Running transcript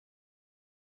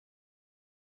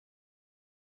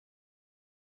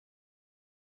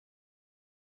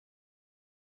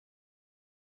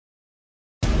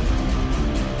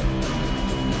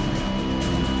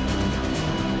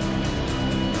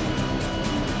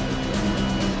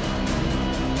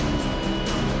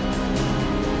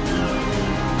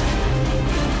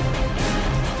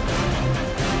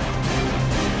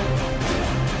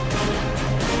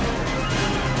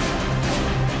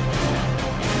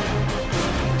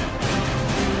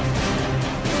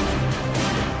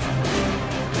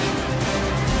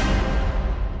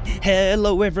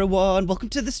Hello everyone, welcome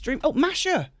to the stream. Oh,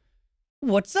 Masha,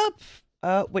 what's up?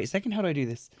 Wait a second, how do I do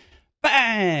this?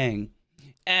 Bang!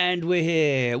 And we're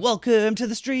here. Welcome to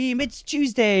the stream. It's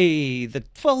Tuesday, the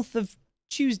 12th of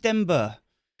Tuesdember.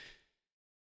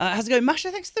 How's it going,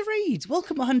 Masha? Thanks for the raid.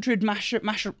 Welcome 100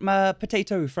 Masha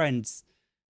potato friends.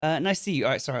 Nice to see you.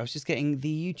 All right, sorry, I was just getting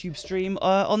the YouTube stream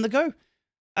on the go.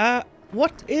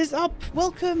 What is up?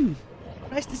 Welcome.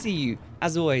 Nice to see you,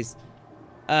 as always.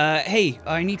 Hey,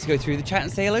 I need to go through the chat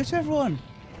and say hello to everyone.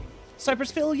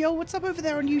 Cypress Phil, yo, what's up over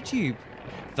there on YouTube?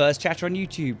 First chatter on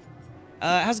YouTube.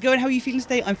 How's it going? How are you feeling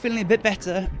today? I'm feeling a bit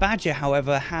better. Badger,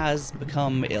 however, has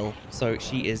become ill. So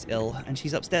she is ill, and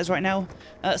she's upstairs right now,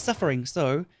 suffering.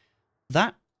 So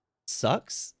that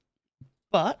sucks.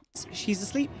 But she's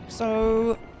asleep,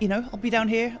 so, you know, I'll be down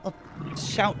here. I'll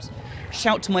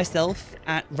shout to myself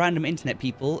at random internet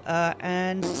people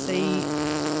and say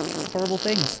horrible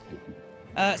things.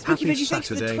 Spooky Veggie, thanks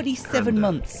for the 27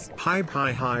 months. Hi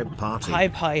party.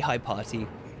 Hi party.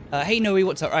 Hey Noe,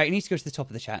 what's up? All right, I need to go to the top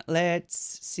of the chat.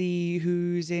 Let's see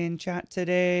who's in chat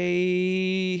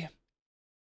today.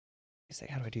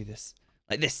 How do I do this?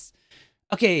 Like this.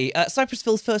 Okay, Cypress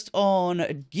Phil's first on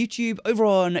YouTube, over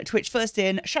on Twitch, first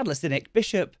in, Shadowless Cynic,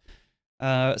 Bishop,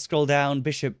 scroll down,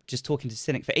 Bishop just talking to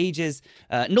Cynic for ages,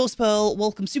 Norse Pearl,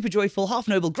 welcome, Super Joyful, Half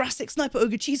Noble, Grassic, Sniper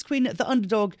Ogre, Cheese Queen, The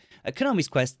Underdog, Konami's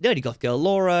Quest, Nerdy Goth Girl,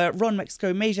 Laura, Ron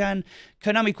Mexico, Mejan,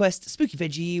 Konami Quest, Spooky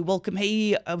Veggie, welcome,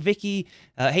 hey Vicky,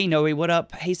 hey Noe, what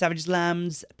up, hey Savages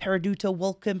Lambs, Paraduta,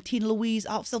 welcome, Tina Louise,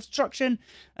 Art of Self-Destruction,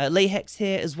 Layhex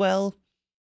here as well.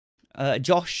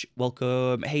 Josh,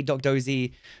 welcome. Hey, Doc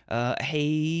Dozy.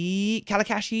 Hey,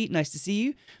 Kalakashi, nice to see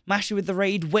you. Masha with the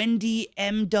raid. Wendy,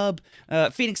 M-Dub,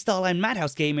 Phoenix Starline,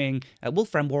 Madhouse Gaming,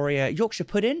 Wolfram Warrior, Yorkshire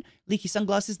Puddin, Leaky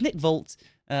Sunglasses, Nick Volt,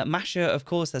 Masha, of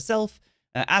course, herself.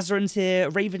 Azran's here,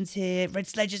 Raven's here, Red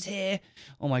Sledger's here.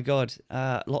 Oh my god,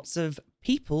 lots of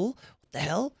people. What the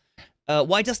hell?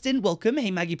 Why Dustin, welcome. Hey,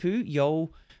 Maggie Poo,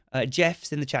 yo.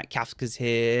 Jeff's in the chat. Kafka's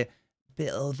here.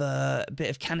 Bit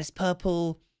of Canis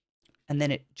Purple. And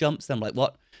then it jumps, and I'm like,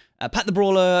 what? Pat the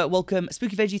Brawler, welcome.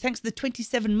 Spooky Veggie, thanks for the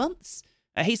 27 months.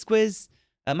 Hey Squiz,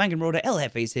 Mangan Roder, El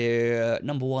Jefe's here,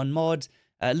 #1 mod.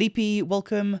 Leapy,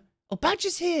 welcome. Oh,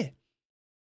 Badger's here.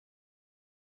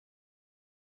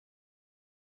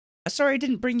 Sorry I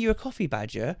didn't bring you a coffee,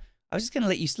 Badger. I was just going to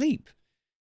let you sleep.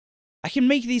 I can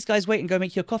make these guys wait and go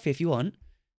make you a coffee if you want.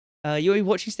 You're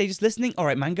watching, stay just listening? All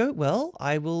right, Mango, well,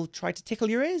 I will try to tickle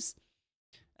your ears.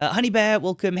 Honey Bear,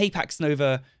 welcome. Hey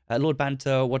Paxnova, Lord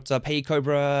Banter, what's up? Hey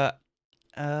Cobra,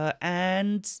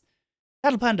 and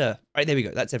HybridPanda. All right, there we go.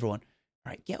 That's everyone.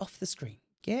 All right, get off the screen.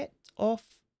 Get off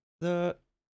the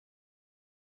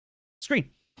screen.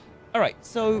 All right,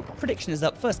 so prediction is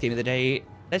up. First game of the day.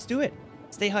 Let's do it.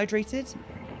 Stay hydrated.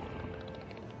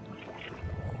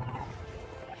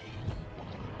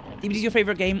 DBD's your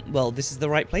favorite game? Well, this is the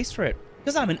right place for it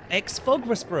because I'm an ex-fog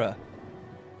whisperer.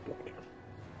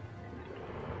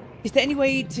 Is there any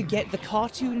way to get the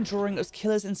cartoon drawing of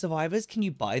killers and survivors? Can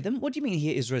you buy them? What do you mean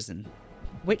here is risen?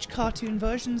 Which cartoon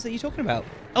versions are you talking about?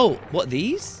 Oh, what,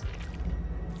 these?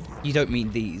 You don't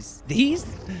mean these. These?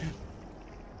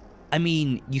 I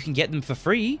mean, you can get them for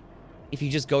free if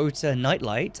you just go to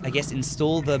Nightlight, I guess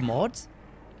install the mod,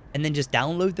 and then just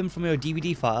download them from your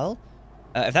DVD file.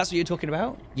 If that's what you're talking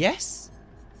about, yes.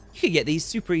 You can get these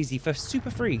super easy for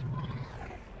super free.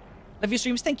 Love your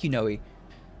streams. Thank you, Noe.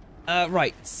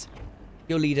 Right.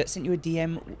 Your leader sent you a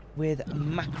DM with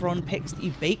macaron pics that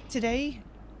you baked today.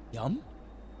 Yum.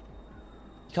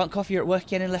 You can't coffee at work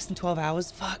again in less than 12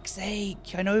 hours. Fuck's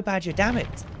sake. I know, Badger. Damn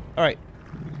it. All right.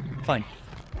 Fine.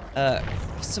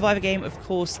 Survivor game, of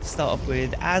course, to start off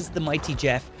with, as the mighty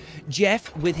Jeff.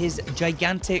 Jeff with his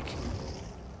gigantic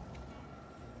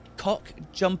cock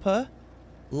jumper.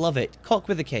 Love it. Cock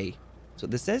with a K. That's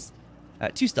what this says.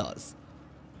 2 stars.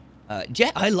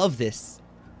 Jeff, I love this.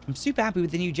 I'm super happy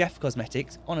with the new Jeff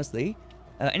cosmetics, honestly.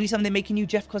 Anytime they make a new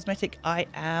Jeff cosmetic, I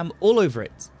am all over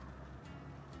it.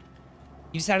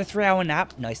 You just had a 3-hour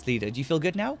nap. Nice, leader. Do you feel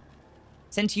good now?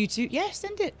 Send to you too? Yeah,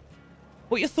 send it.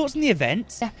 What are your thoughts on the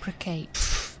event? Deprecate.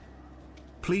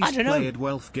 Please play a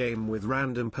Dwelf game with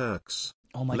random perks.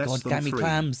 Oh my god, damn me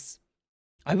clams.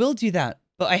 I will do that,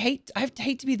 but I hate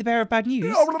to be the bearer of bad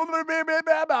news.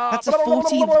 That's a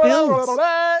 14th build.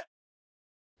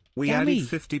 We added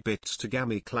 50 bits to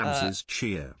Gammy Clams'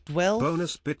 cheer. 12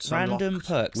 bonus bits random unlocked.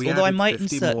 perks. We Although I might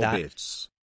 50 insert more that. Bits.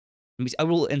 I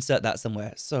will insert that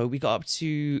somewhere. So we got up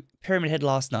to Pyramid Head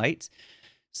last night.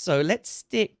 So let's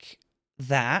stick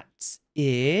that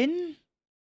in.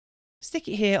 Stick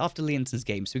it here after Leonson's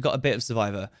game. So we got a bit of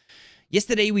Survivor.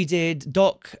 Yesterday we did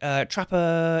Doc,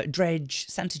 Trapper, Dredge,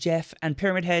 Santa Jeff, and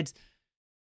Pyramid Head.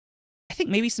 I think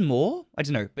maybe some more. I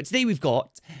don't know. But today we've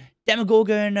got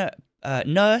Demogorgon,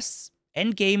 Nurse,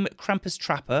 Endgame, Krampus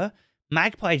Trapper,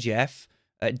 Magpie Jeff,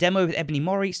 Demo with Ebony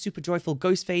Mori, Super Joyful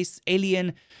Ghostface,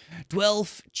 Alien,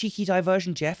 Dwelf, Cheeky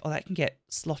Diversion Jeff. Oh, that can get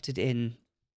slotted in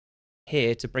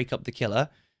here to break up the killer.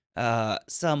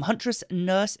 Some Huntress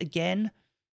Nurse again.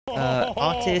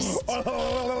 Artist.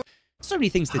 So many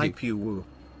things to do.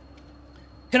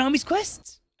 Konami's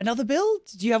Quest. Another build?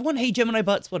 Do you have one? Hey, Gemini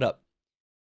Butts, what up?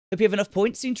 Hope you have enough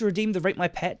points soon to redeem the Rate My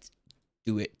Pet.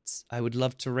 Do it. I would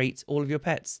love to rate all of your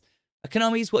pets.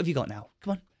 Konami's, what have you got now?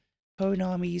 Come on.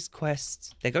 Konami's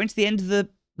Quest. They're going to the end of the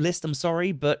list, I'm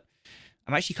sorry, but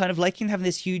I'm actually kind of liking having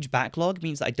this huge backlog.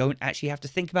 Means that I don't actually have to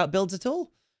think about builds at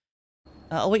all.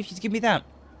 I'll wait for you to give me that.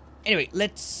 Anyway,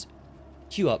 let's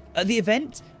queue up. At the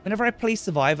event, whenever I play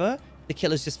Survivor, the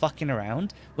killer's just fucking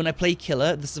around. When I play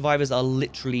Killer, the survivors are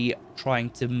literally trying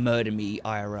to murder me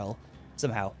IRL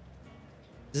somehow.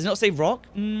 Does it not say rock?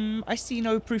 I see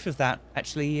no proof of that,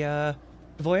 actually,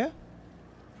 Voya.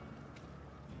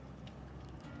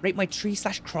 Rate my tree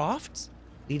 / craft?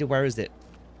 Leader, where is it?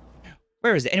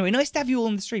 Where is it? Anyway, nice to have you all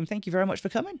on the stream. Thank you very much for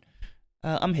coming.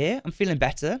 I'm here. I'm feeling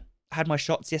better. I had my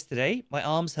shots yesterday. My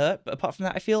arms hurt, but apart from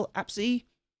that, I feel absolutely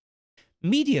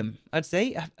medium, I'd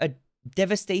say. A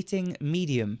devastating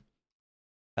medium.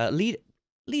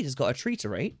 Leader's got a tree to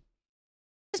rate.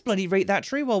 Let's bloody rate that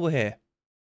tree while we're here.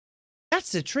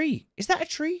 That's a tree. Is that a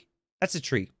tree? That's a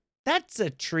tree. That's a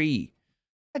tree.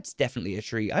 That's definitely a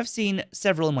tree. I've seen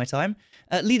several in my time.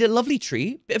 Leader, lovely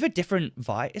tree. Bit of a different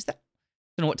vibe. Is that... I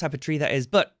don't know what type of tree that is,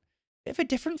 but bit of a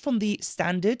different from the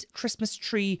standard Christmas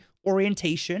tree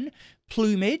orientation.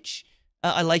 Plumage.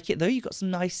 I like it, though. You've got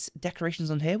some nice decorations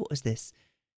on here. What is this?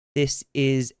 This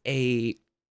is a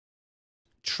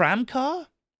tram car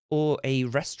or a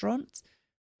restaurant.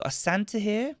 Got a Santa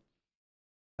here.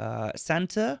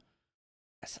 Santa.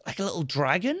 It's like a little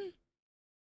dragon.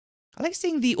 I like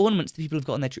seeing the ornaments that people have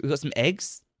got on their tree. We've got some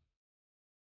eggs.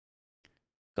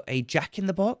 Got a Jack in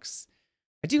the Box.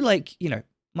 I do like, you know,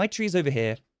 my tree's over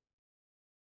here.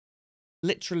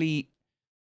 Literally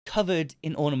covered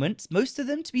in ornaments. Most of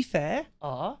them, to be fair,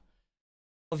 are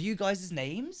of you guys'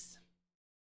 names.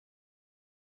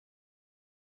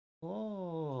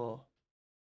 Oh.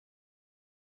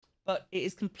 But it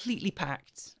is completely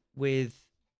packed with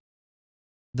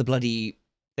the bloody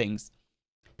things.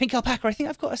 Pink Alpaca, I think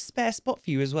I've got a spare spot for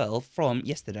you as well from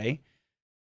yesterday.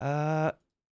 No,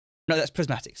 that's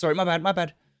prismatic. Sorry, my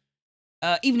bad.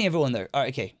 Evening, everyone, though. All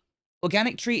right, okay.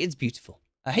 Organic tree, it's beautiful.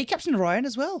 Hey, Captain Orion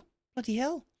as well. Bloody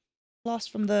hell.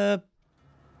 Blast from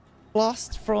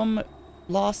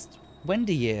last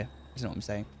Wendy year. I don't know what I'm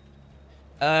saying.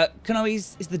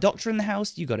 Konami's, is the doctor in the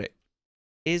house? You got it.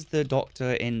 Is the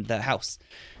doctor in the house?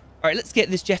 All right, let's get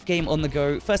this Jeff game on the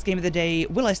go. First game of the day.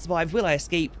 Will I survive? Will I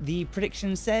escape? The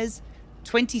prediction says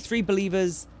 23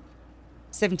 believers,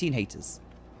 17 haters.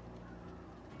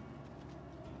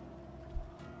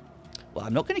 Well,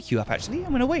 I'm not going to queue up, actually. I'm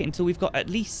going to wait until we've got at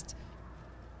least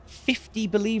 50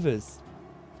 believers.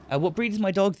 What breed is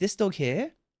my dog? This dog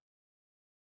here.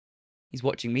 He's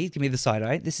watching me. He's giving me the side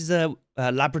eye. This is a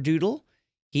Labradoodle.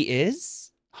 He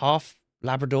is half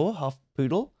Labrador, half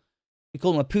Poodle. We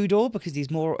call him a Poodle because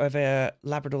he's more of a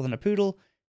Labrador than a Poodle.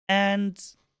 And...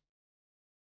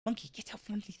 Monkey, get out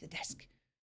from underneath the desk.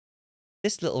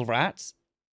 This little rat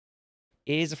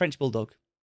is a French Bulldog.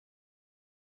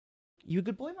 You a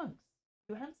good boy, Monks?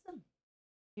 You're handsome.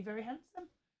 You're very handsome.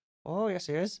 Oh, yes,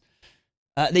 he is.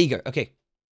 There you go. Okay.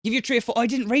 Give your tree a 4. Oh, I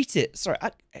didn't rate it. Sorry,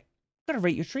 I gotta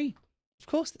rate your tree. Of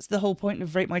course, that's the whole point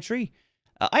of Rate My Tree.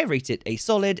 I rate it a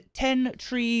solid 10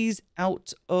 trees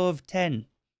out of 10.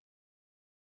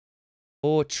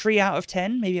 Or tree out of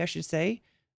 10, maybe I should say.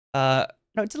 No,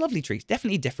 it's a lovely tree. It's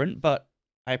definitely different, but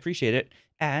I appreciate it.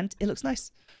 And it looks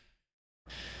nice.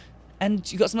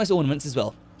 And you got some nice ornaments as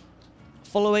well.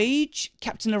 Follow age,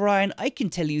 Captain Orion, I can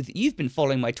tell you that you've been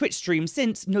following my Twitch stream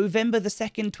since November the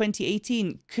 2nd,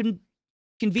 2018.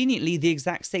 Conveniently, the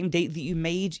exact same date that you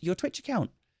made your Twitch account.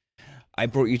 I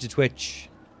brought you to Twitch.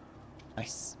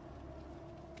 Nice.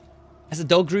 As a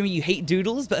dog groomer, you hate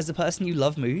doodles, but as a person, you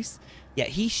love Moose. Yeah,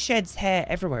 he sheds hair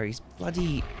everywhere. He's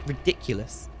bloody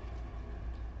ridiculous.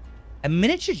 A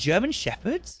miniature German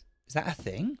Shepherd? Is that a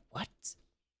thing? What?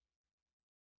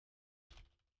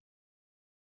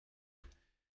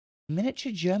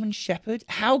 Miniature German Shepherd?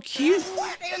 How cute!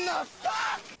 What in the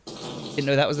fuck? Didn't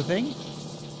know that was a thing.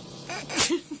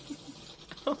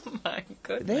 Oh my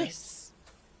goodness. This.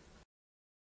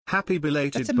 Happy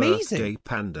belated birthday,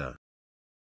 Panda.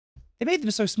 They made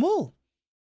them so small.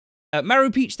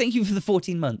 Maru Peach, thank you for the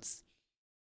 14 months.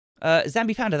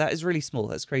 Zambi Panda, that is really small.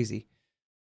 That's crazy.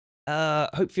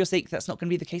 Hope for your sake that's not going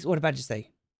to be the case. What did Badger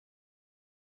say?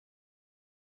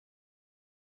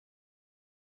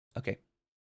 Okay.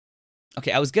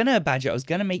 Okay, Badger, I was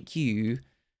gonna make you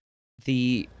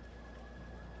the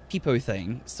peepo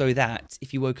thing so that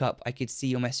if you woke up, I could see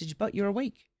your message, but you're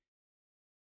awake.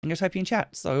 And you're typing in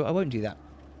chat, so I won't do that.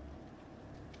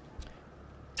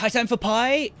 Time for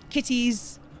pie.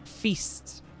 Kitty's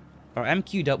feast. Alright, I'm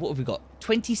queued up. What have we got?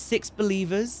 26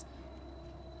 believers.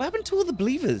 What happened to all the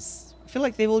believers? I feel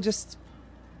like they've all just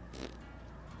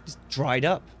dried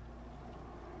up.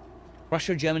 Brush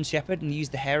your German Shepherd and use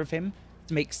the hair of him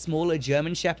to make smaller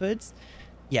German Shepherds.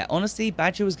 Yeah, honestly,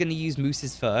 Badger was going to use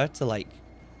Moose's fur to, like,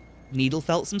 needle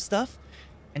felt some stuff.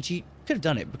 And she could have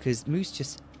done it because Moose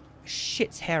just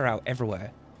shits hair out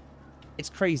everywhere. It's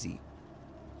crazy.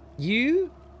 You?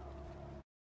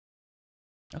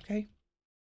 Okay.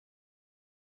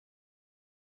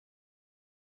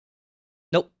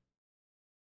 Nope.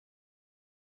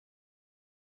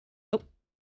 Nope.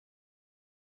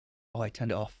 Oh, I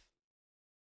turned it off.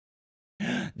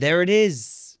 There it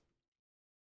is.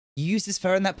 You use this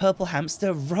fur in that purple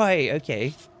hamster? Right,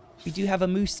 okay. We do have a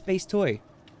moose space toy.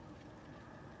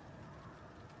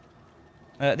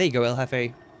 There you go, El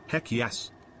Jefe. Heck yes.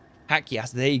 Heck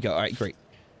yes, there you go. Alright, great.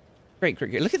 Great,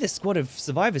 great, great. Look at this squad of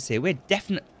survivors here. We're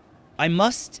definite. I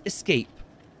must escape.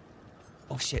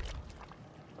 Oh, shit.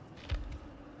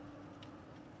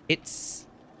 It's...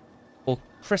 Or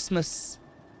Christmas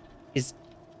is...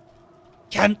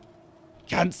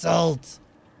 Cancelled.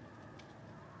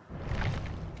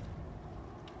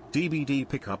 DVD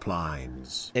pickup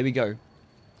lines. There we go.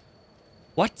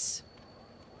 What?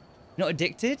 Not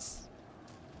addicted?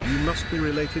 You must be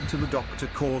related to the doctor,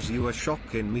 cause you a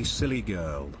shock in me, silly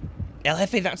girl. El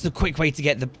Jefe, that's the quick way to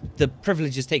get the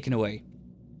privileges taken away.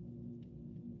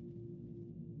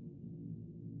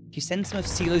 If you send some of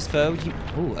CeeLo's fur, would you...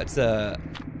 Oh, that's an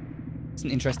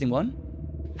interesting one.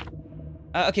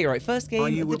 Okay, right, first game of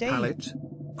the day. Are you a pallet?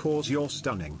 Cause you're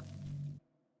stunning.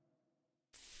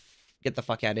 Get the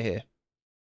fuck out of here.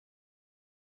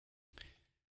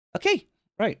 Okay,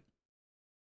 right.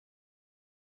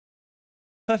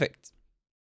 Perfect.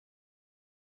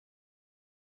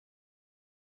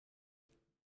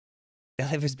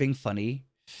 Eliver's being funny.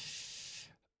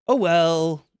 Oh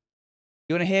well.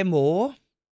 You want to hear more?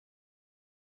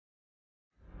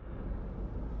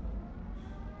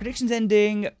 Predictions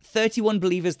ending. 31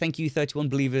 believers. Thank you, 31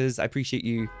 believers. I appreciate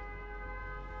you.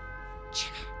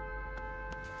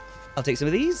 I'll take some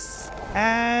of these.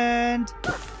 And...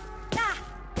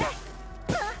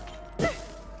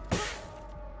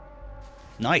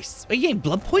 Nice. Are you getting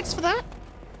blood points for that?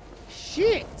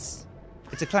 Shit.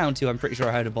 It's a clown too. I'm pretty sure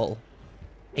I heard a bottle.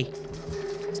 Hey.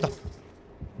 Stop.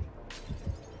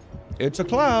 It's a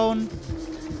clown.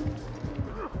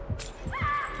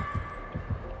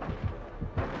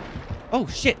 Oh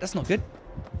shit, that's not good.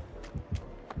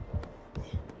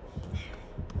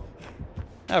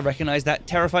 I recognize that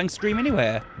terrifying scream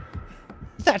anywhere.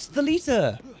 That's the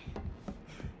leader.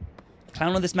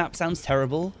 Clown on this map sounds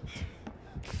terrible.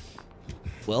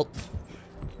 Well.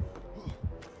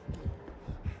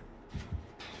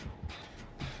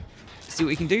 See what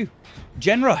we can do.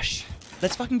 Gen Rush.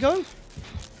 Let's fucking go.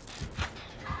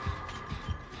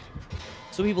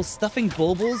 So people stuffing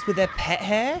baubles with their pet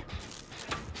hair?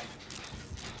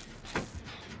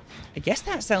 I guess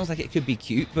that sounds like it could be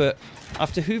cute, but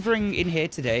after hoovering in here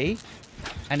today,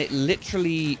 and it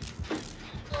literally,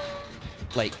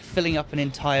 like, filling up an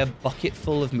entire bucket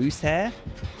full of moose hair,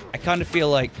 I kind of feel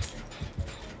like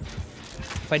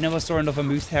if I never saw another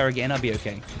moose hair again, I'd be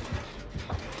okay.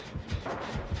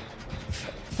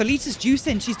 Felita's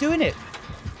juicing. She's doing it.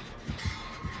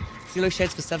 CeeLo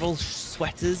sheds for several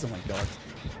sweaters. Oh my god.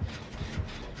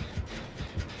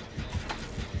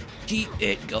 Keep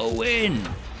it going.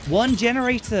 One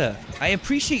generator. I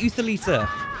appreciate you, Thalita.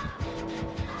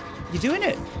 You're doing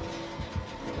it.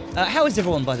 How is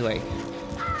everyone, by the way?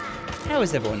 How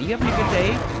is everyone? Are you having a good day?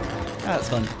 Oh, that's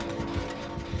fun.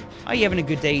 Are you having a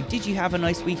good day? Did you have a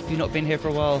nice week if you've not been here for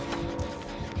a while?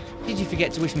 Did you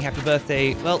forget to wish me happy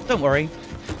birthday? Well, don't worry.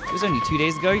 It was only 2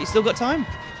 days ago. You still got time.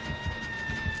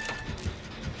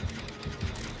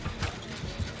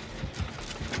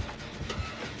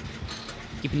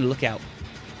 Keeping a lookout.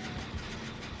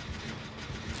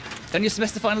 Done your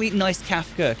semester finally? Nice,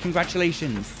 Kafka.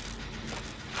 Congratulations.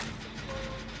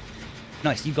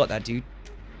 Nice, you got that, dude.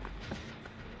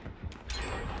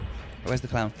 Where's the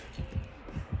clown?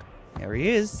 There he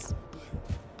is.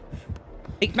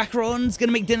 Baked macarons.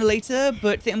 Gonna make dinner later,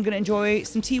 but think I'm gonna enjoy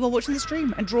some tea while watching the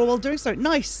stream and draw while doing so.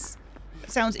 Nice.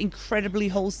 sounds incredibly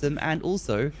wholesome and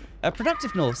also a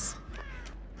productive, Norse.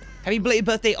 Happy belated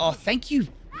birthday. Oh, thank you,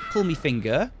 Pull Me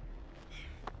Finger.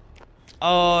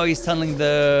 Oh, he's tunneling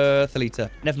the Thalita.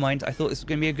 Never mind. I thought this was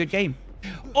going to be a good game.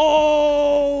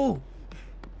 Oh!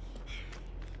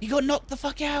 He got knocked the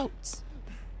fuck out.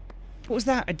 What was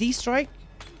that? A D strike?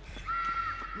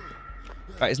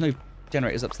 Right, there's no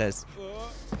generators upstairs.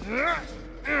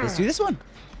 Let's do this one.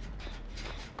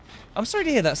 I'm sorry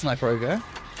to hear that, Sniper Ogre.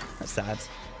 That's sad.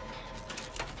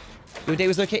 Your day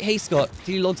was okay. Hey, Scott.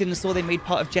 Did you logged in and saw they made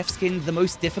part of Jeff's skin the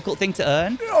most difficult thing to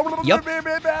earn? Yup.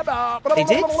 They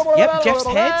did? Yep, Jeff's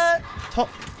head. Top.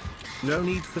 No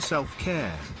need for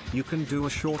self-care. You can do a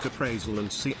short appraisal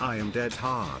and see I am dead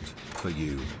hard for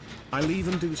you. I'll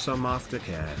even do some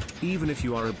aftercare. Even if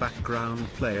you are a background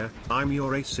player, I'm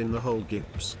your ace in the whole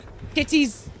Gipsk.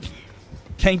 Kitties.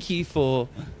 Thank you for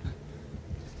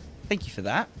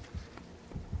that.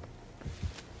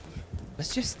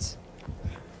 Let's just...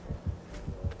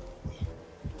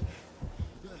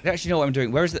 I don't actually know what I'm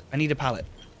doing. Where is it? I need a pallet.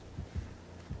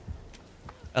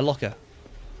 A locker.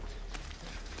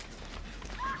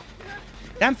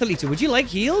 Damn, Thalita, would you like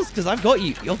heals? Because I've got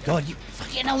you. Oh, God, you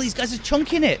fucking hell, these guys are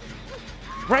chunking it.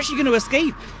 We're actually going to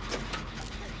escape.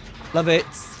 Love it.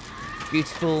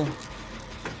 Beautiful.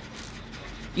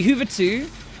 You hoover too.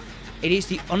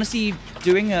 ADHD. Honestly,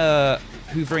 doing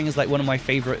hoovering is like one of my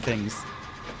favorite things.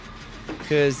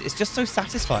 Because it's just so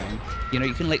satisfying. You know,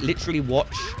 you can like literally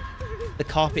watch the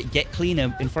carpet get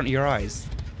cleaner in front of your eyes.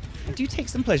 I do take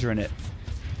some pleasure in it.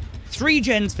 3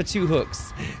 gens for 2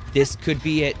 hooks. This could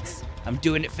be it. I'm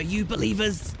doing it for you,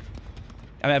 believers.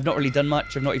 I mean, I've not really done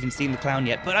much. I've not even seen the clown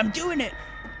yet, but I'm doing it.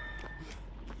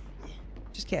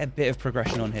 Just get a bit of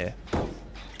progression on here.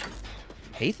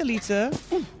 Hey, Thalita.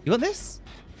 Ooh, you want this?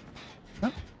 No?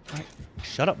 All right.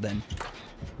 Shut up, then.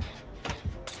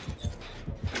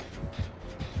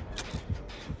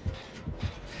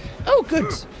 Oh,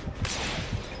 good.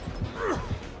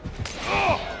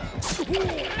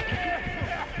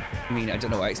 I mean, I don't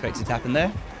know what I expected to happen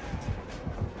there.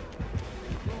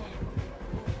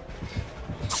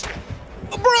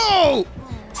 Oh, bro!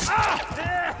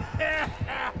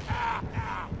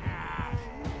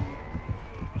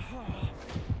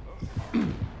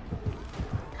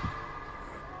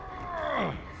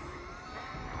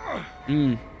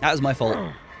 That was my fault.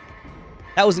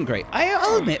 That wasn't great.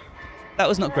 I'll admit, that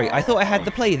was not great. I thought I had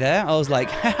the play there. I was like,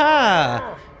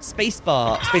 haha,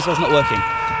 spacebar. Spacebar's not working.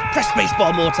 Press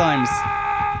spacebar more times.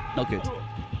 Not good.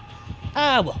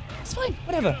 Ah, well, it's fine.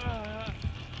 Whatever.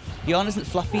 Yarn isn't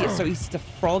fluffy. It's so easy to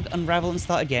frog, unravel, and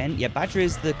start again. Yeah, Badger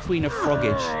is the queen of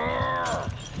froggage.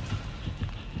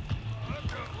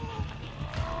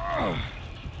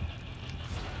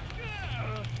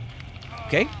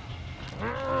 Okay.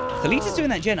 Thalita's doing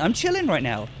that gen. I'm chilling right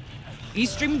now. Are you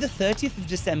streaming the 30th of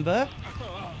December?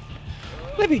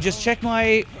 Let me just check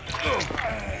my...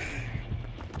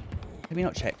 Let me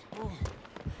not check.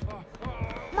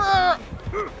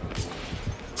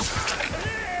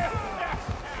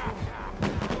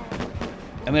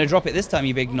 I'm gonna drop it this time,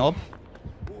 you big knob.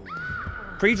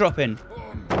 Pre-dropping.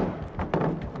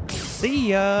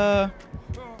 See ya.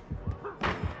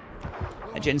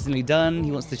 That gen's nearly done.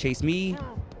 He wants to chase me.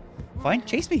 Fine,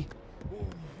 chase me.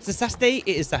 It's a Saturday.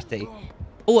 It is Saturday.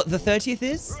 Oh, the 30th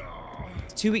is?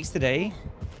 It's 2 weeks today.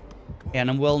 Yeah, and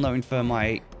I'm well known for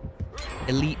my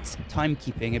elite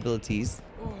timekeeping abilities.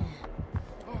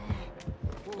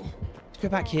 Let's go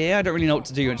back here. I don't really know what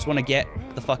to do. I just want to get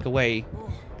the fuck away.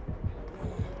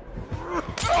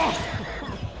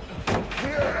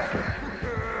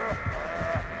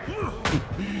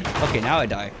 Okay, now I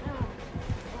die.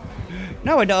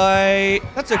 Now I die.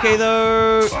 That's okay,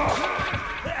 though.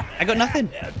 I got nothing.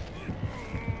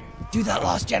 Do that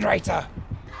last generator.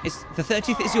 It's the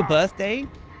 30th is your birthday.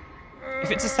 If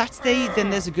it's a Saturday,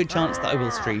 then there's a good chance that I will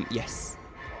stream. Yes.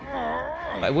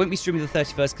 But I won't be streaming the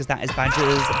 31st because that is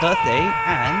Badger's birthday.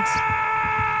 And...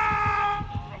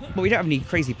 well, we don't have any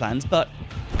crazy plans, but...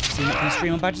 see what can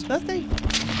stream on Badger's birthday.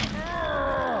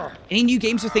 Any new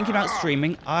games you're thinking about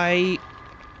streaming? I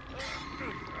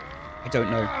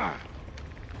don't know.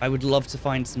 I would love to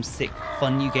find some sick,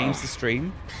 fun new games to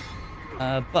stream.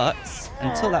 But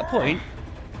until that point,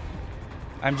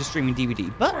 I'm just streaming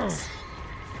DVD. But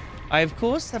I, of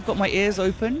course, have got my ears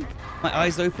open, my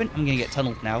eyes open. I'm going to get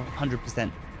tunneled now,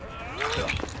 100%.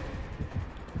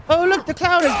 Oh, look, the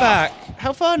clown is back.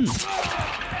 How fun.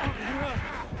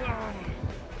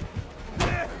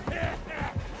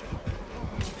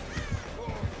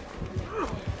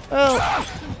 Well,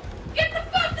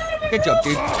 good job,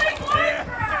 dude.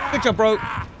 Good job, bro.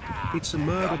 It's a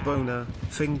murder boner,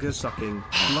 finger sucking,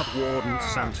 blood warden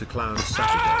Santa Claus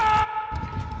Saturday.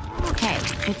 Hey,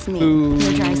 it's me, your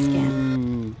dry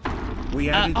skin. We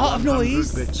added Art of 100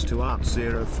 Noise. bits to Art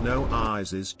Zero of No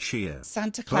Eyes' cheer.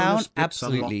 Santa Clown, Bonus bits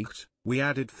absolutely. unlocked. We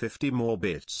added 50 more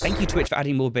bits. Thank you, Twitch, for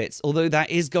adding more bits. Although that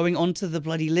is going onto the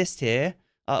bloody list here,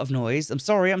 Art of Noise. I'm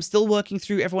sorry, I'm still working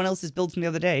through everyone else's build from the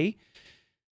other day.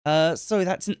 So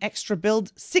that's an extra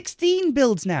build. 16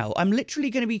 builds now. I'm literally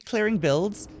going to be clearing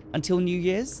builds until New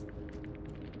Year's.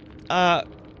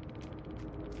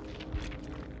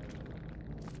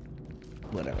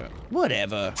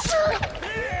 Whatever.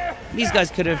 These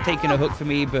guys could have taken a hook for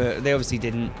me, but they obviously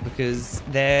didn't because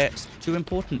they're too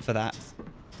important for that.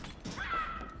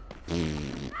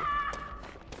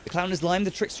 The clown is lime,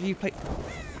 the trickster you play.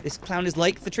 This clown is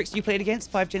like the trickster you played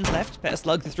against. 5 gens left. Better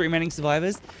slug the 3 remaining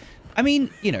survivors. I mean,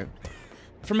 you know,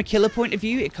 from a killer point of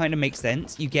view, it kind of makes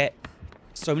sense. You get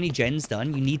so many gens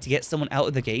done. You need to get someone out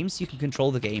of the game so you can control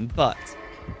the game. But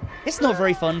it's not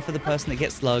very fun for the person that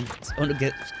gets slugged or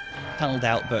gets tunneled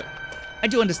out. But I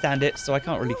do understand it, so I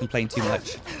can't really complain too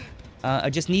much. I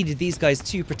just needed these guys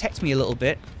to protect me a little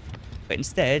bit. But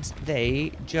instead,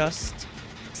 they just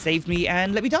saved me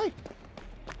and let me die.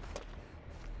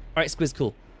 Alright, Squiz,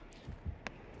 cool.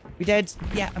 We dead?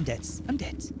 Yeah, I'm dead. I'm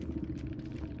dead.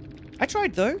 I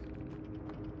tried, though.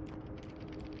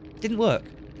 Didn't work.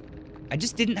 I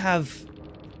just didn't have...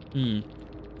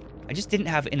 I just didn't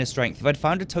have inner strength. If I'd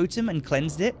found a totem and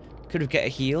cleansed it, could have get a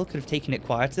heal, could have taken it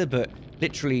quieter, but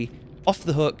literally off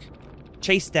the hook,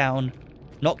 chased down,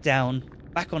 knocked down,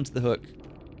 back onto the hook.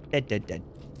 Dead, dead, dead.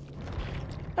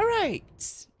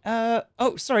 Alright.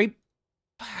 Oh, sorry.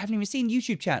 I haven't even seen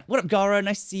YouTube chat. What up, Gara?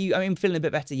 Nice to see you. I mean, I'm feeling a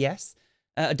bit better, yes.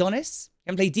 Adonis.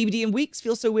 Haven't played DBD in weeks.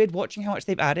 Feels so weird watching how much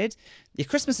they've added. The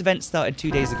Christmas event started 2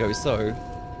 days ago, so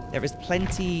there is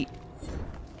plenty...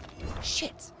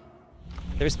 Shit.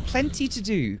 There is plenty to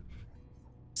do.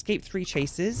 Escape 3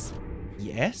 chases.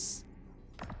 Yes.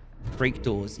 Break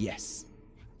doors. Yes.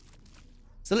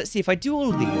 So let's see if I do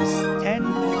all of these. 10,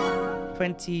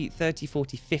 20, 30,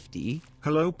 40, 50.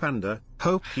 Hello, Panda.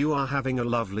 Hope you are having a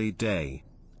lovely day.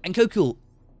 And Kokul.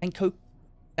 And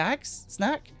Dags?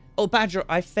 Snack? Oh, Badger,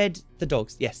 I fed the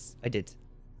dogs. Yes, I did.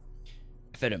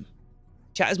 I fed them.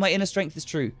 Chat as my inner strength is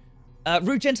true.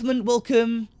 Rude Gentleman,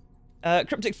 welcome.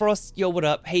 Cryptic Frost, yo, what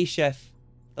up? Hey, Chef.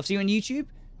 I'll see you on YouTube.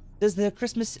 Does the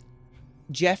Christmas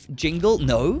Jeff jingle?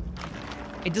 No,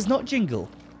 it does not jingle.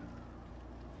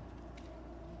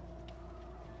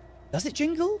 Does it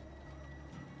jingle?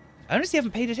 I honestly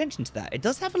haven't paid attention to that. It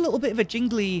does have a little bit of a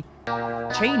jingly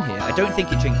chain here. I don't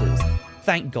think it jingles.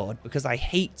 Thank God, because I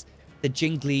hate the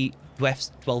jingly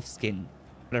 12 skin.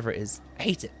 Whatever it is. I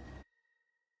hate it.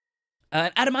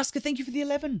 Adamaska, thank you for the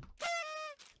 11.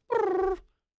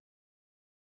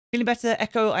 Feeling better?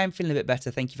 Echo, I am feeling a bit better.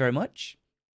 Thank you very much.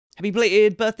 Happy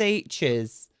belated birthday.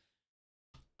 Cheers.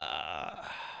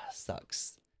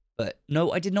 Sucks. But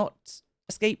no, I did not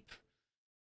escape.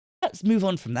 Let's move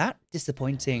on from that.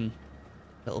 Disappointing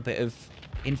little bit of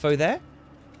info there.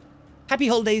 Happy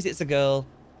holidays, it's a girl.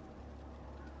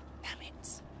 Damn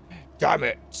it. Damn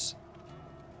it.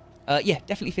 Yeah,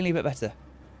 definitely feeling a bit better.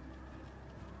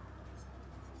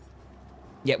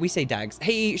 Yeah, we say Dags.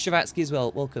 Hey, Shavatsky as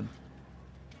well. Welcome.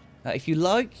 If you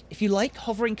like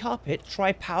hovering carpet,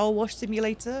 try Power Wash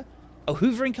Simulator. Oh,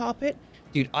 hoovering carpet?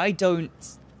 Dude, I don't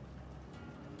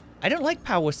like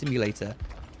Power Wash Simulator.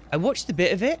 I watched a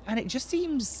bit of it, and it just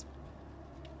seems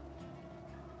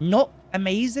not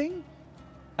amazing.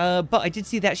 But I did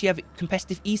see they actually have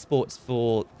competitive esports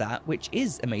for that, which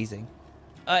is amazing.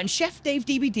 And Chef Dave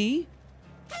DBD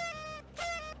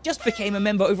just became a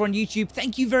member over on YouTube.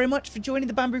 Thank you very much for joining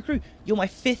the Bamboo Crew. You're my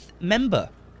 5th member.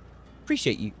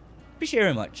 Appreciate you. Appreciate it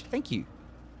very much. Thank you.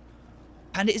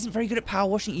 Panda isn't very good at power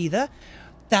washing either.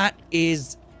 That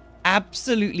is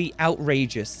absolutely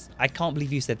outrageous. I can't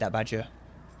believe you said that, Badger.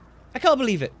 I can't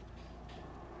believe it.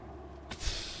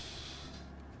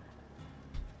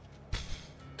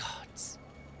 God.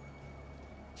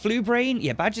 Flu brain?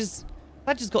 Yeah, Badger's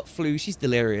got flu. She's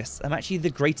delirious. I'm actually the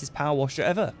greatest power washer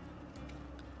ever.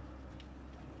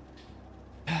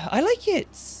 I like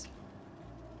it.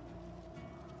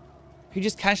 Who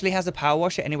just casually has a power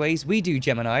washer anyways? We do,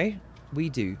 Gemini. We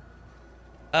do.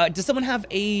 Does someone have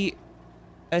a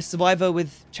survivor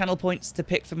with channel points to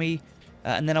pick for me?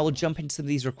 And then I will jump into some of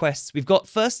these requests. We've got,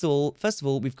 first of all,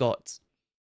 we've got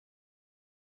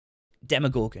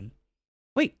Demogorgon.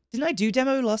 Wait, didn't I do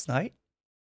demo last night?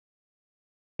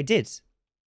 I did.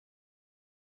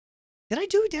 Did I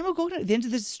do Demogorgon at the end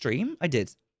of the stream? I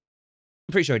did.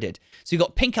 I'm pretty sure I did. So we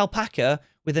got Pink Alpaca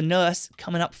with a nurse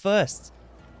coming up first.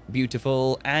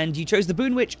 Beautiful. And you chose the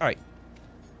Boon Witch. All right.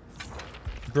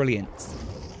 Brilliant.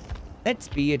 Let's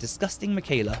be a disgusting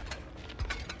Michaela.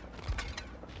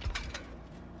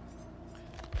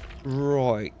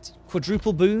 Right.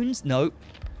 Quadruple boons? Nope.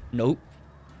 Nope.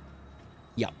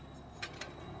 Yup.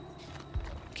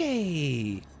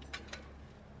 Okay.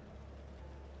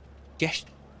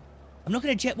 I'm not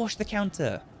going to jet wash the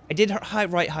counter. I did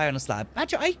right high on a slab.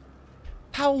 Badger, I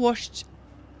power washed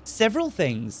several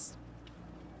things.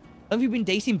 How long have you been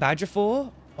dating Badger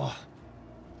for? Oh,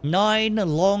 9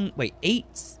 long... Wait, 8?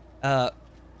 I'll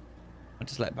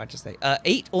just let Badger say.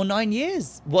 8 or 9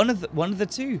 years. One of the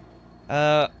two.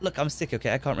 Look, I'm sick,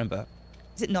 okay? I can't remember.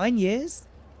 Is it 9 years?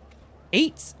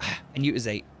 8? I knew it was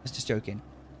 8. I was just joking.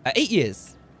 8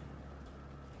 years.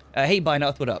 Hey,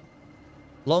 Bynorth, what up?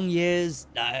 Long years?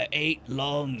 8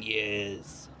 long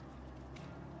years.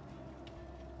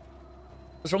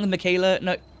 What's wrong with Michaela?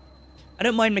 No, I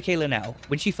don't mind Michaela now.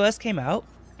 When she first came out,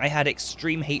 I had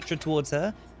extreme hatred towards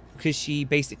her because she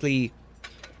basically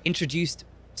introduced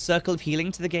Circle of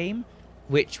Healing to the game,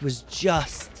 which was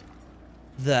just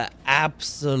the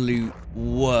absolute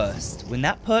worst. When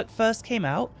that perk first came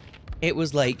out, it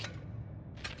was like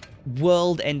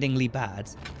world-endingly bad.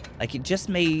 Like it just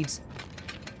made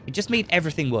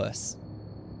everything worse.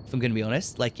 If I'm gonna be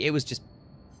honest, like it was just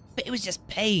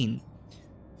pain.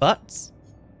 But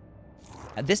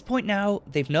at this point now,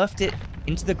 they've nerfed it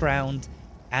into the ground,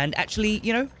 and actually,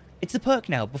 you know, it's a perk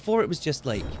now. Before it was just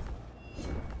like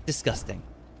disgusting.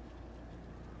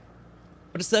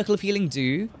 What does Circle of Healing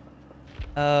do?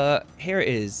 Here it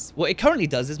is. What it currently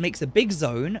does is makes a big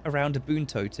zone around a boon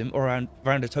totem, or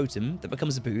around a totem that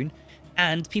becomes a boon,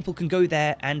 and people can go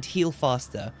there and heal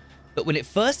faster. But when it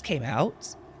first came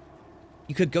out,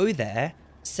 you could go there,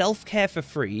 self-care for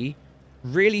free,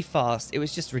 really fast. It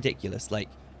was just ridiculous. Like,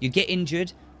 you'd get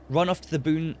injured, run off to the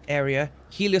boon area,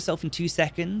 heal yourself in 2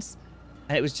 seconds,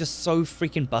 and it was just so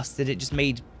freaking busted. It just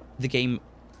made the game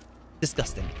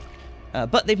disgusting.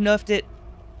 But they've nerfed it.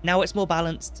 Now it's more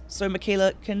balanced, so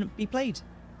Michaela can be played.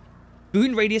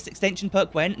 Boon radius extension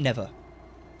perk when? Never.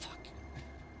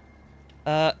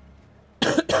 Fuck.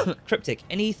 Cryptic,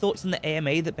 any thoughts on the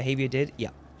AMA that Behavior did? Yeah.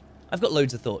 I've got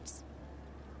loads of thoughts.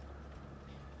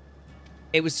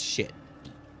 It was shit.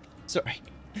 Sorry.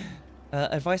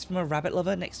 Advice from a rabbit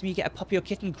lover. Next time you get a puppy or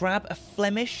kitten, grab a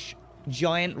Flemish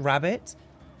giant rabbit.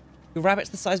 Your rabbit's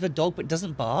the size of a dog but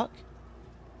doesn't bark.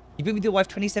 You've been with your wife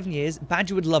 27 years.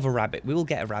 Badger would love a rabbit. We will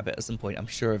get a rabbit at some point, I'm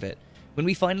sure of it. When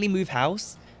we finally move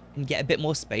house and get a bit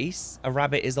more space, a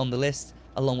rabbit is on the list,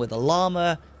 along with a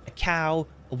llama, a cow,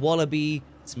 a wallaby,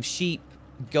 some sheep,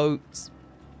 goats.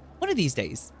 One of these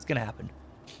days, it's going to happen.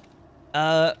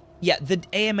 Yeah, the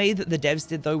AMA that the devs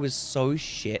did, though, was so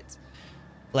shit.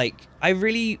 Like, I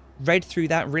really read through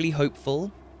that, really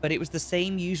hopeful, but it was the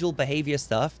same usual Behavior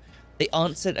stuff. They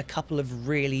answered a couple of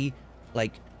really,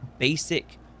 like,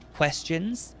 basic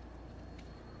questions,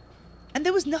 and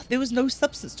there was no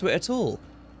substance to it at all.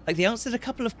 Like, they answered a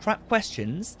couple of crap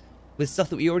questions with stuff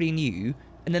that we already knew,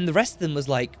 and then the rest of them was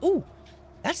like, oh,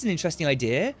 that's an interesting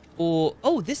idea, or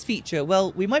oh, this feature,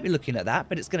 well, we might be looking at that,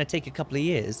 but it's going to take a couple of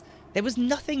years. There was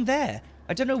nothing there.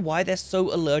 I don't know why they're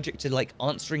so allergic to, like,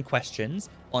 answering questions,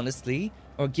 honestly,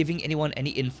 or giving anyone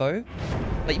any info.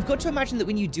 Like, you've got to imagine that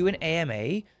when you do an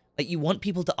AMA, like, you want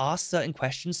people to ask certain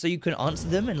questions so you can answer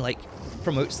them and, like,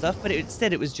 promote stuff. But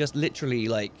instead, it was just literally,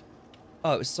 like,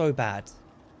 oh, it was so bad.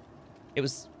 It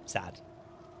was sad.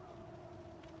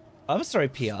 I'm sorry,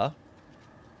 PR.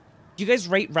 Do you guys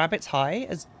rate rabbits high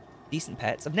as decent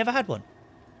pets? I've never had one.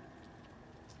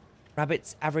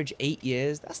 Rabbits average 8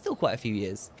 years. That's still quite a few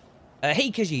years.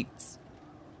 Hey, Khajiits.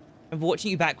 Remember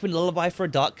watching you back when Lullaby for a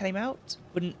Dark came out?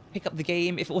 Wouldn't pick up the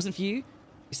game if it wasn't for you? You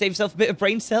save yourself a bit of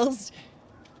brain cells?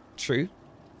 True.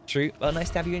 True. Well,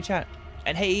 nice to have you in chat.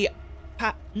 And hey,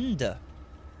 Panda.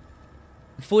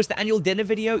 Look forward to the annual dinner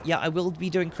video. Yeah, I will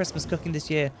be doing Christmas cooking this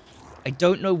year. I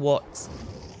don't know what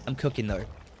I'm cooking, though.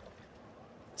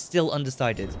 Still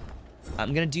undecided.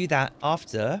 I'm going to do that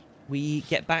after we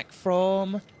get back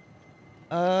from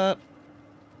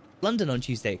London on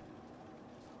Tuesday.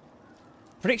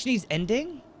 Prediction is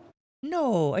ending?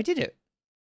 No, I did it.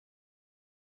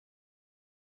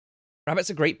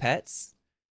 Rabbits are great pets.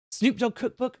 Snoop Dogg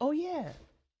cookbook? Oh, yeah.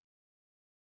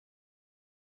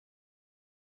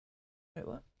 Wait,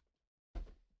 what?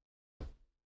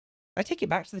 I take it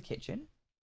back to the kitchen?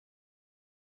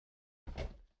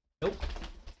 Nope.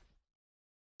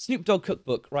 Snoop Dogg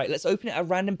cookbook. Right, let's open it at a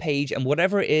random page, and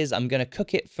whatever it is, I'm going to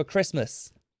cook it for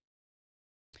Christmas.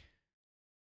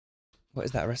 What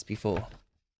is that recipe for?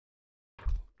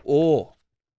 Oh.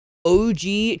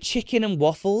 OG chicken and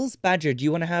waffles. Badger, do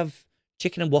you want to have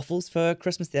chicken and waffles for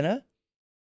Christmas dinner.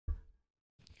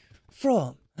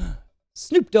 From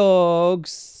Snoop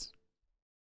Dogg's.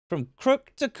 From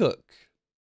crook to cook.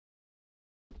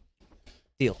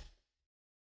 Deal.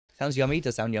 Sounds yummy.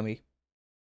 Does sound yummy.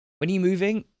 When are you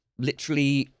moving?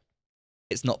 Literally,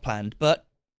 it's not planned, but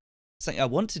something I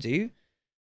want to do.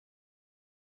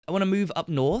 I want to move up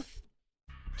north,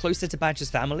 closer to Badger's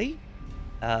family.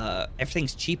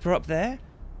 Everything's cheaper up there.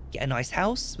 Get a nice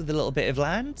house with a little bit of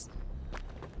land.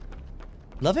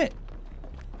 Love it.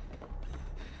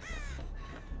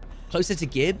 Closer to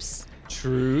Gibbs.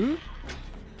 True.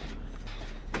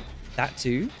 That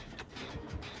too.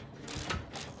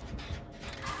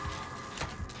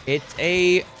 It's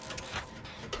a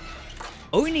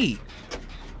Oni.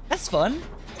 That's fun.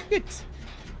 Good.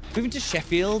 Moving to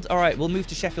Sheffield. All right, we'll move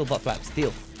to Sheffield butt flaps.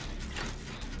 Deal.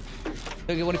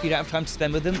 Okay, what if you don't have time to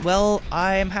spend with them? Well,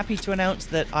 I am happy to announce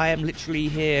that I am literally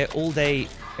here all day,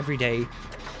 every day,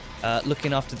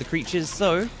 looking after the creatures.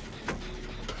 So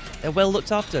they're well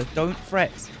looked after. Don't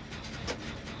fret.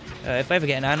 If I ever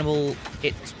get an animal,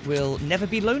 it will never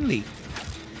be lonely.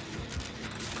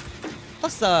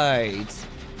 Plus side.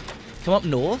 Come up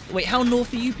north. Wait, how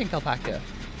north are you, Pink Alpaca?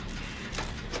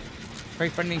 Very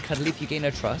friendly and cuddly if you gain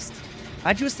her trust.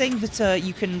 Adju was saying that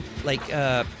you can, like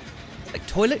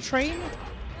toilet train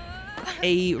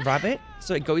a rabbit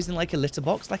so it goes in like a litter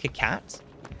box, like a cat.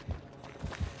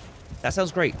 That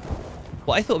sounds great.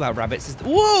 What I thought about rabbits is...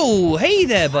 Whoa! Hey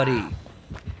there, buddy!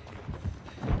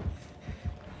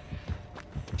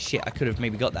 Shit, I could have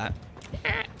maybe got that.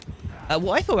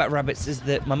 What I thought about rabbits is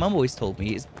that my mum always told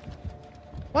me is...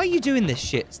 Why are you doing this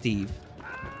shit, Steve?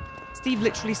 Steve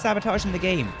literally sabotaging the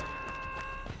game.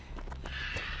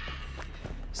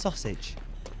 Sausage.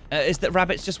 Is that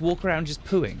rabbits just walk around just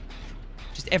pooing.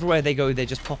 Just everywhere they go, they're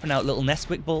just popping out little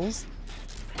Nesquik balls.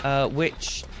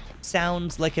 Which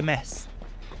sounds like a mess.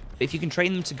 But if you can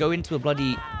train them to go into a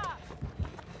bloody...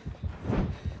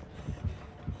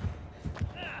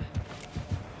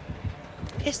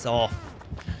 Piss off.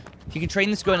 If you can train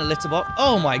them to go in a litter box...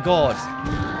 Oh my god.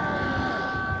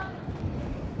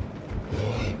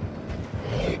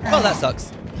 Oh, that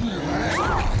sucks.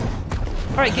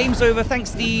 Alright, game's over. Thanks,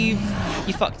 Steve.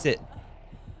 You fucked it.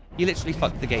 You literally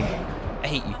fucked the game. I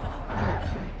hate you.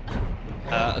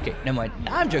 Okay, never mind.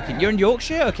 Nah, I'm joking. You're in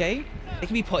Yorkshire? Okay. They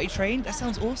can be potty trained? That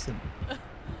sounds awesome.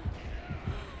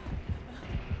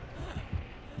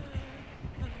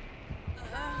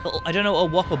 Well, I don't know what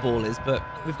a Whopper Ball is, but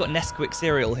we've got Nesquik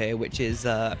cereal here, which is,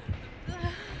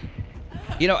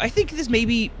 you know, I think there's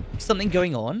maybe something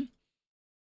going on.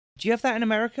 Do you have that in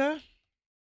America?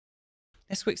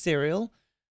 Nesquik cereal?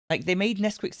 Like, they made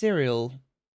Nesquik cereal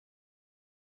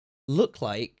look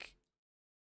like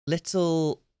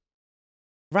little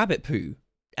rabbit poo.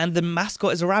 And the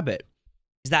mascot is a rabbit.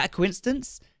 Is that a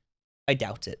coincidence? I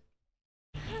doubt it.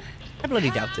 I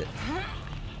bloody doubt it.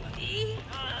 You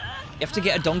have to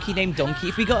get a donkey named Donkey.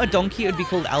 If we got a donkey, it would be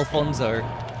called Alfonso.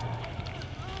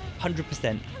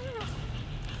 100%.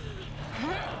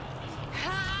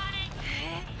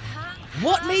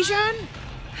 What, Meijan?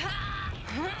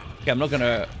 Okay, I'm not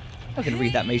gonna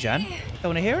read that, Meijan. Don't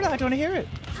wanna hear it. I don't wanna hear it.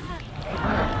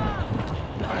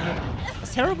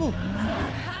 That's terrible.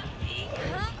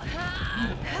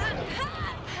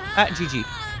 GG.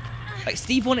 Like,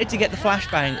 Steve wanted to get the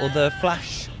flashbang or the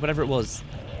flash, whatever it was.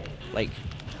 Like,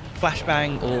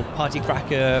 flashbang or party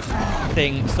cracker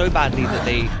thing so badly that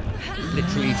they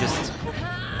literally just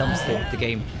dumpstered the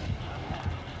game.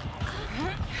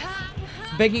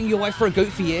 Begging your wife for a goat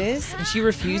for years and she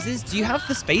refuses. Do you have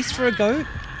the space for a goat?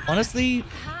 Honestly,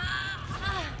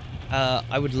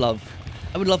 I would love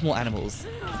more animals.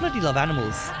 I bloody love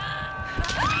animals.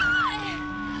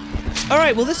 All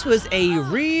right, well, this was a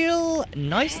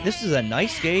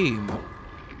nice game.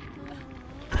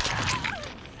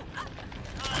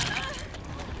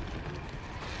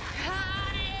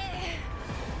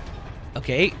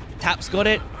 Okay, Tap's got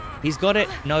it. He's got it.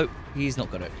 No, he's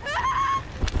not got it.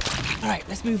 All right,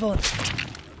 let's move on.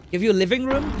 You have your living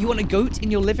room? You want a goat in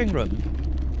your living room?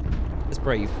 That's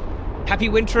brave. Happy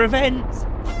winter event.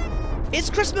 It's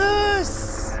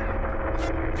Christmas.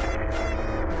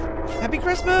 Happy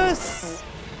Christmas.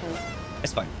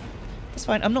 It's fine. It's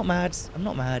fine. I'm not mad. I'm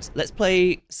not mad. Let's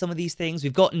play some of these things.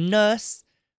 We've got Nurse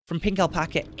from Pink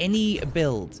Alpaca, any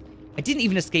build. I didn't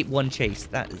even escape one chase.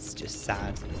 That is just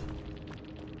sad.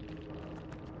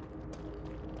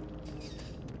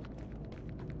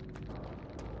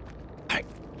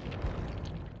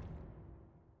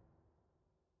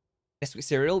 Nesquik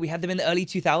cereal. We had them in the early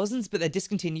 2000s, but they're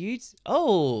discontinued.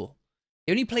 Oh,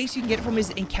 the only place you can get it from is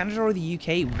in Canada or the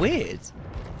UK. Weird.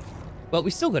 Well,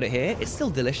 we still got it here. It's still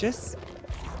delicious.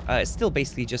 It's still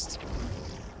basically just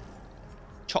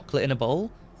chocolate in a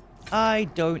bowl. I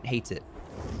don't hate it.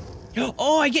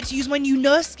 Oh, I get to use my new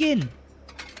nurse skin.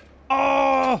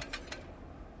 Oh,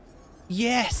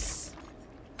 yes.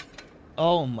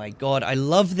 Oh my god, I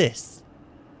love this.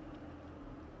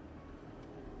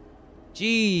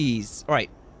 Jeez. All right.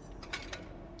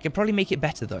 Can probably make it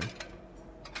better though.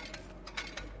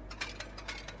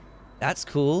 That's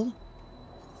cool.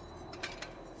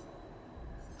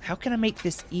 How can I make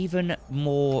this even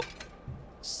more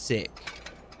sick?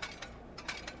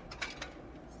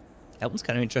 That one's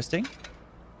kind of interesting.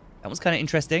 That one's kind of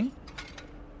interesting.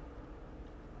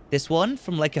 This one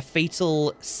from like a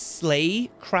fatal sleigh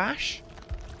crash.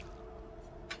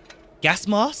 Gas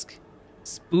mask.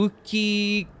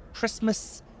 Spooky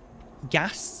Christmas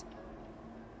gas.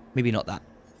 Maybe not that.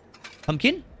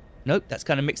 Pumpkin? Nope, that's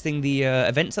kind of mixing the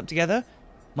events up together.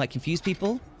 Might confuse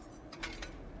people.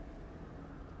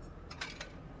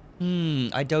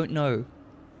 I don't know.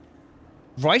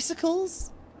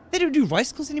 Ricicles? They don't do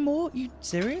ricicles anymore? You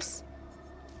serious?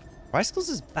 Ricicles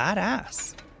is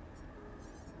badass.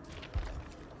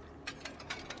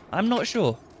 I'm not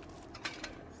sure.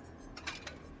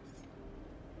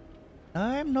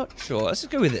 I'm not sure. Let's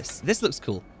just go with this. This looks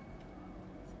cool.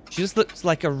 She just looks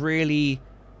like a really...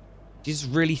 She's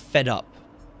really fed up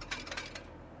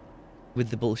with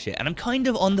the bullshit. And I'm kind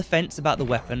of on the fence about the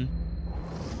weapon.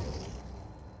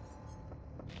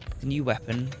 The new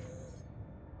weapon.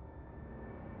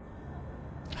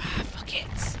 Ah, fuck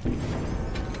it.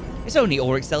 It's only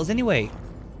auric cells anyway.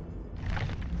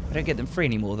 I don't get them free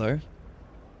anymore though.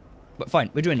 But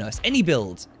fine, we're doing nice. Any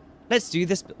build. Let's do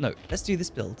this. No, let's do this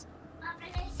build.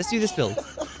 Let's do this build.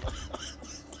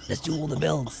 Let's do all the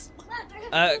builds.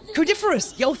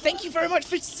 Codiferous, yo, thank you very much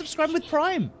for subscribing with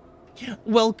Prime.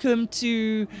 Welcome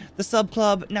to the sub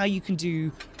club. Now you can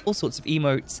do all sorts of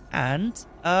emotes and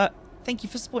thank you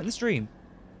for supporting the stream.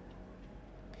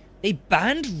 They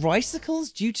banned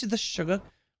ricicles due to the sugar.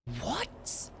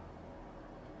 What?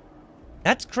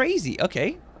 That's crazy.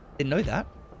 Okay, didn't know that.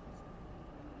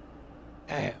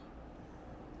 Damn.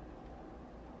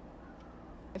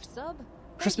 If sub.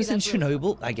 Christmas in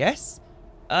Chernobyl, I guess.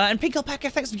 And Pink Alpaca,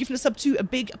 thanks for giving a sub to a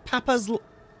Big Papa's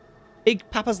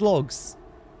Logs.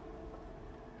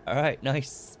 All right,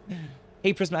 nice.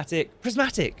 Hey, Prismatic.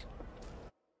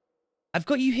 I've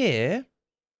got you here.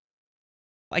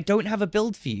 I don't have a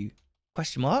build for you.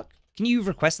 Question mark. Can you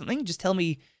request something? Just tell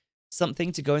me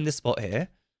something to go in this spot here.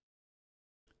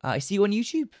 I see you on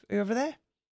YouTube. Are you over there?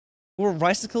 Or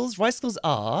ricicles. Ricicles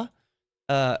are,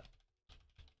 I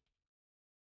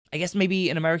guess maybe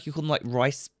in America you call them like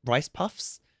rice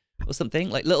puffs or something,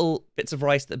 like little bits of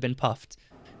rice that have been puffed,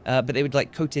 but they would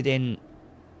like coated in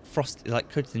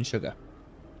coated in sugar.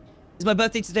 Is my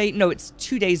birthday today? No, it's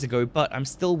 2 days ago, but I'm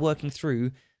still working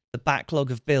through the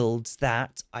backlog of builds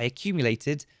that I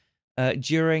accumulated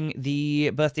during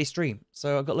the birthday stream.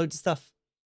 So I've got loads of stuff.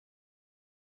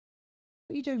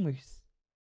 What are you doing, Moose?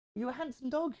 Are you a handsome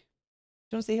dog? Do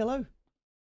you want to say hello?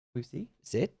 Moosey,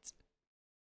 sit.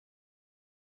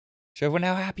 Show everyone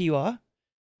how happy you are.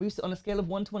 Moose, on a scale of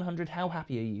 1 to 100, how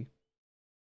happy are you?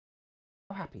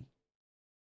 How happy?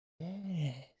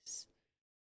 Yes.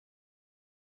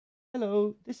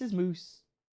 Hello, this is Moose.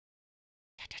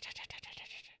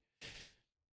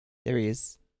 There he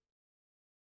is.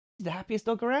 He's the happiest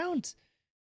dog around.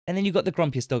 And then you got the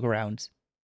grumpiest dog around.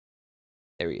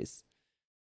 There he is.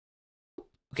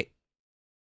 Okay.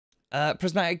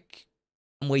 Prismatic,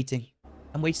 I'm waiting.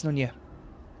 I'm waiting on you.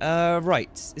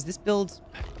 Right. Is this build?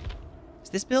 Is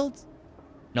this build?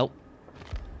 Nope.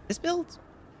 This build?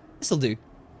 This'll do.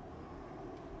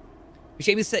 We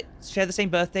share the same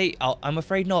birthday. Oh, I'm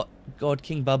afraid not, God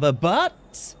King Bubba,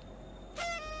 but...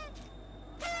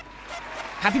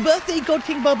 Happy birthday, God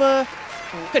King Bubba!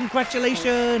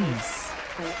 Congratulations!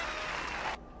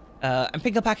 And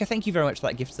Pink Alpaca, thank you very much for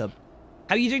that gift sub.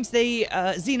 How are you doing today?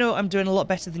 Zeno, I'm doing a lot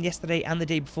better than yesterday and the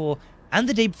day before, and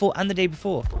the day before, and the day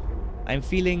before. I'm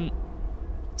feeling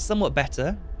somewhat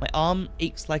better. My arm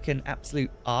aches like an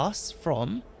absolute arse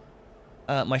from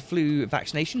my flu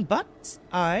vaccination, but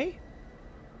I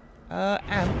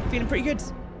am feeling pretty good.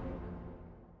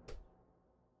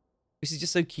 This is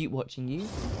just so cute watching you.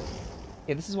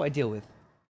 Yeah, this is what I deal with.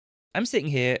 I'm sitting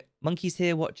here, Monkey's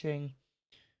here watching,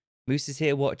 Moose is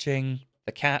here watching,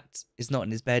 the cat is not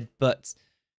in his bed, but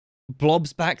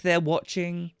Blob's back there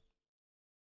watching.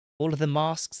 All of the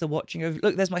masks are watching over.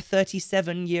 Look, there's my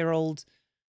 37-year-old.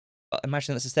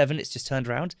 Imagine that's a 7. It's just turned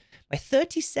around. My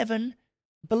 37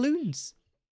 balloons.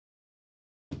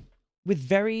 With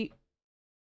very...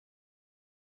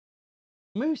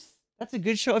 Moose, that's a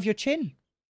good shot of your chin.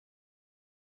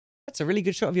 That's a really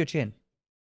good shot of your chin.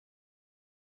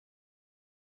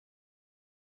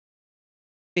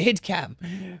 Beard cam.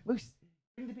 Moose,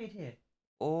 bring the beard here.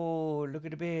 Oh, look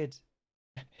at the beard.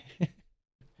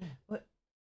 What?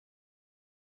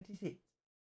 What is it?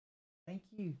 Thank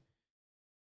you.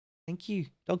 Thank you.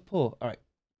 Dog paw. All right.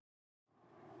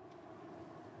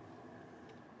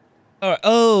 All right.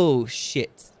 Oh,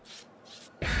 shit.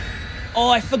 Oh,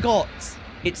 I forgot.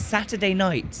 It's Saturday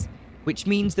night, which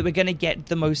means that we're going to get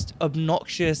the most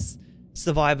obnoxious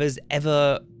survivors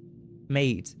ever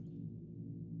made.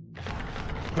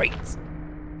 Great.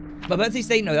 My birthday's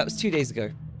date? No, that was 2 days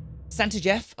ago. Santa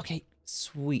Jeff? Okay,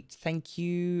 sweet. Thank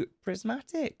you,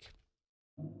 Prismatic.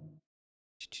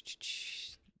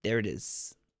 There it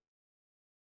is.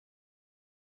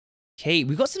 Okay,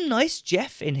 we've got some nice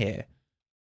Jeff in here.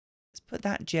 Let's put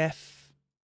that Jeff.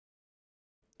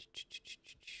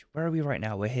 Where are we right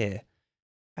now? We're here.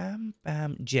 Bam,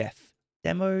 bam, Jeff.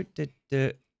 Demo,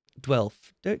 Dwelf.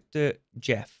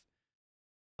 Jeff.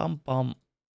 Bum, bum.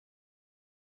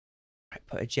 Right,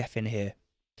 put a Jeff in here.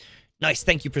 Nice,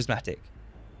 thank you, Prismatic.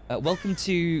 Welcome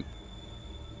to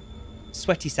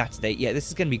Sweaty Saturday. Yeah, this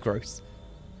is going to be gross.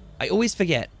 I always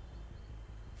forget.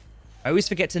 I always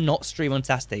forget to not stream on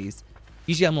Saturdays.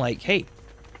 Usually I'm like, hey,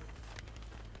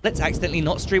 let's accidentally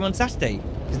not stream on Saturday,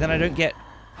 because then I don't get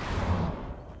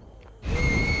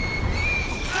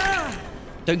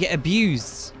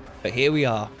abused. But here we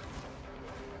are.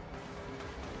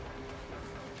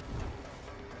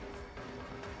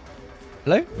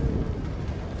 Hello?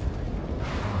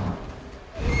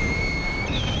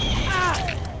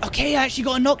 Okay, I actually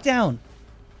got a knockdown.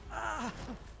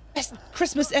 Best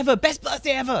Christmas ever. Best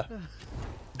birthday ever.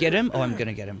 Get him? Oh, I'm going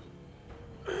to get him.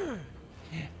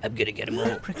 I'm going to get him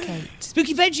all.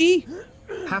 Spooky Veggie.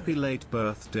 Happy late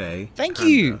birthday. Thank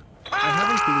Panda. you. I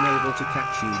haven't been able to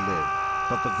catch you live,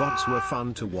 but the VODs were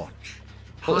fun to watch.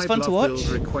 What was High fun to Blood watch?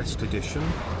 Build Request Edition.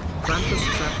 Krampus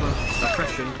Trapper,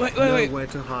 Oppression, Wait. Nowhere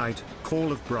to Hide,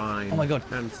 Call of Brine, Oh my God.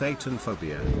 and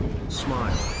Thatanphobia.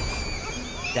 Smile.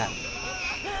 Damn.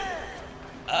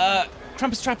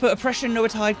 Krampus Trapper, Oppression, Nowhere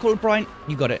to Hide, Call of Brine.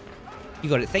 You got it. You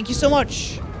got it. Thank you so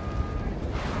much.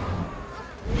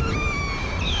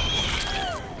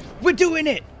 We're doing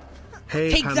it. Hey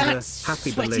Take Panda, that,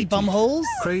 happy sweaty belated. bumholes.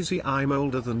 Crazy, I'm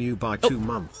older than you by 2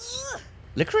 months.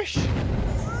 Licorice?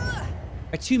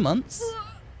 By 2 months?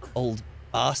 Old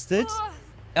bastard.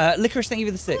 Licorice, thank you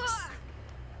for the 6.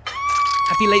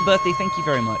 Happy late birthday, thank you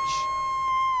very much.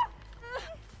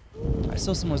 I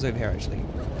saw someone was over here, actually.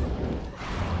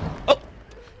 Oh!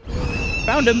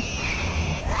 Found him!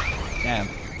 Damn.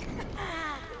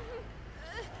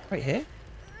 Right here?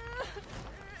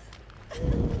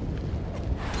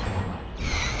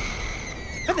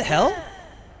 What the hell?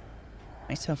 I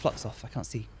need to turn flux off, I can't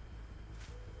see.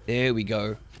 There we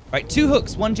go. Right, 2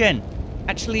 hooks, 1 gen.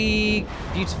 Actually,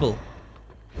 beautiful.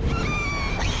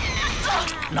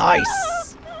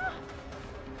 Nice!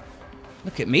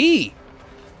 Look at me!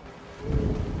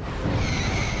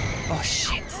 Oh,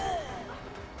 shit.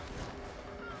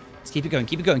 Let's keep it going,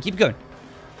 keep it going, keep it going.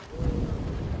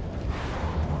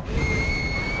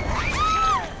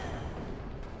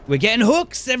 We're getting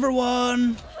hooks,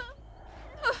 everyone!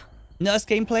 Nurse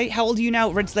gameplay. How old are you now,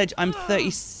 Red Sledge? I'm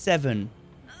 37.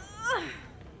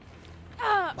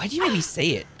 Why do you make me say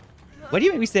it? Why do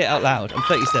you make me say it out loud? I'm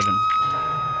 37.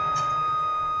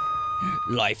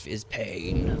 Life is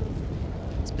pain.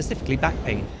 Specifically back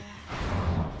pain.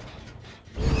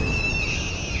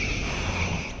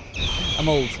 I'm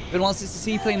old. Been wants to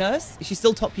see you play Nurse? Is she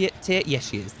still top tier? Yes,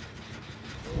 she is.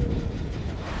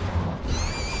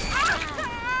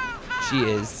 She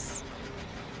is.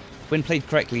 When played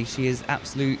correctly, she is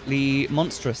absolutely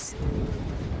monstrous.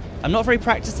 I'm not very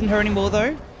practiced in her anymore,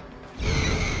 though.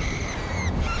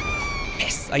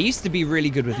 Yes, I used to be really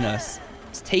good with Nurse.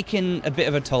 It's taken a bit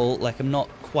of a toll, like I'm not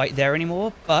quite there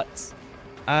anymore, but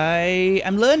I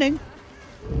am learning.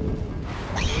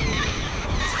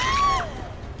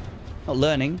 Not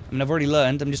learning. I mean, I've already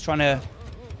learned. I'm just trying to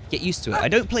get used to it. I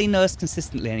don't play Nurse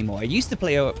consistently anymore. I used to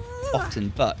play her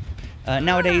often, but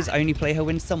nowadays I only play her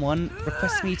when someone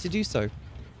requests me to do so.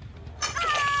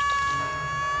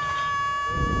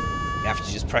 I have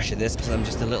to just pressure this because I'm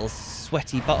just a little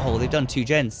sweaty butthole. They've done 2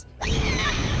 gens.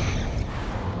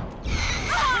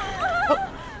 Oh,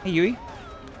 hey Yui.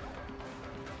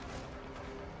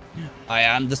 I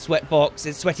am the sweat box.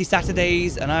 It's Sweaty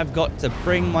Saturdays and I've got to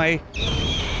bring my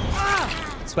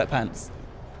sweatpants.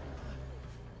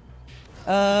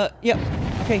 Yep.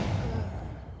 Okay.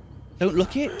 Don't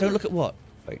look it. Don't look at what?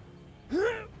 Wait.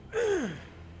 Look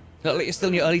like you're still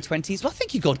in your early 20s. Well,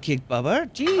 thank you, God Kid Bubba.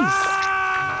 Jeez.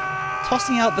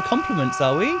 Tossing out the compliments,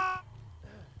 are we?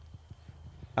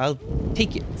 I'll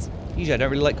take it. Usually I don't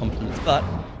really like compliments, but...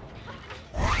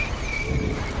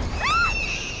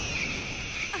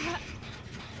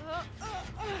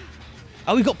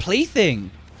 Oh, we got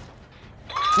Plaything.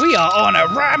 We are on a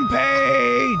rampage.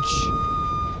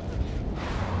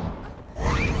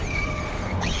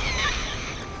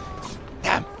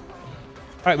 Damn. All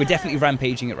right, we're definitely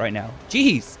rampaging it right now.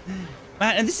 Jeez.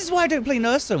 Man, and this is why I don't play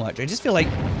Nurse so much. I just feel like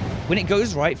when it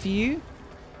goes right for you...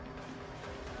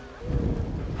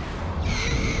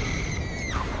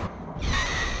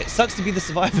 It sucks to be the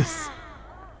survivors.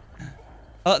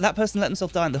 Oh, that person let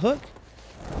themselves die on the hook.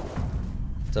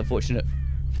 It's unfortunate.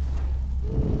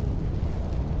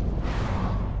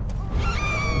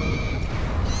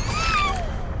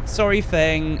 Sorry,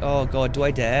 Feng. Oh, God, do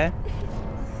I dare?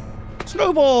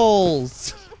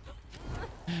 Snowballs!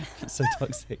 So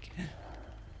toxic.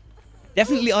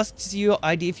 Definitely asked to see your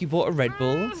ID if you bought a Red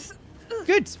Bull.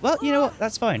 Good. Well, you know what?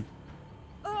 That's fine.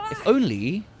 If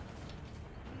only...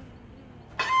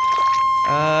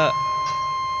 I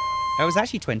was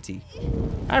actually 20.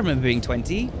 I remember being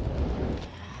 20.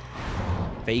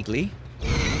 Vaguely.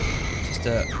 Just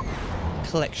a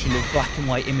collection of black and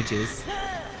white images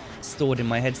stored in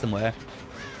my head somewhere.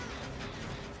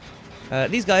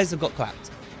 These guys have got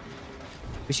clapped.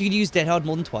 But you could use Dead Hard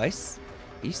more than twice.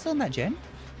 Are you still on that gen?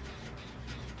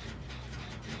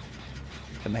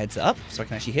 Put my heads up so I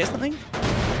can actually hear something.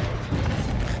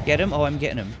 Get him? Oh, I'm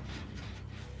getting him.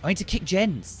 I need to kick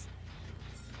gens.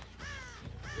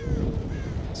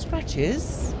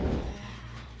 Scratches.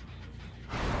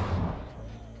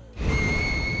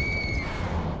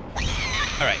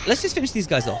 Alright, let's just finish these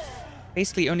guys off.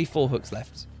 Basically, only 4 hooks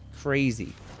left.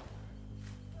 Crazy.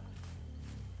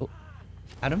 Oh,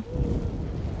 Adam?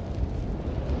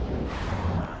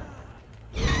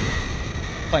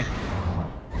 Fine.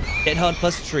 Dead Hard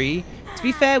plus tree. To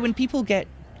be fair, when people get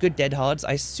good Dead Hards,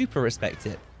 I super respect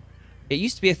it. It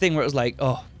used to be a thing where it was like,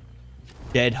 oh,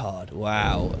 Dead Hard,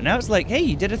 wow. Now it's like, hey,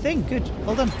 you did a thing, good,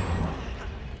 well done.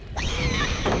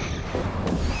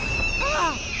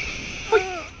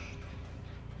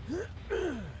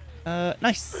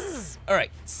 Nice. All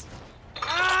right.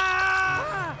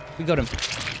 We got him.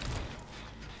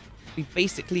 We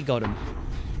basically got him.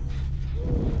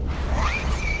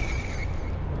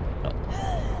 Oh.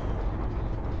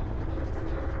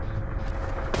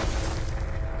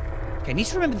 Okay, I need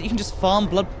to remember that you can just farm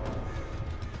blood.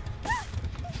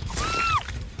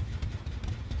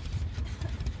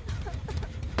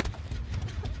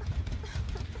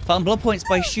 Farm blood points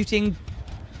by shooting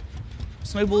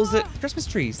snowballs at Christmas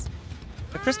trees.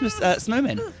 Christmas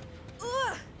snowmen.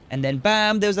 And then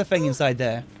bam, there was a thing inside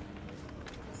there.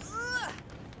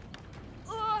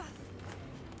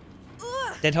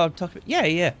 Dead Hard talk. Yeah,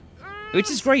 yeah. Which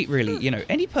is great, really. You know,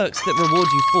 any perks that reward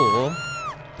you for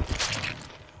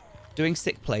doing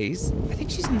sick plays. I think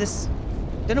she's in this.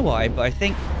 Don't know why, but I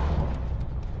think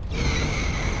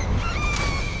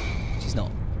she's not.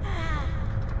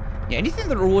 Yeah, anything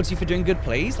that rewards you for doing good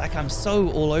plays, like I'm so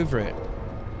all over it.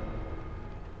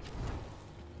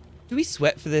 Do we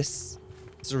sweat for this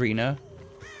arena?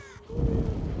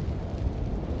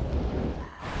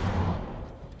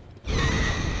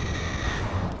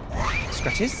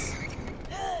 Scratches?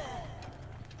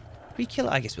 We kill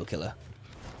her? I guess we'll kill her.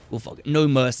 We'll fuck it. No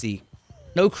mercy.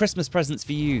 No Christmas presents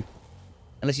for you.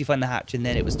 Unless you find the hatch, and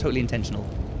then it was totally intentional.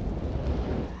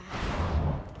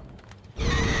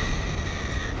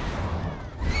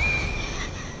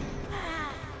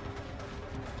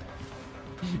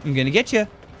 I'm gonna get you.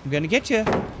 I'm gonna get you.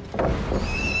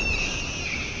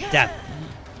 Damn.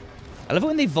 I love it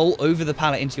when they vault over the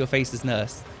pallet into your face as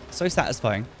Nurse. So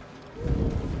satisfying.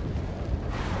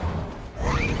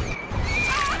 I'm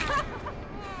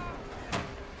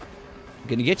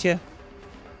gonna get you.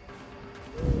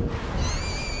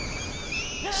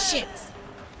 Shit.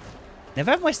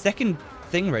 Never have my second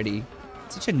thing ready.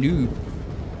 Such a noob.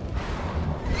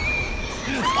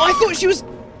 Oh, I thought she was...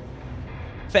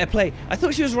 Fair play. I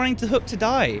thought she was running to hook to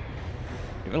die.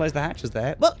 Didn't realize the hatch was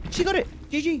there. Well, she got it.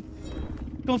 GG.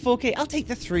 Come on, 4K. I'll take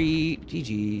the 3.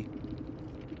 GG.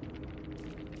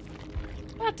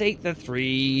 I'll take the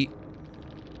 3.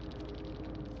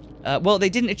 Well, they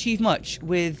didn't achieve much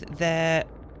with their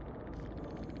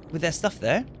stuff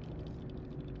there.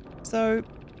 So,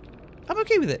 I'm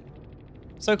okay with it.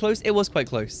 So close. It was quite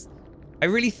close. I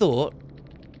really thought...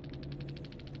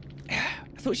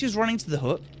 I thought she was running to the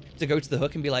hook. To go to the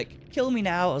hook and be like, kill me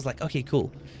now. I was like, okay,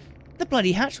 cool. The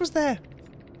bloody hatch was there.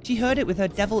 She heard it with her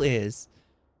devil ears.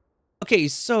 Okay,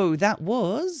 so that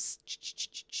was...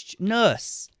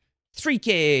 Nurse.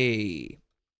 3K.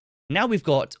 Now we've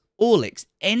got Orlix,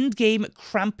 Endgame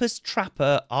Krampus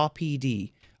Trapper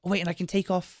RPD. Oh, wait, and I can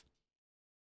take off.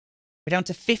 We're down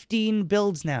to 15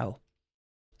 builds now.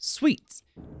 Sweet.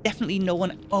 Definitely no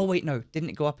one... Oh, wait, no. Didn't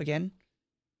it go up again?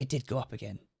 It did go up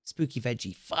again. Spooky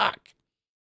veggie. Fuck.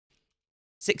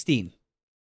 16.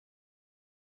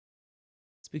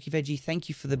 Spooky veggie, thank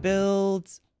you for the build.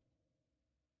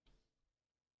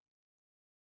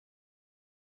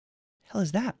 Hell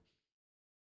is that?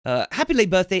 Happy late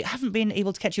birthday. Haven't been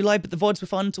able to catch you live, but the VODs were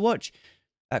fun to watch.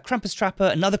 Krampus Trapper,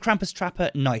 another Krampus Trapper.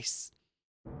 Nice.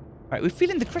 All right, we're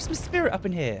feeling the Christmas spirit up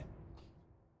in here.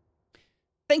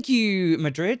 Thank you,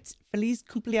 Madrid. Feliz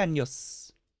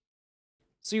cumpleaños.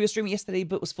 So you were streaming yesterday,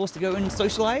 but was forced to go and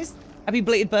socialize. Happy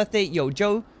belated birthday. Yo,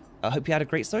 Joe. I hope you had a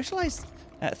great socialize.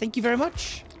 Thank you very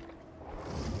much.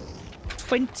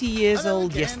 20 years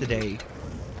old yesterday.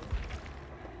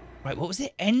 Right, what was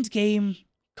it? Endgame.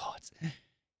 God.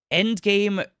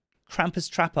 Endgame Krampus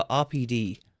Trapper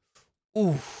RPD.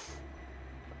 Oof.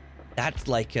 That's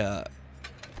like a...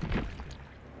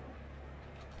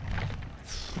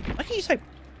 Why can't you type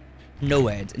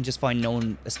NOED and just find no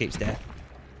one escapes death?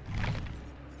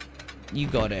 You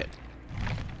got it.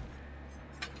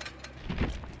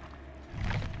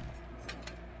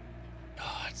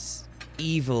 Oh, it's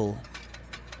evil.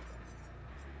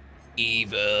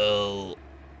 Evil.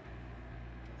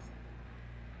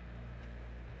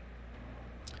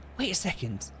 Wait a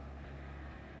second.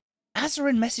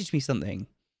 Azarin messaged me something.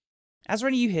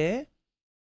 Azarin, are you here?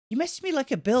 You messaged me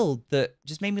like a build that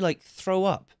just made me like throw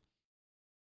up.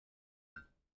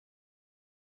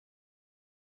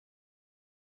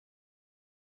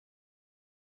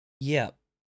 Yeah.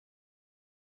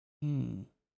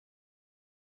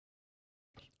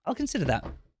 I'll consider that.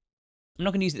 I'm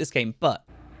not going to use it this game, but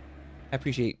I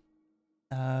appreciate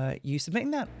you submitting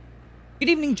that. Good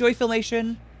evening, Joy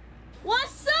Filmation.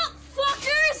 What's up,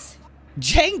 fuckers?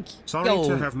 Jenk! Sorry Yo.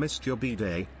 to have missed your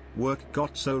B-day. Work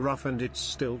got so rough and it's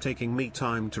still taking me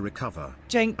time to recover.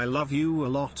 Jenk. I love you a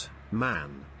lot,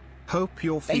 man. Hope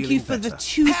you're Thank feeling you for better. the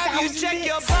 2,000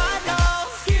 bits.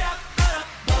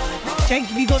 Jenk,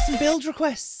 have you got some build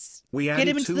requests? We Get added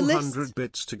him into the list. 200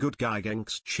 bits to Good Guy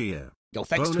Gank's cheer. Yo,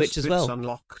 thanks Bonus Twitch as bits well.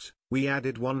 unlocked. We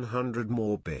added 100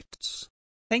 more bits.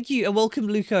 Thank you, and welcome,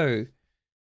 Luco.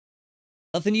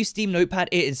 Love the new Steam Notepad.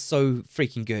 It is so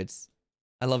freaking good.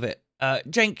 I love it.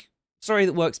 Jenk, sorry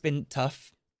that work's been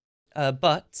tough,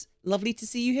 but lovely to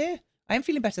see you here. I am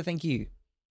feeling better, thank you.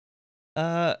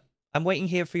 I'm waiting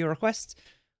here for your request.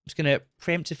 I'm just going to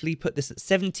preemptively put this at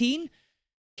 17.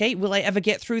 Okay, will I ever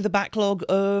get through the backlog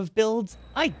of builds?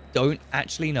 I don't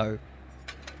actually know.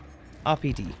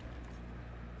 RPD.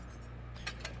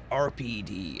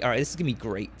 RPD. All right, this is going to be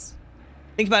great.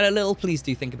 Think about it a little. Please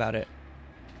do think about it.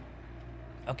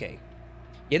 Okay.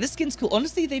 Yeah, this skin's cool.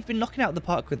 Honestly, they've been knocking out of the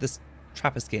park with this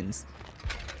Trapper skins.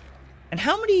 And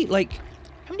how many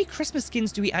Christmas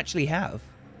skins do we actually have?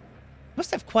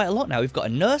 Must have quite a lot now. We've got a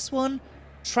Nurse one,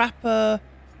 Trapper,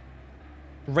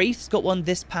 Wraith's got one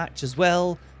this patch as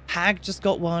well. Hag just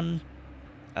got one.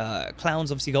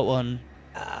 Clown's obviously got one.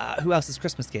 Who else has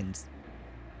Christmas skins?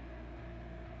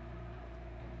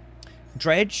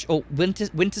 Dredge, or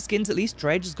winter skins at least.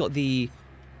 Dredge has got the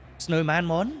Snowman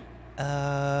one.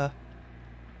 How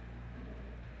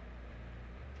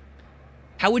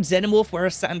would Xenomorph wear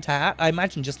a Santa hat? I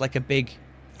imagine just like a big,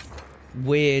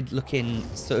 weird looking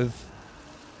sort of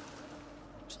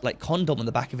like condom on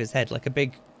the back of his head, like a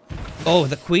big... Oh,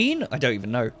 the Queen? I don't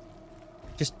even know.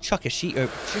 Just chuck a sheet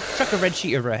over, chuck a red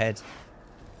sheet over her head.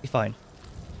 Be fine.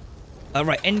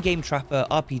 Right, Endgame Trapper,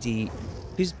 RPD.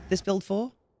 Who's this build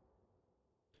for?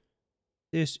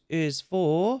 This is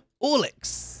for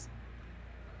Orlix.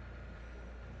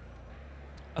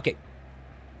 Okay.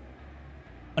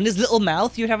 On his little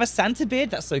mouth, you'd have a Santa beard?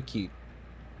 That's so cute.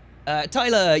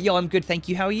 Tyler, yo, I'm good, thank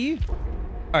you. How are you?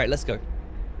 All right, let's go.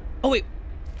 Oh, wait.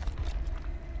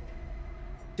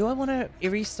 Do I want to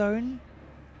Eerie Stone?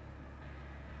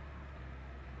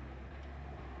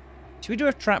 Should we do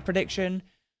a trap prediction?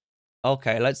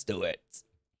 Okay, let's do it.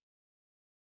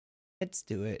 Let's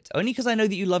do it. Only because I know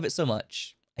that you love it so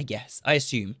much. I guess. I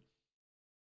assume.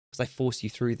 Because I forced you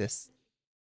through this.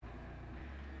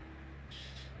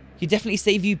 You definitely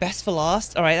save you best for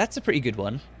last. Alright, that's a pretty good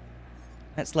one.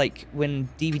 That's like when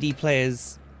DVD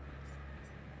players...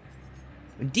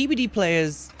 When DVD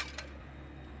players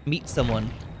meet someone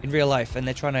in real life and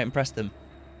they're trying to impress them.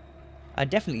 I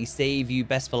definitely save you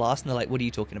best for last. And they're like, what are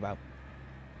you talking about?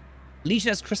 Legion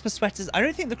has Christmas sweaters. I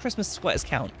don't think the Christmas sweaters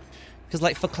count. Because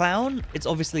like for Clown, it's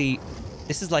obviously...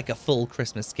 This is like a full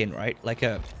Christmas skin, right? Like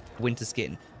a winter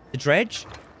skin. The Dredge,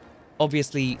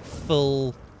 obviously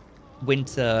full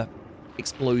winter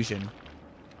explosion.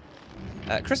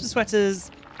 Christmas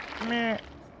sweaters, meh.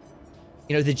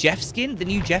 You know, the Jeff skin, the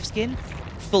new Jeff skin,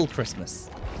 full Christmas.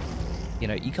 You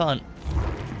know, you can't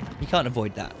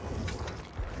avoid that.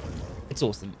 It's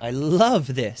awesome. I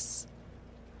love this.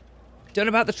 Don't know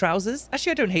about the trousers.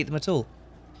 Actually, I don't hate them at all.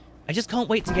 I just can't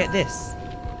wait to get this.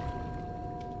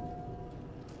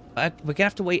 We're going to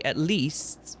have to wait at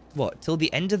least, what, till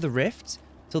the end of the Rift?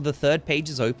 Till the 3rd page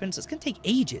is open? So it's going to take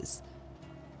ages.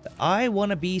 But I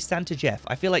want to be Santa Jeff.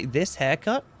 I feel like this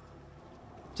haircut,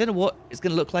 don't know what it's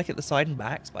going to look like at the side and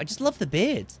backs, but I just love the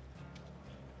beard.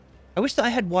 I wish that I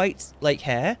had white, like,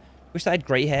 hair. Wish that I had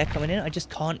grey hair coming in. I just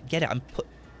can't get it. I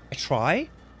try.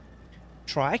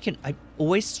 I'm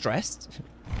always stressed.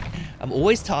 I'm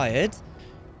always tired.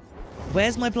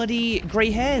 Where's my bloody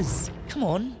grey hairs? Come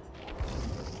on.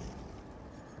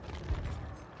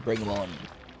 Bring them on.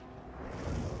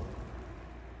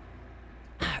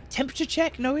 Temperature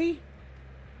check, Noe?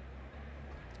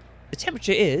 The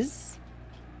temperature is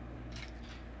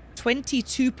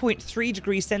 22.3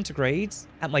 degrees centigrade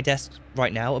at my desk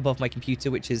right now, above my computer,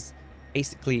 which is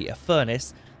basically a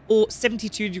furnace, or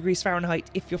 72 degrees Fahrenheit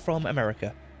if you're from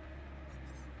America.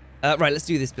 Right, let's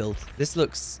do this build. This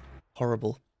looks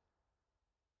horrible.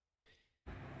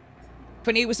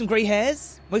 28 with some grey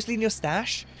hairs, mostly in your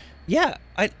stash. Yeah,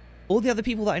 all the other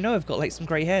people that I know have got like some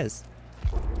grey hairs.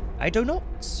 I do not.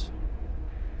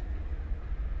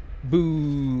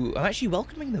 Boo. I'm actually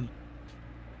welcoming them.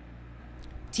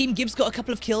 Team Gibbs got a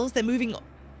couple of kills. They're moving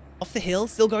off the hill,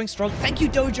 still going strong. Thank you,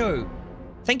 Dojo.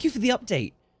 Thank you for the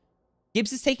update.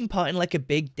 Gibbs is taking part in like a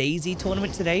big DayZ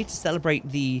tournament today to celebrate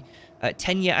the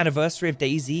 10-year anniversary of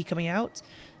DayZ coming out.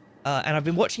 And I've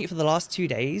been watching it for the last 2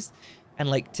 days. And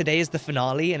like today is the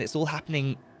finale and it's all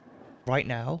happening right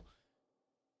now.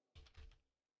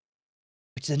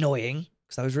 Which is annoying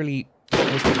because I was really...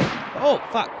 Oh,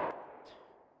 fuck.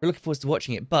 We're looking forward to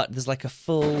watching it, but there's like a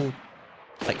full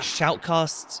like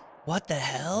shoutcast. What the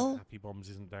hell? Happy Bombs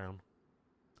isn't down.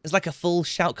 There's like a full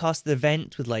shoutcast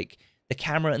event with like the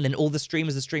camera and then all the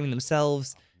streamers are streaming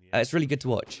themselves. It's really good to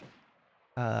watch.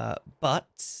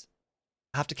 But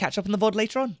I have to catch up on the VOD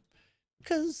later on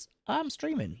because I'm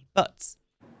streaming. But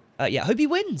yeah, I hope he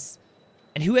wins.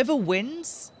 And whoever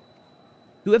wins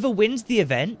the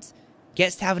event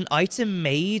gets to have an item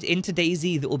made into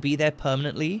DayZ that will be there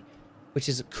permanently, which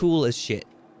is cool as shit.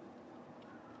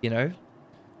 You know?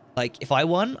 Like, if I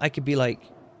won, I could be like,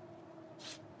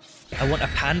 I want a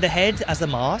panda head as a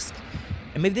mask,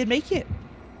 and maybe they'd make it.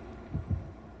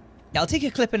 Yeah, I'll take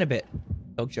a clip in a bit,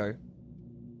 Dog Joe.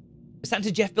 The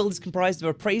Santa Jeff build is comprised of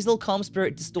Appraisal, Calm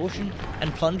Spirit, Distortion,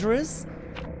 and Plunderers.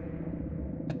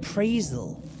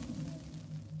 Appraisal.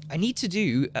 I need to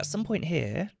do, at some point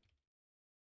here...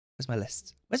 Where's my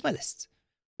list? Where's my list?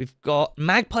 We've got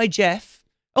Magpie Jeff.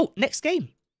 Oh, next game.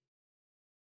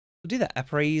 We'll do that.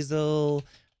 Appraisal,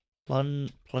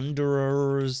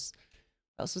 Plunderers.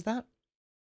 What else was that?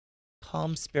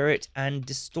 Calm Spirit and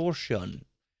Distortion.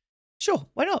 Sure,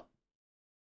 why not?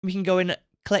 We can go and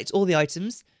collect all the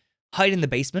items, hide in the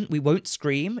basement. We won't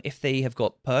scream if they have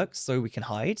got perks, so we can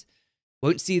hide.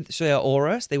 Won't show our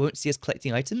aura, so they won't see us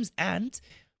collecting items, and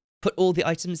put all the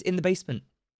items in the basement.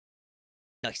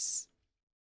 Nice.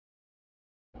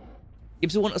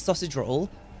 Gibbs will want a sausage roll.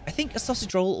 I think a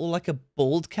sausage roll or like a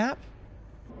bald cap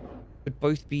would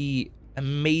both be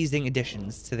amazing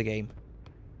additions to the game.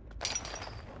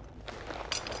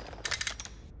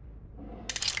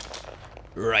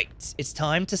 Right, it's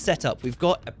time to set up. We've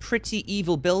got a pretty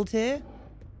evil build here.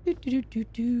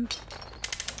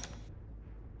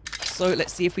 So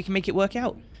let's see if we can make it work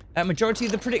out. Majority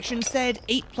of the predictions said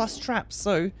 8+ traps,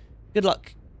 so good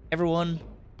luck, everyone.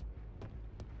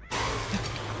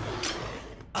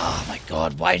 Oh my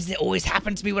god, why does it always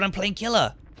happen to me when I'm playing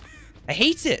killer? I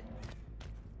hate it.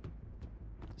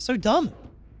 So dumb.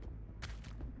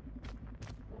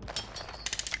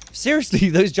 Seriously,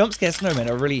 those jump scare snowmen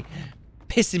are really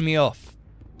pissing me off.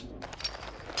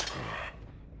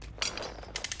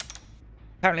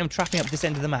 Apparently I'm trapping up this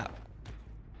end of the map.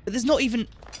 But there's not even...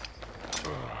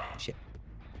 Shit.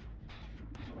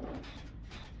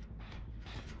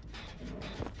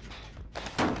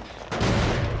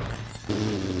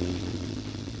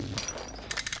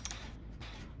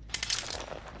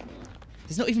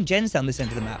 There's not even gens down this end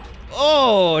of the map.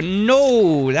 Oh,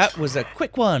 no! That was a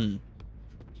quick one.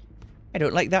 I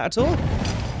don't like that at all.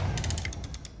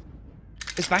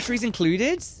 Is batteries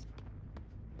included? Is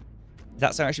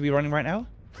that something I should be running right now?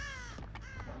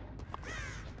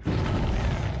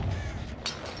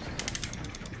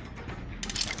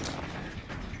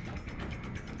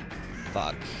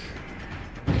 Fuck.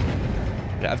 I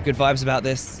don't have good vibes about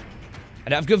this. I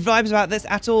don't have good vibes about this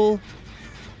at all.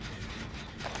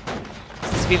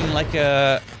 This is feeling like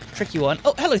a tricky one.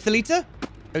 Oh, hello, Thalita.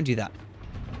 Don't do that.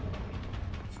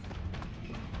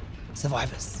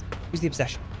 Survivors. Who's the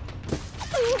obsession?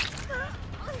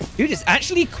 Dude, it's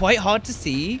actually quite hard to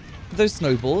see those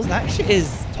snowballs. That shit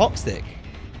is toxic.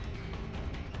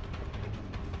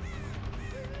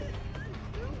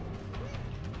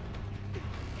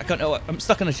 I can't know. I'm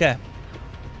stuck on a chair.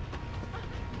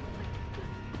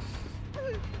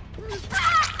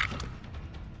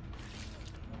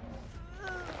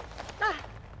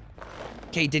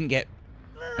 Okay, didn't get...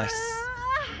 Nice.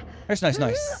 Nice, nice,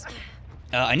 nice.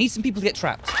 I need some people to get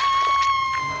trapped.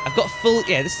 I've got full...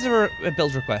 Yeah, this is a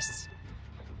build request.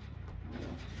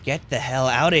 Get the hell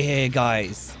out of here,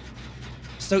 guys.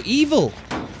 So evil.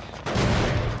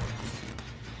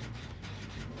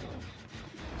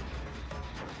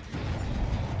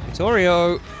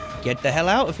 Vittorio, get the hell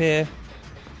out of here.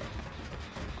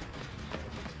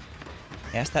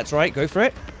 Yes, that's right. Go for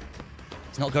it.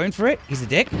 He's not going for it. He's a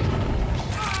dick.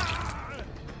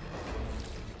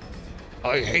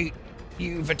 I hate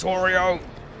you, Vittorio.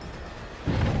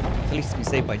 At least it's been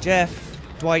saved by Jeff.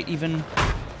 Dwight, even.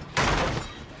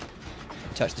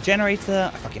 Touch the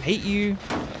generator. I fucking hate you.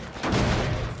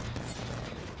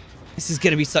 This is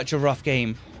going to be such a rough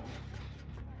game.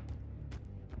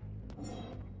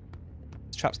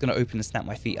 This trap's going to open and snap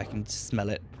my feet. I can smell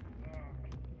it.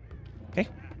 Okay.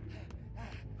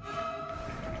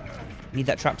 Need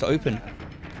that trap to open.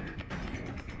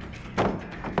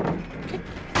 Okay.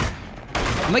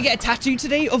 I might get a tattoo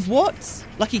today of what?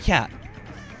 Lucky cat.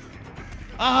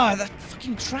 Ah, that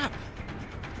fucking trap.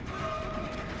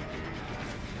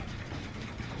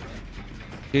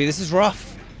 Dude, this is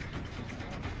rough.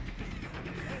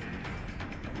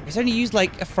 It's only used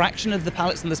like a fraction of the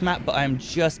pallets on this map, but I'm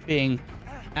just being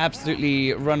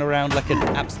absolutely run around like an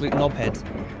absolute knobhead.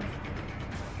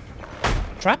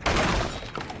 Trap?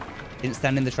 Didn't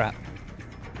stand in the trap.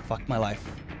 Fuck my life.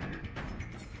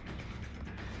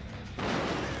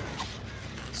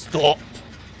 Stop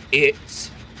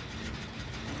it.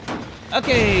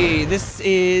 Okay, this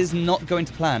is not going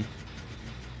to plan.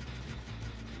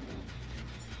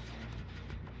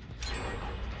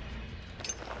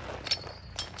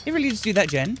 They really just do that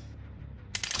gen?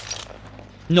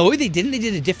 No, they didn't. They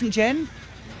did a different gen.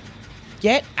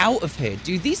 Get out of here.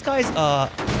 Dude, these guys are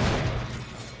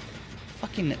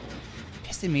fucking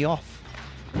pissing me off.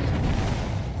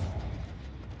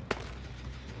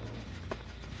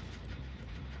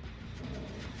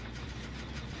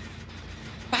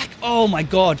 Back. Oh my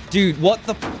god. Dude, what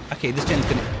the... Okay, this gen's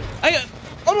gonna...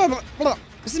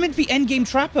 This is meant to be endgame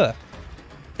trapper.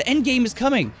 The endgame is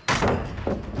coming.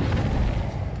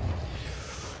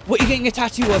 What are you getting a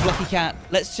tattoo of, Lucky Cat?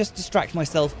 Let's just distract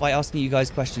myself by asking you guys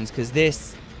questions, because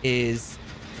this is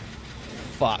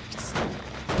fucked.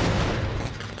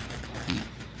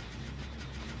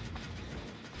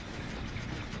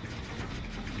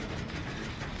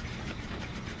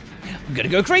 I'm gonna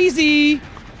go crazy!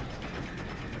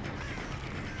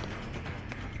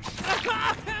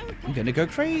 I'm gonna go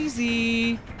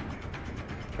crazy!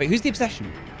 Wait, who's the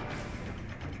obsession?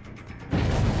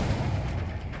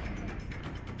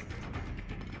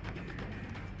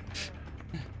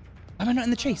 Am I not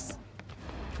in the chase?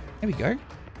 There we go.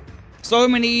 So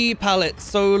many pallets,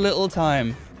 so little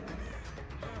time.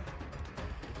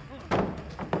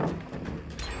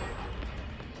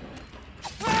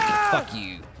 Fuck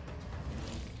you.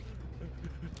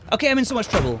 Okay, I'm in so much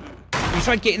trouble. You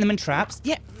tried getting them in traps?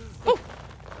 Yeah. Oh,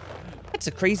 that's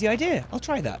a crazy idea. I'll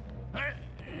try that.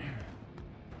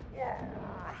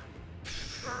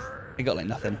 I got like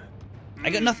nothing.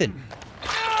 I got nothing.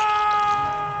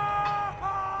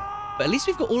 But at least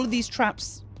we've got all of these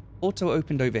traps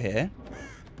auto-opened over here.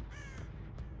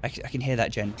 I can hear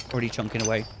that gen already chunking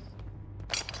away.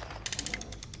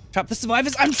 Trap the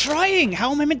survivors. I'm trying!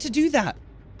 How am I meant to do that?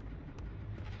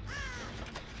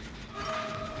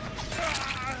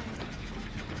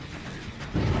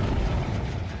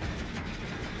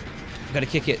 I've got to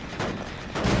kick it.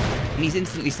 And he's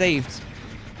instantly saved.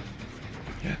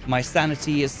 My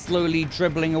sanity is slowly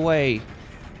dribbling away.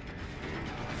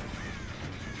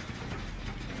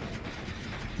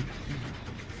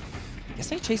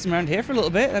 Guess I chase him around here for a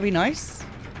little bit. That'd be nice.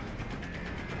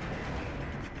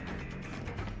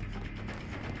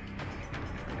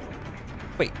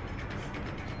 Wait.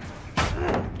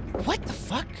 What the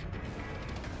fuck?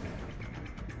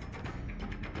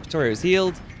 Victorio's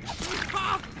healed.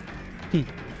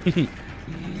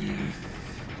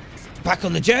 Back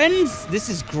on the gens. This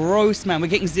is gross, man. We're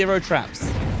getting 0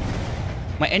 traps.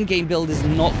 My endgame build is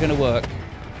not going to work.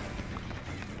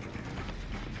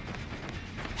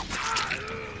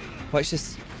 White's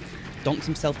just donks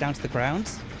himself down to the ground.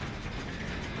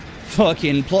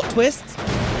 Fucking plot twist.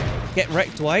 Get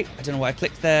wrecked, White. I don't know why I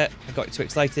clicked there. I got too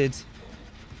excited.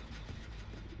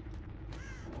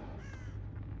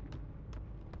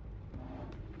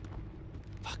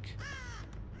 Fuck.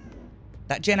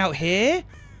 That gen out here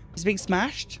is being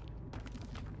smashed.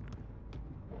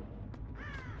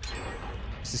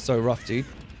 This is so rough, dude.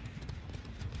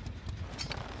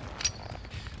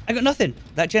 I got nothing.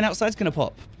 That gen outside's gonna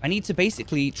pop. I need to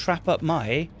basically trap up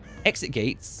my exit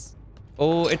gates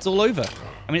or it's all over.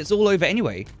 I mean, it's all over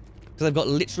anyway because I've got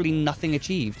literally nothing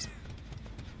achieved.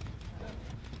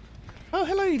 Oh,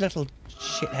 hello, you little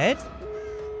shithead.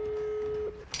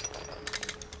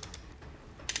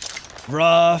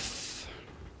 Rough.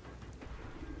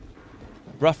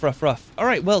 Rough, rough, rough. All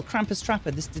right, well, Krampus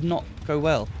Trapper, this did not go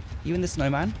well. You in the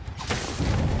snowman?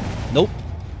 Nope.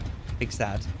 Big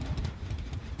sad.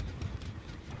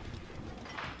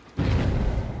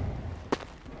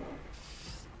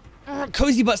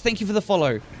 Cozy Butts, thank you for the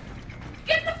follow.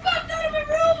 Get the fuck out of my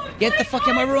room! Get the fuck out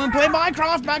of my room and play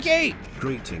Minecraft, Mackie!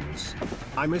 Greetings.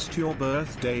 I missed your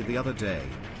birthday the other day,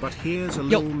 but here's a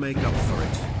little makeup for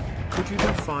it. Could you do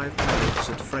 5 carrots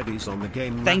at Freddy's on the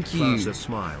game? Thank you. A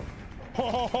smile.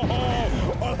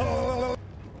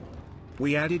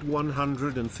 We added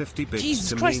 150 bits Jesus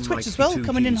to Christ, mean Twitch like as well,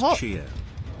 coming in hot. Cheer.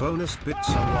 Bonus bits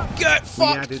unlocked. Get We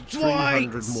fucked, added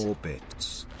 300 Dwight. more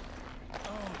bits.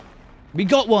 We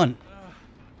got one.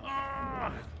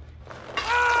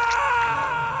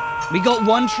 We got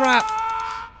one trap.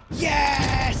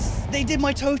 Yes! They did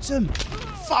my totem.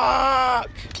 Fuck!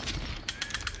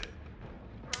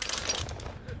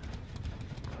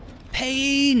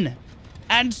 Pain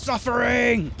and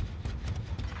suffering.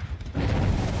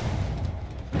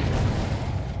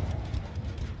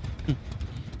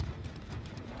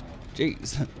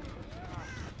 Jeez.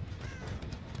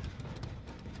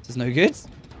 This is no good.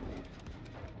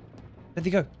 Where'd they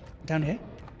go? Down here?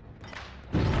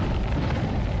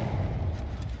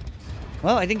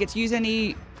 Well, I didn't get to use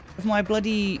any of my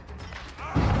bloody...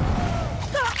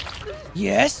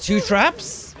 Yes, 2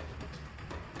 traps.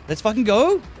 Let's fucking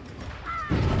go.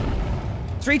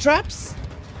 3 traps.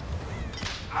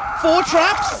 4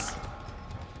 traps.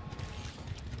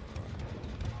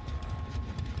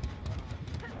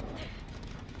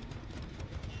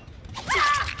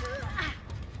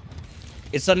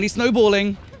 It's suddenly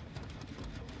snowballing.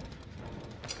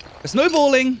 We're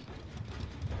snowballing.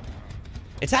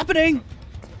 It's happening.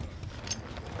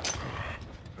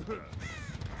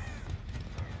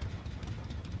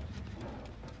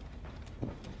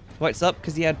 White's up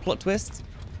because he had plot twist.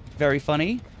 Very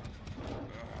funny.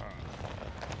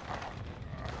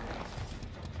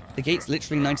 The gate's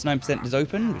literally 99% is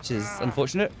open, which is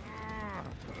unfortunate.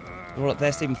 We're all up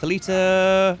there saving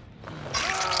Thalita.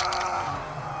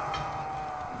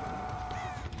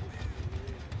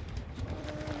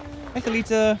 Hi,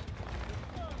 Thalita.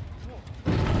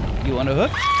 You want a hook?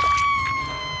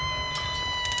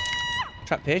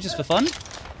 Trap here just for fun.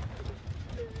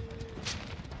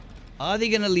 Are they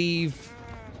gonna leave?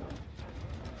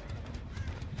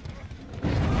 I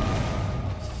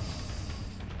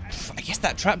guess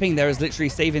that trap being there is literally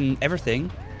saving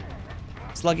everything.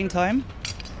 Slugging time.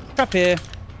 Trap here.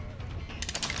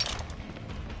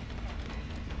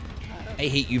 I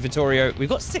hate you, Vittorio. We've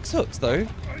got 6 hooks though.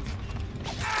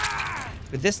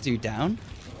 With this dude down.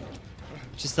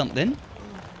 Which is something.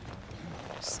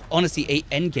 It's honestly, 8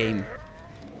 endgame.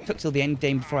 Took till the end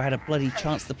game before I had a bloody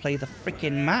chance to play the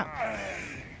freaking map.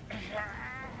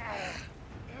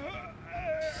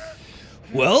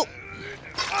 Well.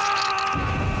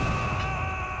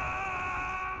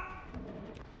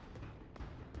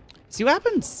 See what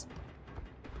happens.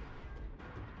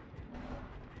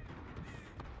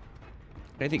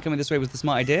 I don't think coming this way was the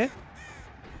smart idea.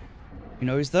 Who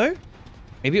knows though?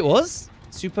 Maybe it was.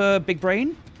 Super big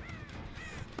brain.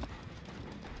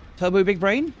 Turbo big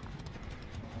brain.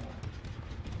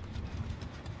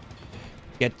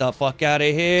 Get the fuck out of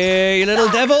here, you little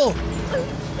devil!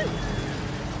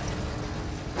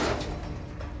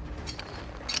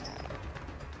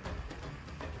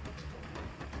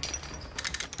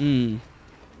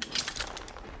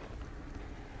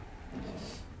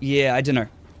 Yeah, I don't know.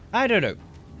 I don't know.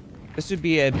 This would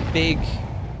be a big...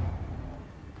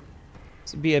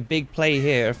 This would be a big play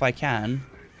here if I can.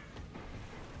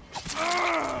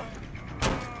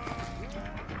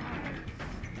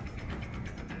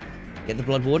 Get the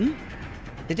Blood Warden.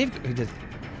 Did they... Who did?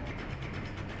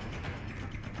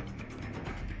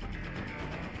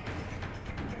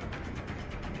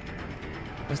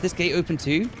 Was this gate open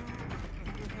too?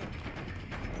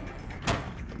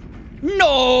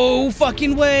 No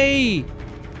fucking way!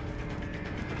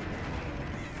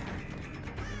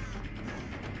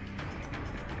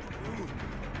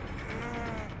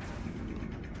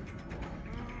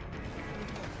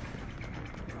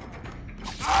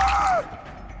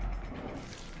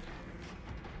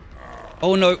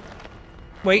 Oh no.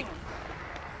 Wait.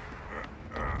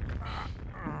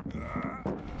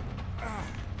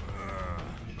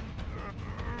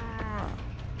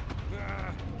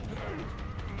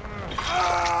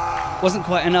 Wasn't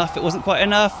quite enough. It wasn't quite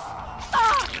enough.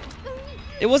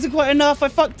 It wasn't quite enough. I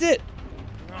fucked it.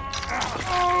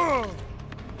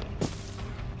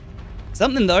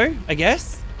 Something though, I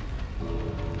guess.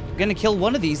 I'm gonna kill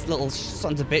one of these little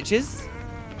sons of bitches.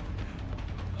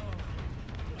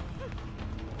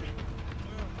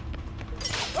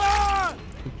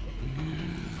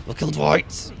 We'll kill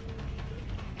Dwight.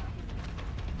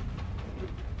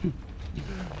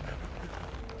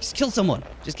 Just kill someone.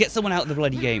 Just get someone out of the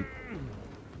bloody game.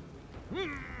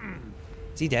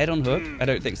 Is he dead on hook? I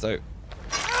don't think so.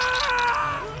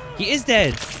 He is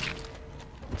dead.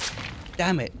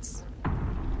 Damn it.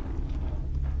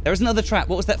 There was another trap.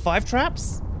 What was that? 5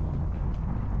 traps?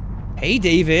 Hey,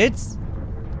 David.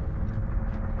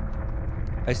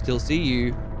 I still see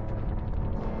you.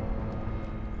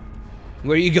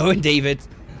 Where are you going, David?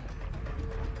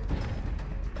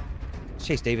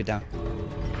 Chase David down.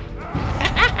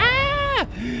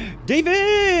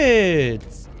 David!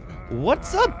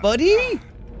 What's up, buddy?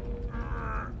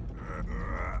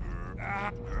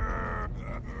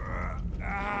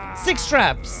 Six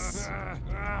traps.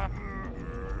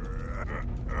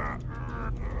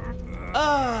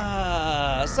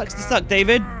 Ah, sucks to suck,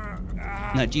 David.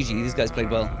 No, GG, these guys played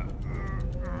well.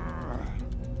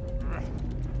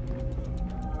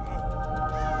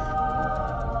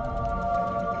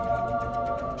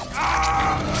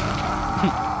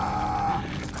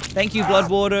 Thank you, Blood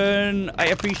Warden. I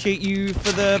appreciate you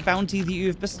for the bounty that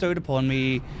you've bestowed upon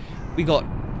me. We got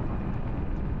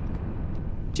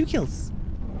 2 kills.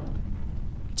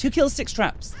 2 kills, 6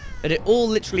 traps. But it all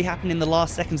literally happened in the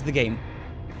last seconds of the game.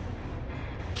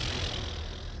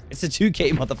 It's a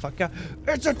 2K, motherfucker.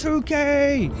 It's a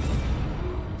 2K!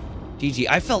 GG.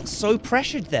 I felt so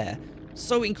pressured there.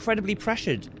 So incredibly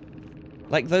pressured.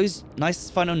 Like those nice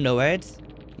fun on Noed.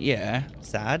 Yeah,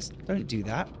 sad. Don't do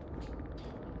that.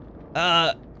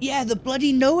 Yeah, the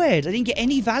bloody Noed. I didn't get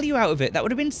any value out of it. That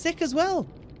would have been sick as well.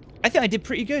 I think I did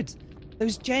pretty good.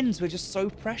 Those gens were just so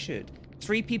pressured.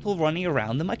 3 people running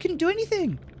around them. I couldn't do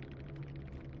anything.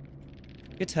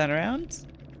 Good turnaround.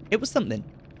 It was something.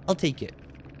 I'll take it.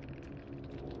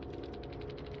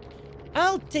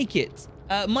 I'll take it.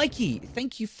 Mikey,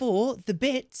 thank you for the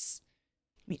bits.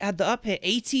 Let me add that up here.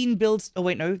 18 builds. Oh,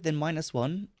 wait, no. Then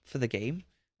 -1 for the game.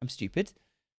 I'm stupid.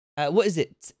 What is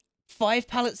it? 5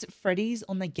 pallets at Freddy's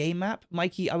on the game map.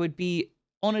 Mikey, I would be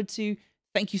honored to.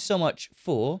 Thank you so much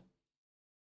for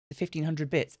the 1,500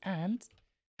 bits. And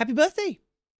happy birthday.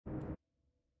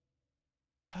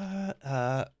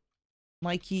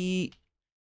 Mikey,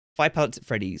 5 pallets at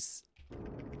Freddy's.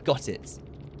 Got it.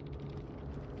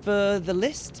 For the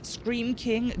list, Scream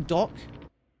King, Doc,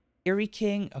 Eerie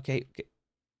King. Okay.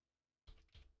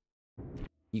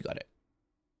 You got it.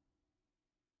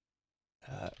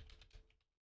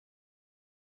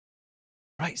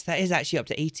 Right, so that is actually up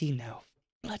to 18 now.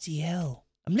 Bloody hell.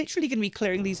 I'm literally going to be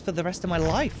clearing these for the rest of my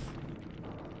life.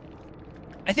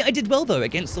 I think I did well, though,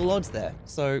 against all odds there.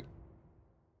 So,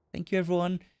 thank you,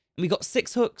 everyone. And we got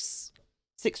 6 hooks,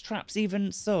 6 traps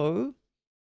even, so...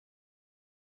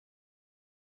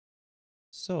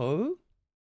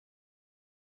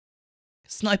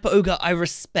 Sniper Ogre, I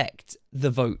respect the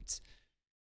vote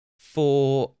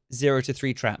for 0 to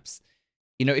 3 traps.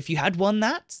 You know, if you had won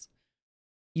that,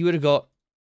 you would have got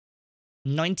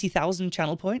 90,000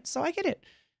 channel points, so I get it.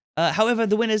 However,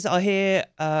 the winners are here.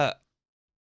 Don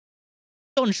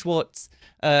Schwartz,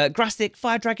 Grassic,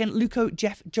 Fire Dragon, Luco,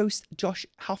 Jeff, Jost, Josh,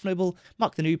 Half Noble,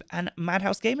 Mark the Noob, and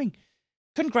Madhouse Gaming.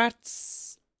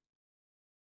 Congrats.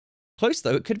 Close,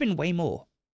 though. It could have been way more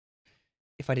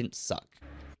if I didn't suck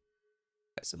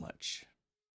so much.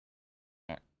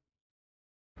 Right.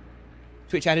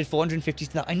 Twitch added 450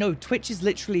 to that. I know, Twitch is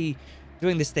literally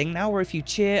doing this thing now where if you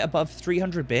cheer above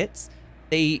 300 bits,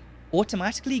 they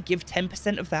automatically give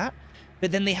 10% of that,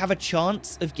 but then they have a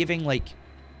chance of giving, like,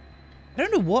 I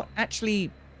don't know what actually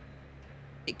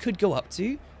it could go up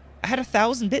to. I had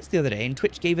 1,000 bits the other day, and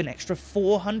Twitch gave an extra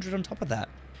 400 on top of that.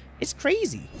 It's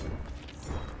crazy.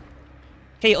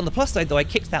 Okay, on the plus side, though, I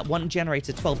kicked that one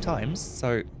generator 12 times,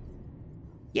 so...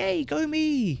 Yay, go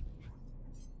me!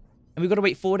 And we've got to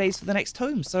wait 4 days for the next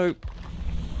home, so...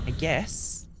 I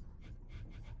guess...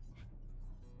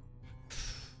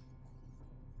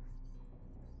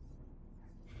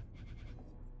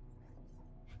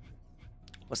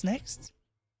 What's next?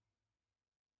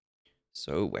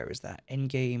 So, where is that?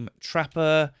 Endgame,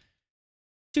 Trapper,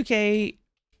 2K,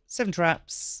 7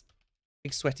 traps,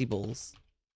 big sweaty balls.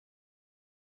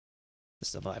 the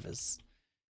survivors.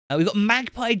 We've got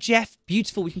Magpie Jeff.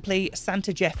 Beautiful. We can play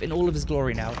Santa Jeff in all of his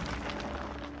glory now.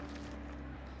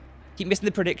 Keep missing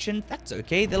the prediction. That's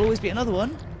okay. There'll always be another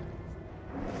one.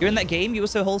 You're in that game. You were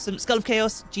so wholesome. Skull of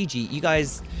Chaos. GG. You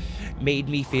guys made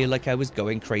me feel like I was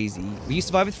going crazy. Were you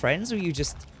survive with friends or were you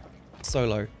just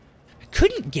solo? I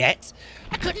couldn't get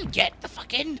the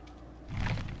fucking...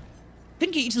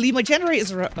 Couldn't get you to leave my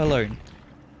generators alone.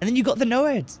 And then you got the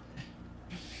NOED.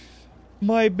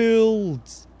 My build.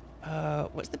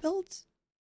 What's the build?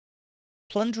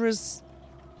 Plunderers.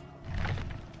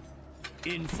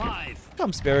 In 5.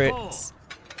 Come spirits.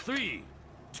 4, 3,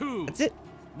 2. That's it.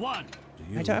 1.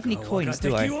 I don't have any coins,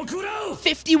 do I?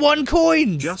 51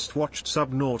 coins! Just watched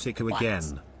Subnautica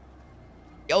again.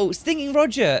 Yo, Stinging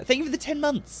Roger, thank you for the 10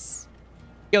 months.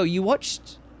 Yo, you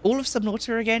watched all of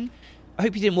Subnautica again? I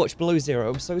hope you didn't watch Below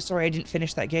Zero. I'm so sorry I didn't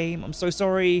finish that game. I'm so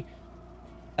sorry.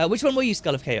 Which one were you,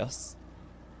 Skull of Chaos?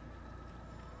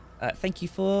 Thank you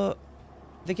for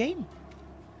the game.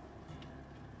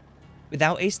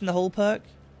 Without acing the whole perk?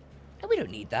 No, we don't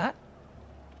need that.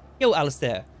 Yo,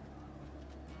 Alistair.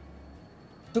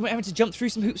 Talking about having to jump through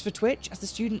some hoops for Twitch. As a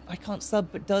student, I can't sub,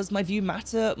 but does my view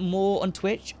matter more on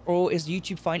Twitch? Or is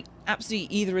YouTube fine?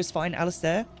 Absolutely either is fine,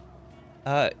 Alistair.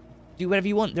 Do whatever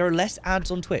you want. There are less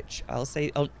ads on Twitch. I'll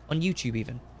say on YouTube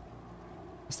even.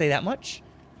 I'll say that much.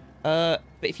 But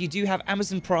if you do have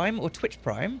Amazon Prime or Twitch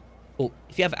Prime, or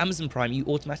if you have Amazon Prime, you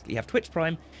automatically have Twitch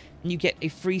Prime, and you get a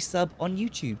free sub on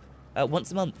YouTube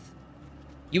once a month.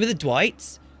 You were the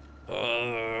Dwight.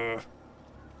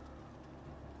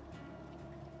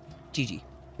 GG.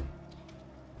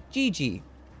 GG.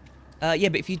 Yeah,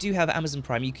 but if you do have Amazon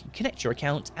Prime, you can connect your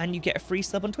account and you get a free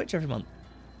sub on Twitch every month.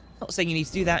 Not saying you need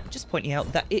to do that, just pointing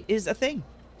out that it is a thing.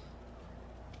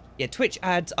 Yeah, Twitch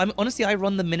ads. Honestly, I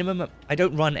run the minimum. I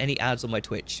don't run any ads on my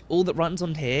Twitch. All that runs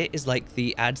on here is like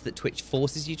the ads that Twitch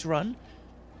forces you to run.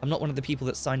 I'm not one of the people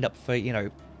that signed up for, you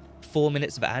know, 4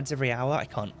 minutes of ads every hour. I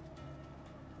can't.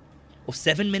 Or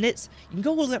 7 minutes. You can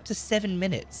go all the way up to 7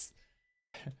 minutes.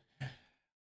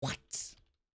 What?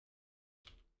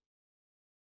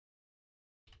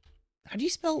 How do you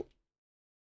spell?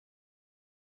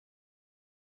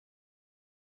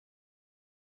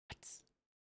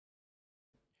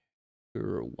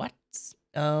 What?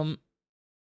 I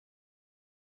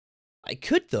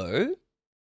could though. If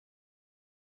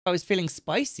I was feeling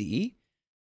spicy,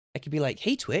 I could be like,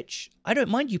 hey Twitch, I don't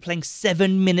mind you playing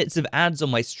 7 minutes of ads on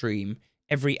my stream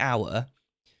every hour,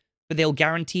 but they'll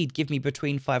guaranteed give me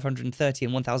between $530 and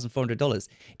 $1,400.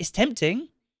 It's tempting.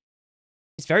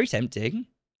 It's very tempting.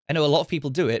 I know a lot of people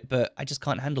do it, but I just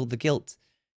can't handle the guilt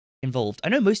involved. I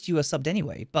know most of you are subbed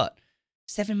anyway, but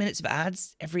 7 minutes of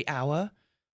ads every hour,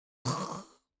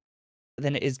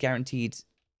 then it is guaranteed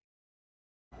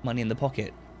money in the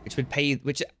pocket, which would pay,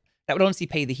 that would honestly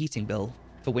pay the heating bill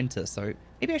for winter. So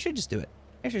maybe I should just do it.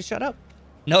 I should shut up.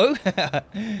 No,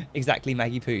 exactly,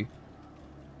 Maggie Poo.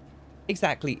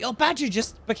 Exactly. Oh, Badger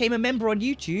just became a member on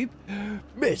YouTube.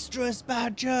 Mistress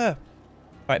Badger.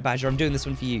 All right, Badger, I'm doing this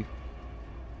one for you.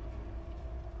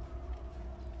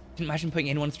 Can you imagine putting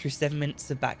anyone through 7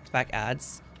 minutes of back-to-back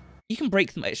ads? You can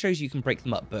break them. It shows you can break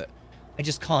them up, but I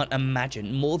just can't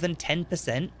imagine more than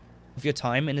 10% of your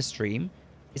time in a stream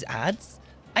is ads.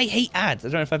 I hate ads. I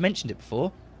don't know if I've mentioned it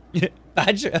before.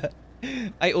 Badger.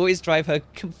 I always drive her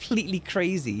completely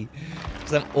crazy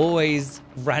because I'm always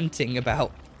ranting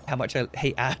about how much I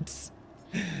hate ads.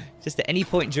 Just at any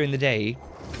point during the day,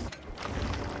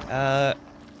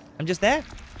 I'm just there,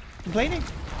 complaining.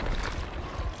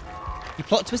 You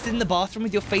plot twisted in the bathroom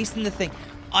with your face in the thing.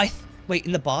 Wait,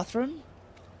 in the bathroom?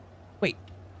 Wait.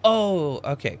 Oh,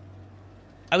 okay.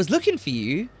 I was looking for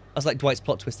you. I was like, Dwight's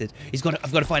plot twisted. I've got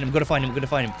to find him. I've got to find him. I've got to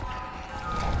find him.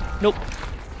 Nope.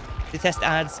 Detest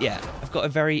ads. Yeah, I've got a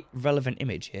very relevant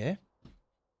image here.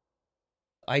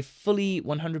 I fully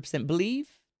 100% believe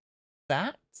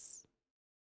that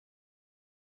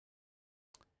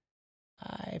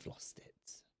I've lost it.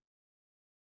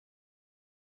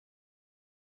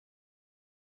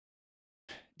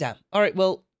 Damn. All right,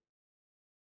 well,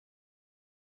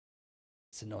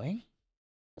 it's annoying.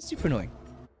 That's super annoying.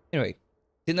 Anyway,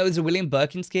 didn't know there's a William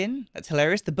Birkin skin? That's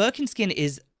hilarious. The Birkin skin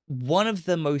is one of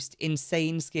the most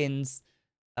insane skins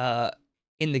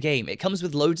in the game. It comes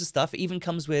with loads of stuff. It even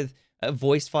comes with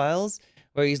voice files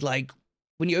where he's like,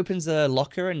 when he opens a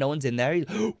locker and no one's in there, he's,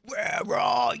 where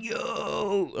are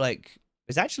you? Like,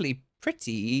 it's actually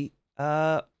pretty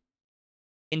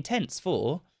intense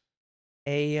for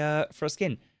a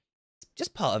skin.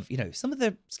 Just part of, you know, some of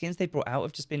the skins they brought out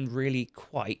have just been really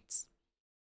quite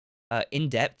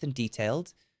in-depth and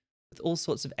detailed with all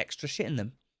sorts of extra shit in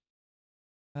them.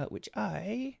 Which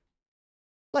I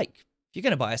Like, if you're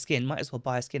going to buy a skin, might as well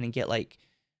buy a skin and get, like,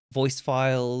 voice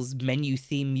files, menu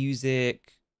theme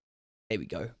music. There we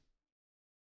go.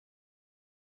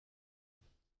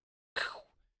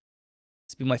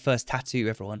 This will be my first tattoo,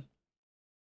 everyone.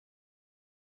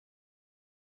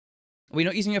 Are we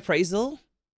not using appraisal?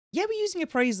 Yeah, we're using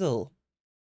appraisal.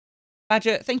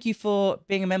 Badger, thank you for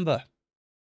being a member.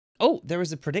 Oh, there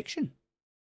is a prediction.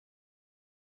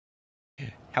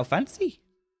 How fancy.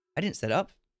 I didn't set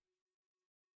up.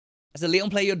 As a Leon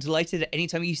player, you're delighted at any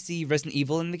time you see Resident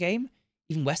Evil in the game.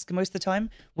 Even Wesker most of the time.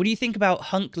 What do you think about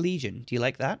Hunk Legion? Do you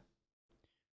like that?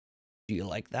 Do you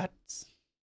like that?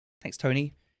 Thanks,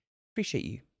 Tony. Appreciate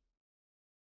you.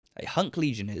 Hey, Hunk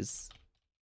Legion is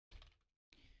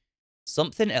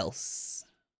something else.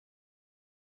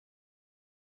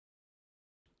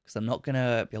 Because I'm not going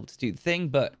to be able to do the thing,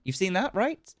 but you've seen that,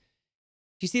 right? Do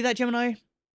you see that, Gemini?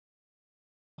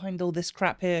 Behind all this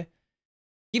crap here.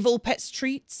 Give all pets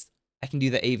treats. I can do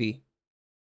the AV.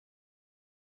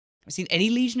 I've seen any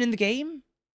Legion in the game?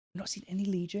 I've not seen any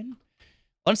Legion.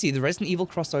 Honestly, the Resident Evil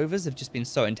crossovers have just been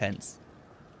so intense.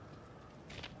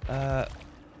 Why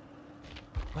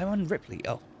am I on Ripley?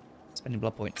 Oh, spending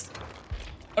blood points.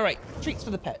 Alright, treats for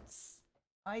the pets.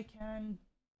 I can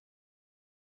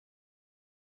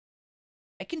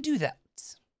do that.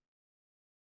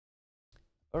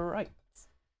 Alright.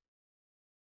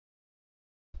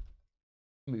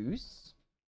 Moose.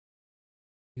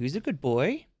 Who's a good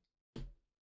boy?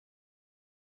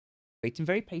 Waiting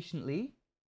very patiently.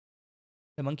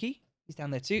 The monkey. He's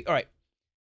down there too. Alright.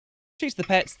 Treats the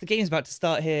pets. The game's about to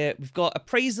start here. We've got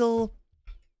appraisal.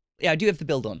 Yeah, I do have the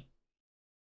build on.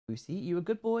 Lucy, you a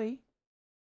good boy.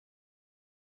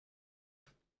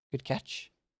 Good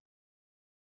catch.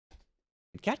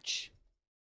 Good catch.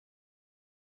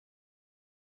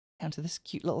 Down to this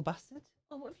cute little bastard.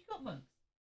 Oh, what have you got, Monk?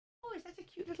 Oh, is that a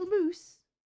cute little moose?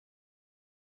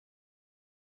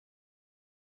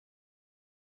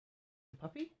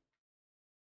 Puppy?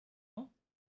 Oh.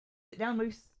 Sit down,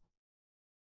 moose.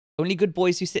 Only good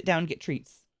boys who sit down get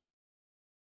treats.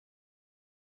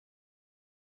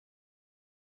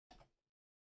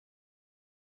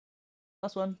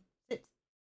 Last one. Sit.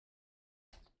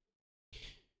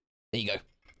 There you go.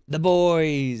 The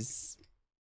boys.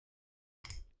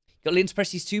 Got Leon to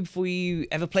press these two before you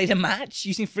ever played a match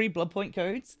using free blood point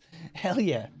codes? Hell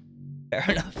yeah. Fair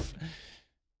enough.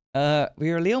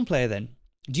 We're a Leon player then.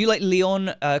 Do you like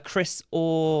Leon, Chris,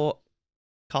 or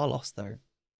Carlos, though?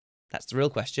 That's the real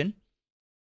question.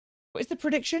 What is the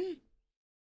prediction?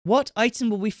 What item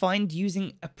will we find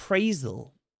using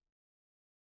appraisal?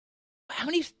 How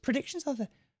many predictions are there?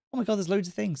 Oh my god, there's loads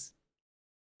of things.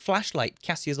 Flashlight.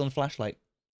 Cassia's on flashlight.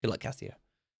 Good luck, Cassia.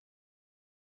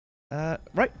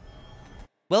 Right.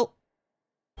 Well,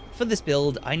 for this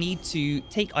build, I need to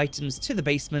take items to the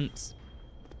basement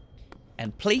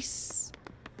and place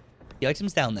the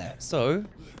items down there. So,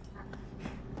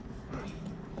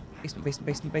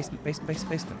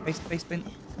 basement.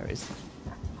 There it is.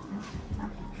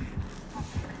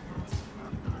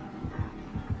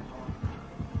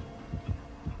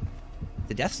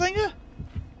 The Death Slinger?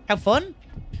 Have fun?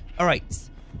 Alright.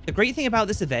 The great thing about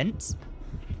this event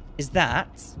is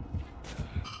that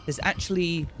there's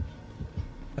actually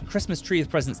a Christmas tree with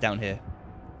presents down here.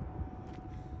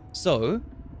 So,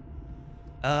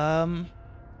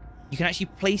 you can actually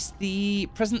place the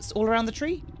presents all around the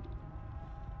tree,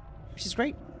 which is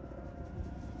great.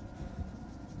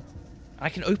 I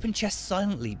can open chests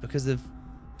silently because of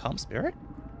Calm Spirit.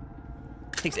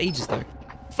 It takes ages though.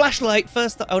 Flashlight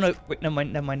first. Oh no, wait, never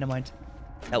mind.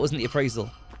 That wasn't the appraisal.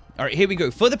 All right, here we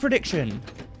go for the prediction.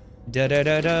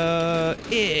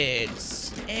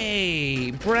 It's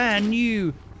a brand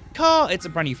new car. It's a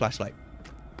brand new flashlight.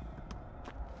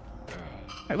 All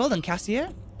right, well done,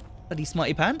 Cassia. Bloody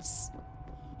smarty pants.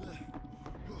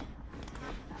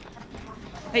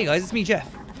 Hey guys, it's me, Jeff.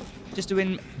 Just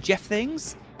doing Jeff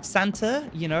things. Santa,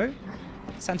 you know.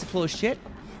 Santa Claus shit.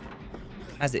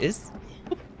 As it is.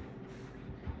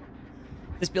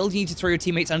 This build, you need to throw your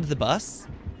teammates under the bus.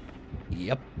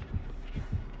 Yep.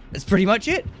 That's pretty much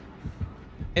it.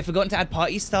 I've forgotten to add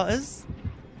party starters.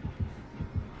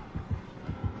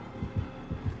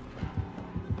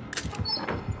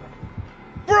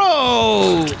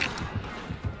 Bro!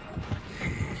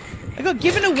 I got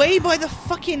given away by the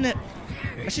fucking...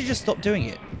 I should just stop doing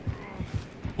it.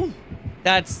 Ooh,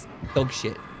 that's dog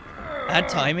shit. Bad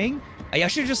timing. I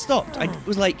should have just stopped. I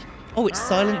was like, oh, it's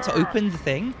silent to open the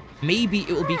thing. Maybe it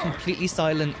will be completely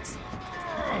silent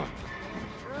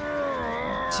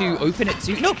to open it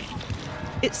too. Nope.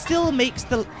 It still makes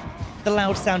the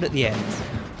loud sound at the end.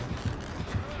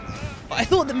 But I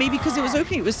thought that maybe because it was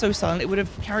opening, it was so silent, it would have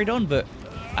carried on, but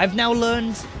I've now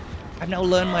learned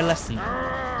my lesson.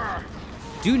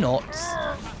 Do not.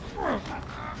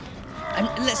 And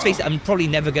let's face it, I'm probably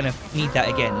never going to need that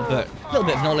again, but a little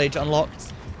bit of knowledge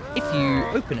unlocked. If you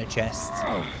open a chest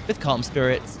with calm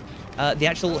spirits, the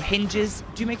actual hinges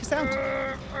do make a sound.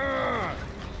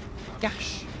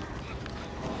 Gosh.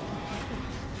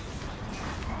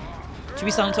 Should be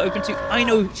silent to open too. I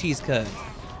know cheese curd.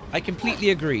 I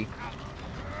completely agree.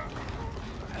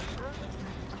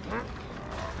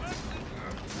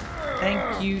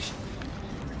 Thank you.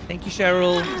 Thank you,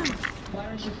 Cheryl. Why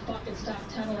don't you fucking stop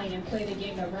tunneling and play the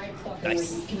game the right fucking way,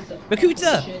 Nice. you piece of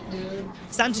Makuta! shit, dude.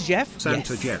 Santa Jeff?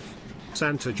 Santa Yes. Jeff.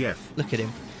 Santa Jeff. Look at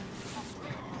him.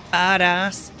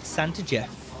 Badass Santa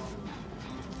Jeff.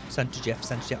 Santa Jeff,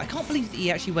 Santa Jeff. I can't believe that he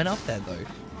actually went up there, though.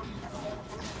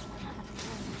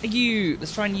 Thank you.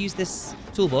 Let's try and use this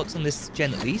toolbox on this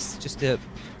gen at least, just to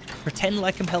pretend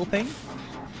like I'm helping.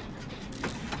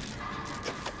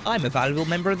 I'm a valuable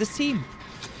member of this team.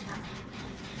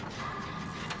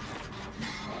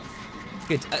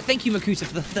 Good. Thank you, Makuta,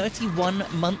 for the 31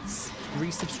 months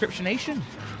resubscriptionation.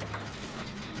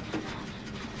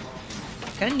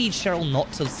 Kind of need Cheryl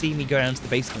not to see me go down to the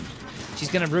basement. She's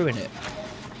going to ruin it.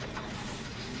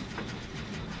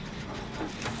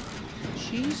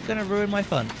 She's going to ruin my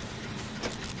fun.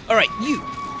 All right, you.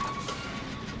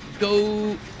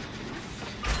 Go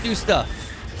do stuff.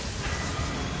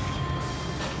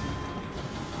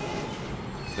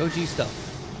 Go do stuff.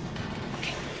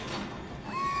 Okay.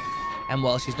 And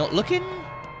while she's not looking,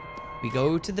 we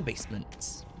go to the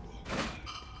basement.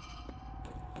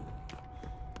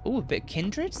 Oh, a bit of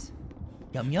kindred.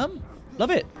 Yum, yum.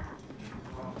 Love it.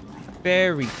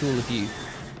 Very cool of you.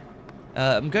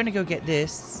 I'm going to go get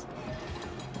this.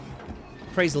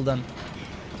 Appraisal done.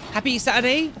 Happy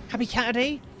Saturday. Happy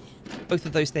Catterday. Both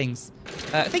of those things.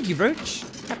 Thank you, Roach.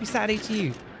 Happy Saturday to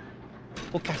you.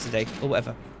 Or Catterday, or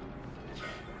whatever.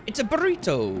 It's a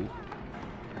burrito.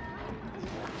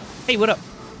 Hey, what up?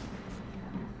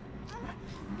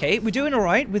 Okay, we're doing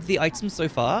alright with the items so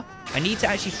far. I need to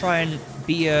actually try and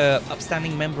be a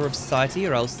upstanding member of society,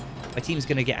 or else my team's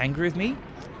going to get angry with me.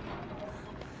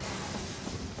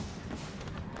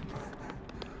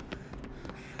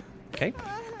 Okay.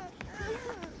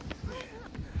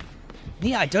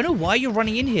 Nia, I don't know why you're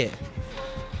running in here.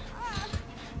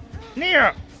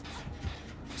 Nia!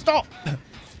 Stop!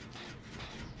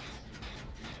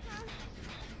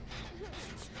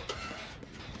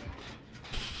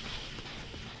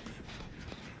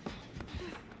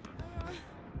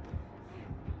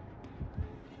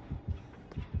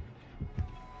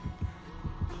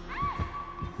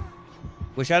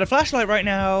 Wish I had a flashlight right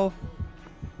now.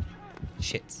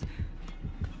 Shit.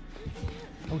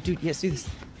 Oh, dude, yes, do this.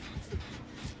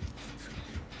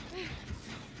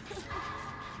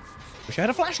 Wish I had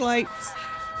a flashlight.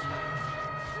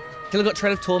 Still got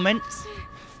Tread of Torment.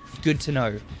 Good to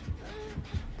know.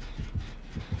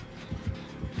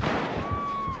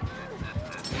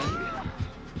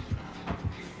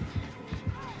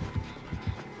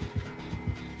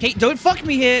 Kate, don't fuck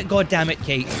me here. God damn it,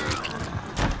 Kate.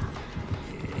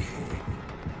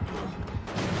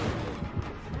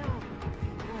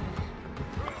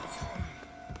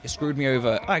 You screwed me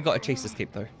over. I got a chase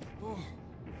escape though.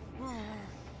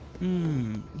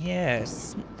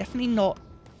 Yes. Definitely not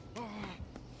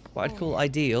what I'd call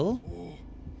ideal.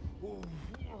 Go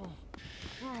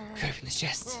open this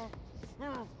chest.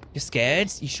 You're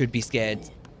scared? You should be scared.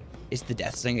 It's the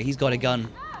Death Singer. He's got a gun.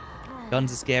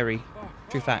 Guns are scary.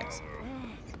 True fact.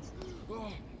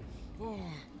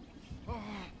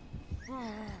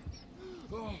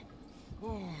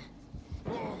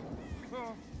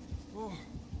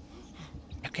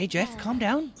 Okay, Jeff, calm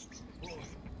down.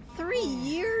 3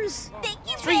 years? Thank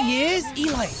you. 3 years?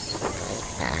 Eli.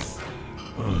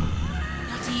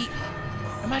 Bloody.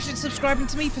 Imagine subscribing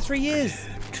to me for 3 years.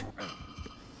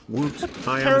 Woot,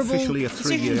 I am terrible officially a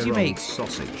decisions you make. 3-year-old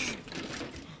sausage.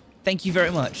 Thank you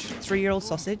very much. 3-year-old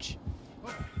sausage.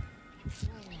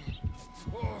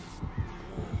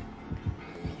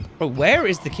 Bro, where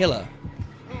is the killer?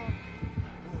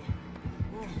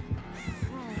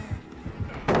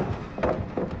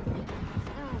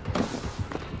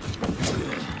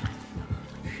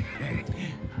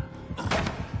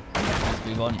 Let's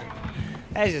move on.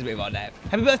 Let's just move on now.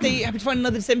 Happy birthday. Happy to find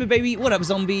another December, baby. What up,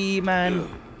 zombie man?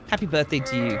 Happy birthday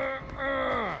to you.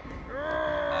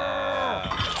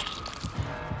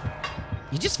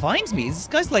 He just finds me. This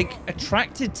guy's like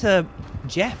attracted to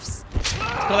Jeffs. He's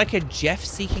got like a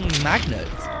Jeff-seeking magnet.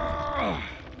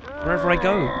 Wherever I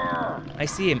go, I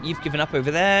see him. You've given up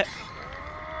over there.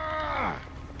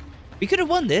 We could have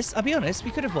won this. I'll be honest.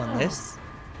 We could have won this.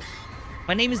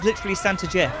 My name is literally Santa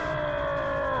Jeff.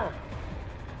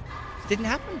 It didn't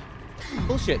happen.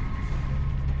 Bullshit.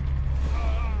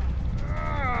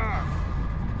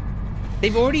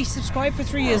 They've already subscribed for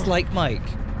 3 years like Mike.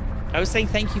 I was saying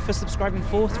thank you for subscribing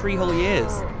for 3 whole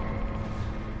years.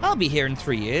 I'll be here in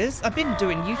 3 years. I've been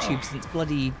doing YouTube since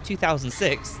bloody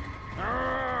 2006.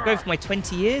 Going for my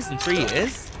 20 years in 3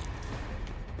 years.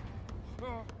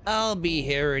 I'll be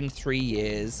here in 3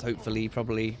 years, hopefully,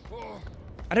 probably.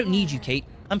 I don't need you, Kate.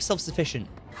 I'm self-sufficient.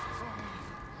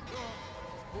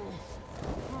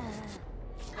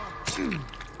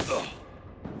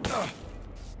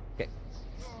 Okay.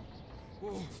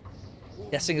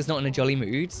 Guessing is not in a jolly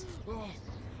mood.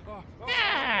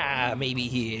 Ah, maybe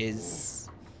he is.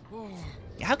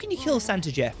 How can you kill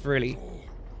Santa Jeff, really?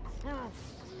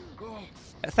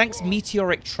 Thanks,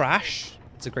 Meteoric Trash.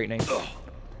 It's a great name.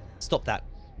 Stop that.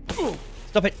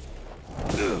 Stop it.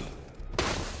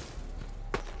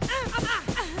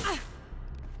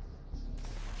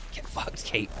 Get fucked,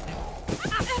 Kate.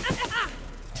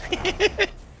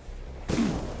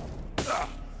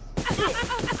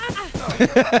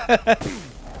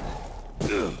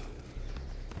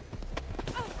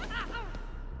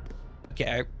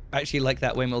 Okay, I actually like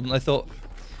that way more than I thought.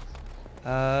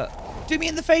 Do me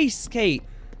in the face, Kate.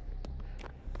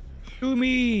 Do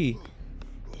me.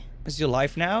 This is your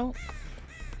life now?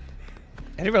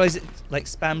 I didn't realize it like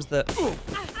spams the...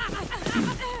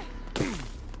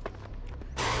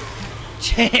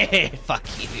 Fuck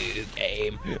you,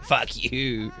 game. Fuck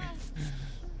you.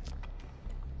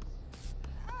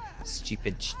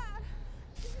 Stupid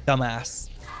dumbass.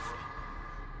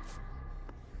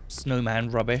 Snowman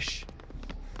rubbish.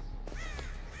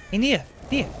 Hey, Nia.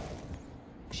 Nia.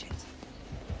 Shit.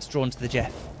 It's drawn to the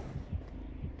Jeff.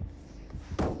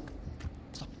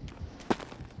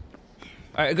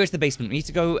 Alright, I'll go to the basement. We need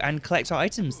to go and collect our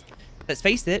items. Let's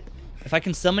face it, if I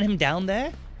can summon him down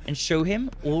there and show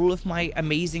him all of my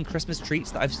amazing Christmas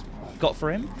treats that I've got for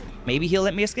him, maybe he'll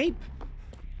let me escape.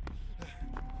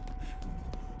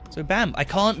 So bam, I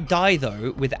can't die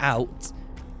though without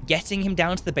getting him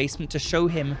down to the basement to show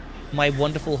him my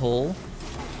wonderful haul.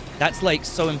 That's like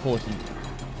so important.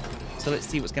 So let's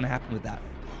see what's going to happen with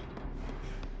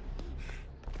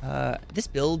that. This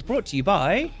build brought to you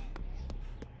by...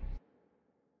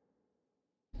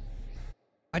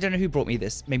 I don't know who brought me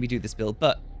this, made me do this build,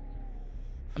 but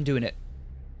I'm doing it.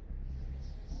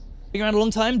 Been around a long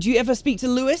time. Do you ever speak to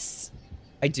Lewis?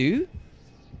 I do.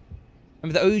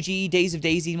 Remember the OG Days of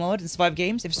Daisy mod and Survivor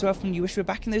games? If so often you wish we were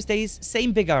back in those days.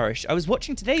 Same Big Irish. I was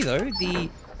watching today, though, the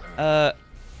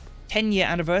 10-year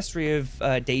anniversary of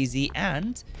Daisy,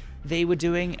 and they were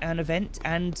doing an event,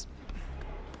 and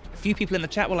a few people in the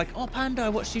chat were like, oh, Panda, I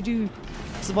watched you do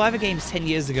Survivor games 10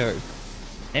 years ago.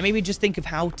 And it made me just think of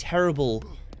how terrible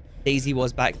Daisy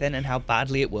was back then and how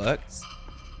badly it worked.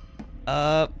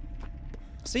 So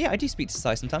yeah, I do speak to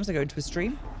Sai sometimes. I go into a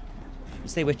stream.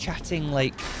 Say we're chatting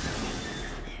like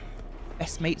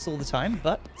best mates all the time,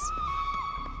 but...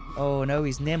 Oh no,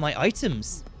 he's near my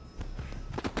items.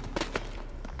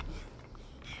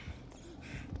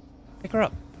 Pick her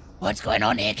up. What's going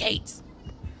on here, Kate?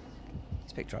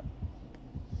 Just picked her up.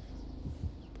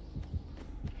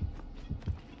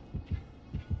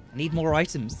 I need more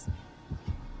items.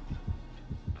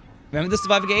 Remember the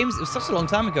Survivor games? It was such a long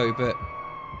time ago, but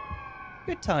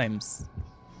good times.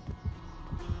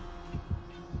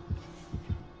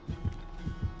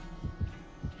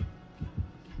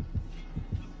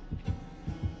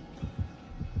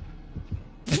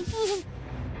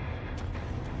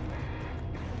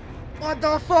 What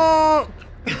the fuck?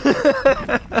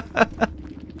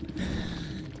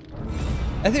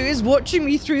 I think he was watching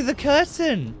me through the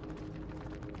curtain.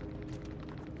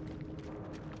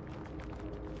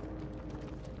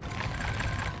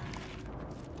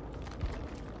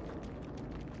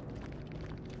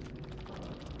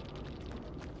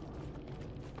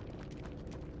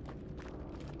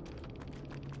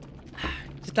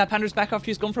 Glad Panda's back after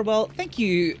he's gone for a while. Thank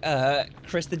you,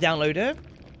 Chris, the downloader.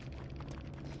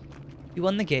 You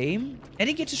won the game. I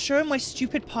didn't get to show him my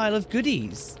stupid pile of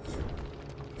goodies.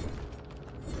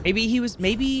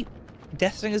 Maybe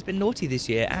Deathslinger's been naughty this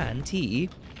year and he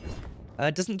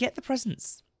doesn't get the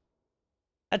presents.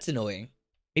 That's annoying.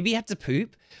 Maybe he had to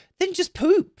poop. Then just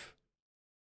poop.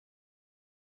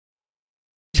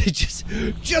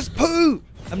 just poop.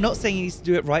 I'm not saying he needs to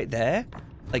do it right there,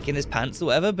 like in his pants or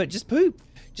whatever, but just poop.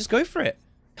 Just go for it.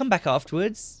 Come back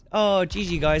afterwards. Oh,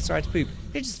 GG guys, sorry I had to poop.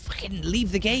 Just fucking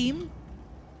leave the game.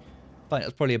 Fine, it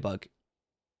was probably a bug.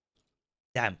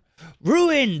 Damn.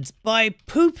 Ruined by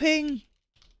pooping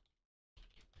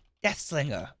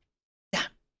Deathslinger.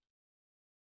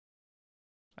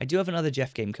 I do have another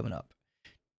Jeff game coming up.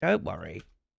 Don't worry.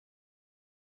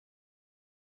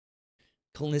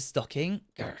 Coolness stocking.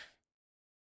 Grr.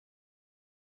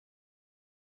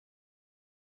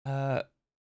 Are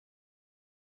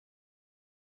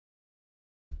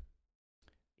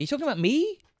you talking about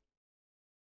me?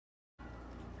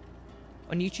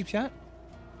 On YouTube chat?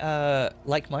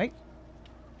 Like Mike?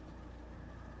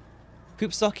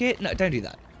 Coop socket? No, don't do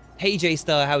that. Hey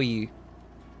J-Star, how are you?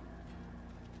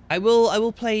 I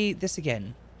will play this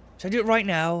again. Should I do it right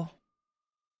now?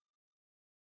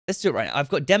 Let's do it right now. I've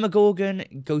got Demogorgon,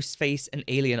 Ghostface, and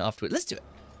Alien afterward. Let's do it.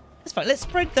 That's fine. Let's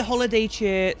spread the holiday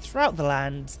cheer throughout the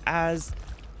lands as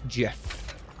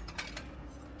Jeff.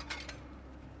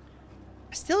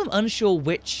 I still am unsure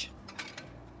which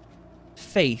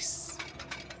face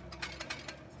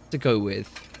to go with.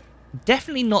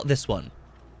 Definitely not this one.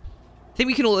 I think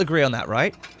we can all agree on that,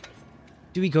 right?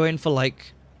 Do we go in for,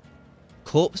 like,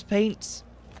 corpse paint?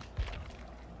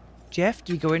 Jeff,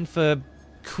 do we go in for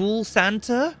Cool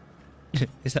Santa? I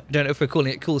don't know if we're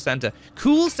calling it Cool Santa.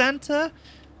 Cool Santa?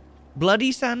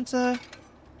 Bloody Santa?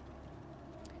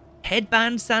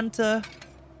 Headband Santa?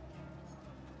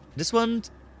 This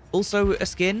one's also a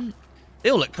skin. They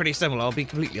all look pretty similar, I'll be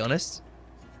completely honest.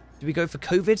 Do we go for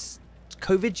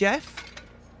COVID Jeff?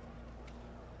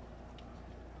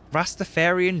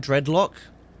 Rastafarian dreadlock?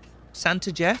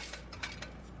 Santa Jeff?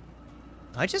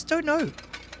 I just don't know.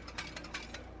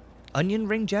 Onion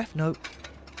ring Jeff? No.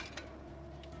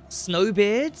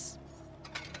 Snowbeards?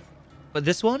 But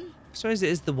this one? I suppose it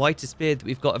is the whitest beard that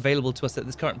we've got available to us at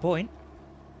this current point.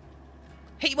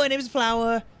 Hey, my name is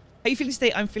Flower. How are you feeling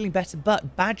today? I'm feeling better,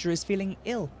 but Badger is feeling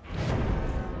ill.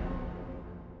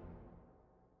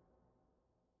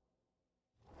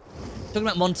 Talking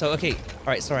about Monto. Okay.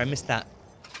 Alright, sorry, I missed that.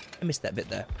 I missed that bit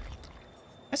there.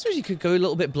 I suppose you could go a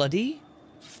little bit bloody.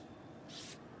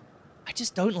 I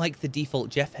just don't like the default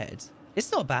Jeff head.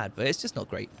 It's not bad, but it's just not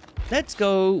great. Let's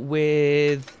go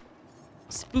with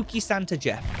Spooky Santa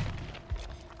Jeff.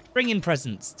 Bring in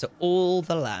presents to all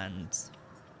the lands.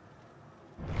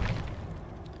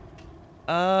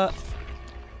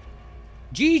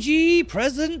 GG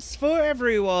presents for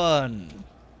everyone.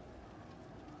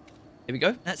 There we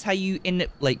go. That's how you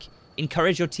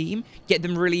encourage your team, get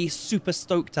them really super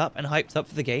stoked up and hyped up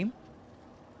for the game.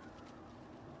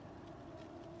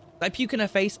 Did I puke in her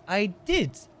face? I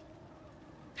did.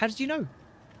 How did you know?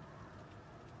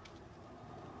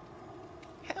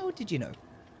 How did you know?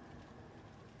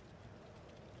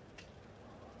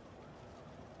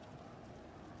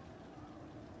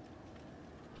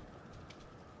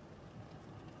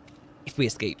 If we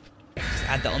escape. Just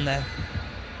add that on there.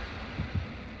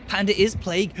 Panda is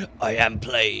Plague. I am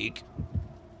Plague.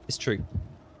 It's true.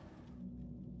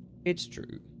 It's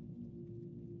true.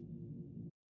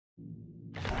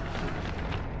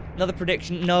 Another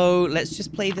prediction. No, let's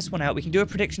just play this one out. We can do a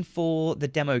prediction for the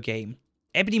demo game.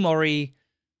 Ebony Mori,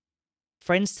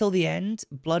 Friends Till the End,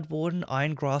 Blood Warden,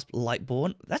 Iron Grasp,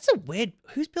 Lightborn. That's a weird...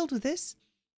 Whose build was this?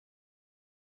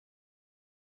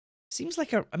 Seems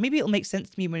like a... Maybe it'll make sense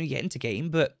to me when we get into game,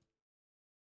 but...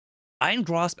 Iron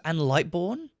Grasp and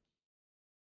Lightborn?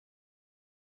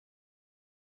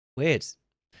 Weird.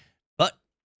 But,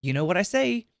 you know what I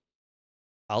say.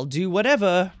 I'll do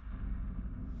whatever.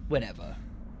 Whenever.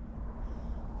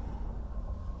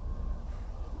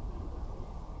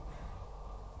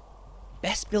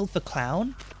 Best build for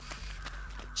Clown?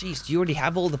 Jeez, do you already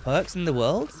have all the perks in the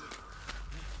world?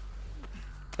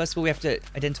 First of all, we have to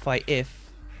identify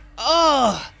if...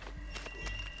 Oh!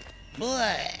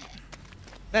 Blech.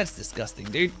 That's disgusting,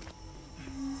 dude.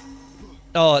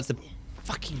 Oh, it's a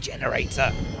fucking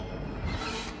generator.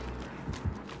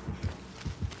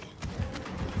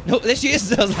 No, there she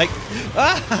is. I was like,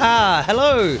 ah,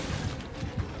 hello.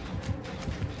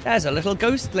 There's a little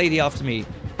ghost lady after me.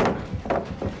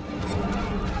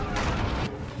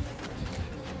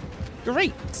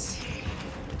 Great.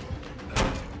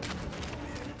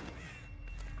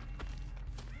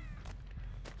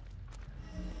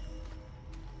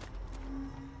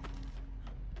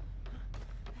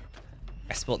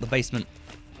 I spot the basement.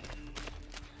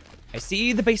 I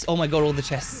see the base. Oh my god, all the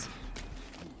chests.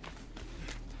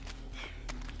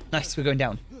 Nice, we're going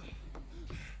down.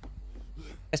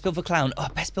 Best build for Clown. Oh,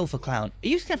 best build for Clown.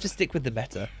 You just have to stick with the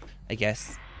better, I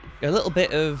guess. A little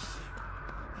bit of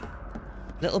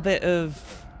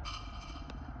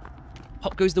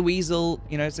Pop Goes the Weasel.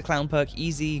 You know, it's a Clown perk.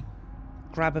 Easy.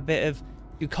 Grab a bit of...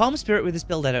 You Calm Spirit with this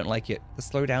build, I don't like it. The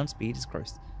slow down speed is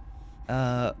gross.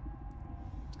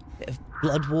 Bit of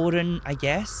Blood Warden, I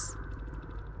guess.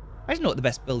 I don't know what the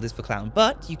best build is for Clown,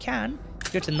 but you can.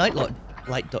 If you go to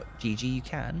nightlight.gg, you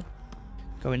can.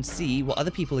 go and see what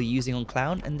other people are using on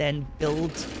Clown and then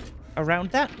build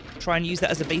around that. Try and use that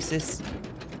as a basis.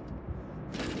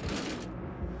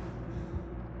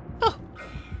 Oh,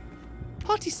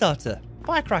 party starter,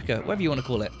 firecracker, whatever you want to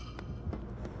call it.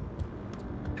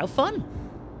 How fun.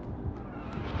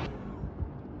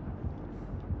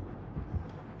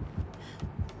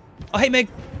 Oh, hey, Meg.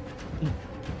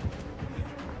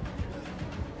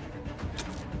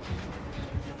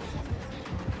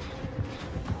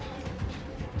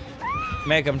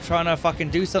 Meg, I'm trying to fucking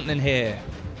do something here.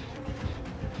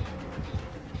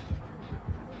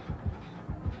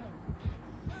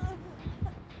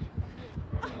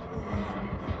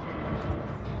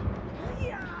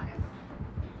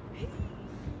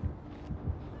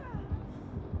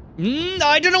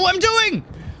 I don't know what I'm doing.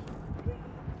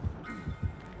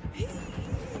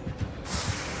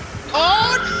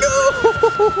 Oh no!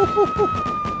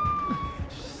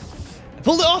 I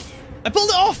pulled it off. I pulled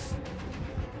it off.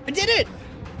 I did it.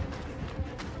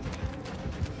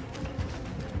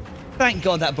 Thank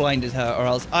God that blinded her, or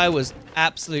else I was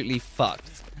absolutely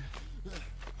fucked.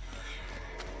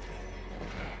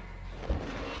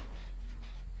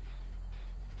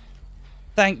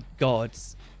 Thank God.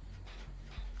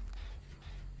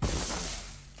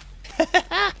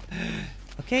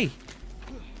 Okay.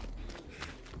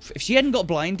 If she hadn't got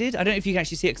blinded, I don't know if you can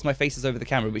actually see it because my face is over the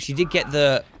camera, but she did get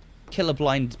the killer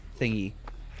blind thingy.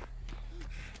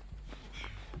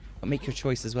 But make your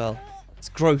choice as well. It's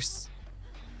gross.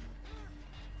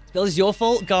 Bill, is your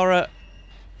fault, Gara.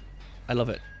 I love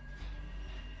it.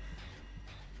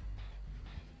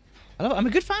 I love it. I'm a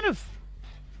good fan of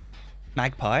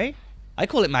Magpie. I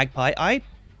call it Magpie.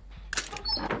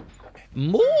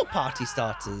 More party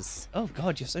starters. Oh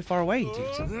God, you're so far away,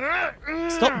 dude.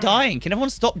 Stop dying. Can everyone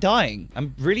stop dying?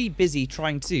 I'm really busy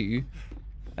trying to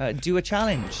do a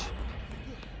challenge.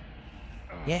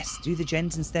 Yes, do the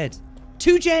gens instead.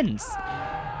 2 gens.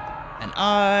 And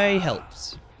I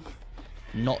helped.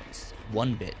 Not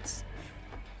one bit.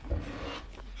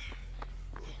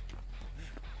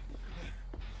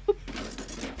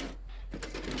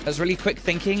 I was really quick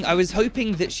thinking. I was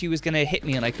hoping that she was going to hit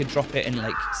me and I could drop it and,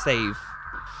 like, save.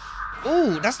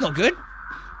 Oh, that's not good.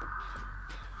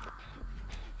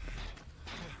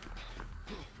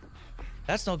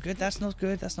 That's not good. That's not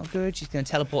good. That's not good. She's going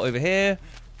to teleport over here.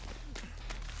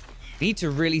 We need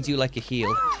to really do, like, a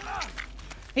heal.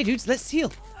 Hey, dudes, let's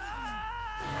heal.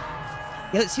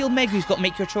 Yeah, let's heal Meg, who's got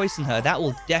Make Your Choice in her. That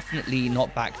will definitely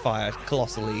not backfire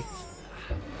colossally.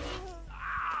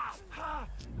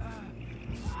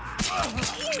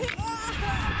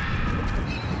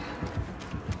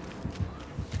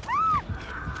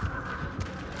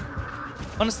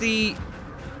 Honestly,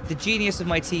 the genius of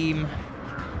my team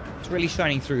is really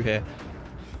shining through here.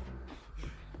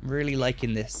 I'm really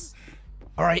liking this.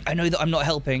 Alright, I know that I'm not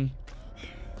helping.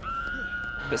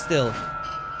 But still.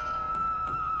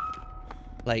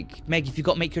 Like, Meg, if you've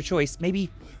got to make your choice,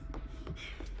 maybe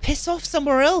piss off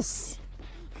somewhere else.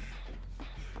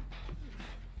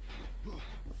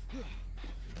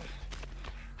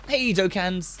 Hey,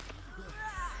 Dokans.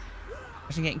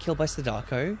 Imagine getting killed by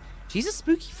Sadako. She's a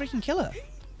spooky freaking killer.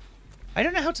 I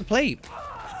don't know how to play.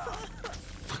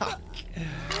 Fuck.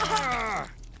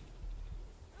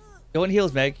 You want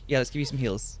heals, Meg? Yeah, let's give you some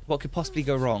heals. What could possibly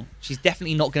go wrong? She's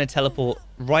definitely not going to teleport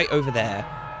right over there.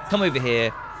 Come over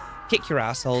here. Kick your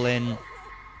asshole in.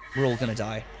 We're all going to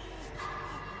die.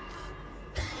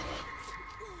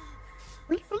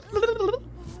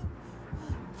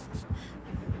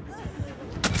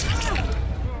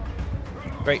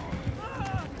 Great.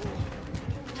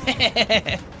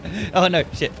 Oh no,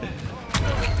 shit.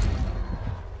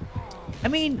 I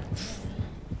mean,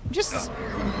 just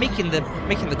making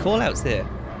the call outs there.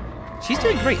 She's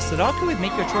doing great. Sadako with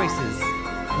Make Your Choices.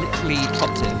 Literally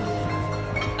top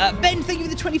tip. Ben, thank you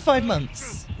for the 25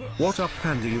 months. What up,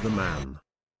 Panda, you the man?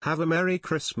 Have a Merry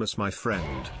Christmas, my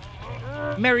friend.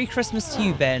 Merry Christmas to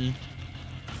you, Ben.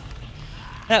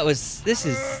 This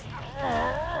is...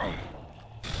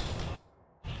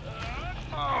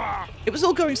 It was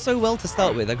all going so well to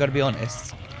start with, I've got to be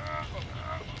honest.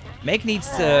 Meg needs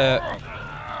to...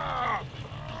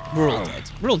 We're all dead.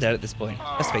 We're all dead at this point.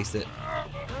 Let's face it.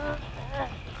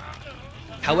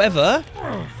 However...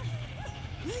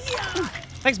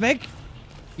 Thanks, Meg.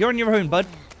 You're on your own, bud.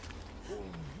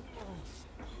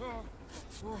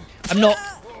 I'm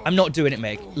not doing it,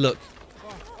 Meg. Look.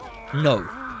 No.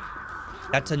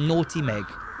 That's a naughty Meg.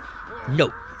 No.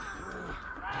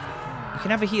 You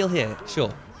can have a heal here,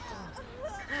 sure.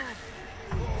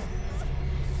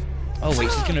 Oh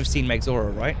wait, she's gonna have seen Meg's aura,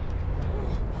 right?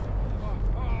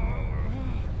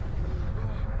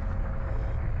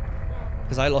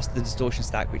 Because I lost the distortion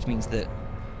stack, which means that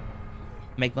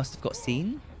Meg must have got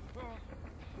seen.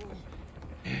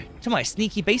 To my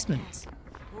sneaky basement.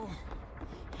 How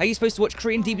are you supposed to watch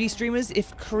Korean DVD streamers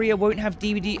if Korea won't have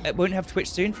won't have Twitch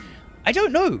soon? I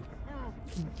don't know.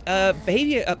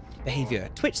 Behavior.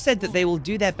 Twitch said that they will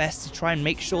do their best to try and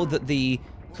make sure that the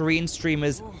Korean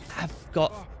streamers have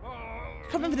got... I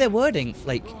can't remember their wording.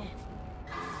 Like,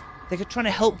 they're trying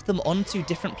to help them onto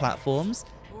different platforms.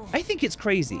 I think it's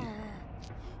crazy.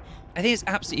 I think it's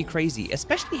absolutely crazy,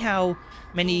 especially how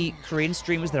many Korean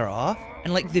streamers there are,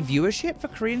 and like the viewership for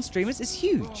Korean streamers is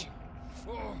huge.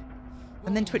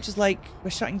 And then Twitch is like,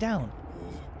 we're shutting down.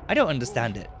 I don't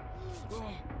understand it.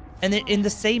 And then in the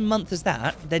same month as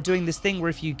that, they're doing this thing where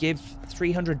if you give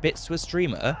 300 bits to a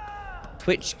streamer,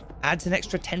 Twitch adds an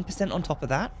extra 10% on top of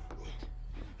that,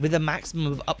 with a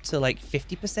maximum of up to like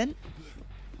 50%.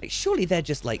 Like, surely they're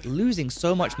just like losing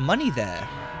so much money there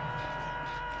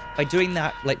by doing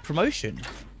that like promotion.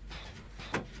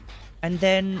 And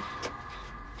then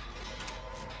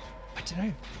I don't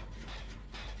know.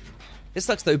 This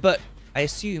sucks though, but I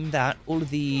assume that all of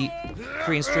the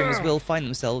Korean streamers will find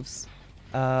themselves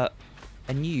a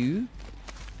new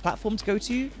platform to go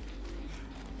to.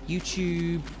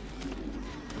 YouTube.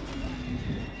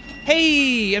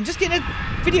 Hey, I'm just getting a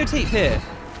videotape here.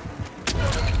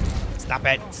 Stop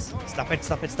it. Stop it,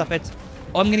 stop it, stop it.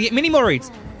 Oh, I'm gonna get mini-moried.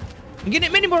 I'm getting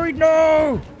it mini-moried,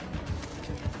 no!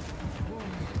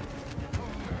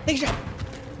 Take a shot.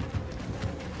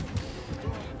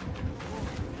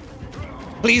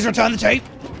 Please return the tape.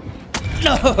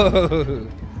 No!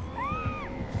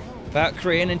 About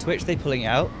Korean and Twitch, they pulling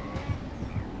out.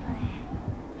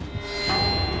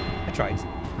 I tried.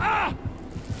 I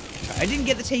didn't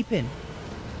get the tape in.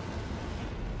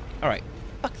 Alright,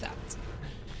 fuck that.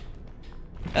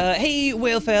 Hey,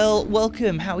 Whalefail,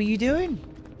 welcome. How are you doing?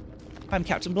 I'm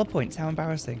Captain Bloodpoints. How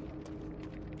embarrassing.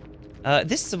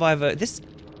 This survivor, this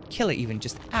killer even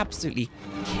just absolutely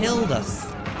killed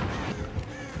us.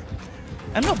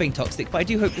 I'm not being toxic, but I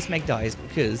do hope this Meg dies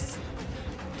because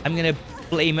I'm going to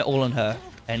blame it all on her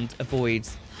and avoid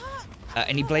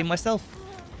any blame myself.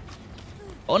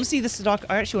 I want to see the Sadako.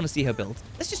 I actually want to see her build.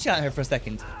 Let's just chat at her for a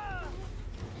second.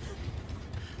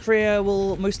 Korea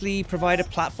will mostly provide a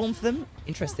platform for them.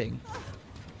 Interesting.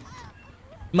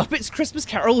 Muppets Christmas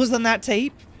Carol was on that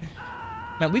tape.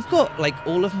 Man, we've got like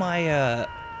all of my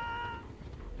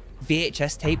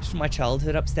VHS tapes from my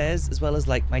childhood upstairs, as well as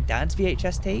like my dad's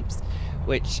VHS tapes,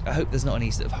 which I hope there's not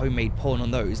any sort of homemade porn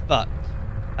on those, but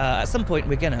at some point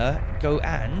we're gonna go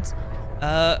and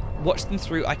watch them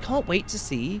through. I can't wait to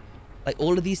see like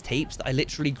all of these tapes that I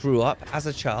literally grew up as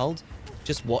a child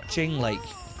just watching, like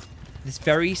this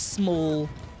very small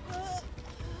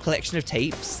collection of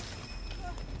tapes.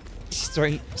 Just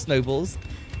throwing snowballs.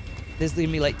 There's gonna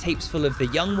be like tapes full of The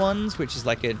Young Ones, which is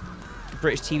like a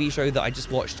British TV show that I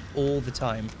just watched all the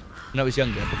time when I was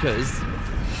younger, because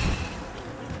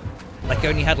like I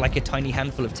only had like a tiny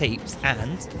handful of tapes,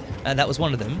 and that was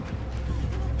one of them.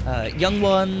 Young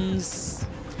Ones,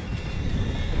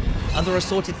 other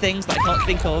assorted things that I can't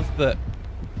think of, but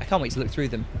I can't wait to look through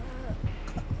them.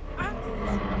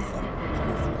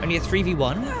 Only a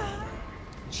 3v1.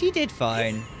 She did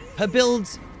fine. Her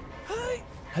build's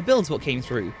what came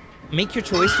through. Make your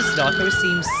choice for Sadako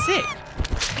seems sick.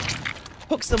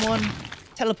 Hook someone,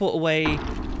 teleport away,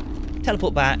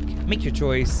 teleport back, make your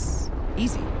choice.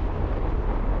 Easy.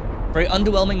 Very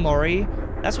underwhelming Mori.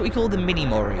 That's what we call the mini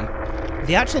Mori.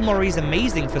 The actual Mori is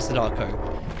amazing for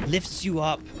Sadako. Lifts you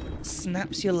up,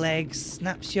 snaps your legs,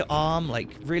 snaps your arm, like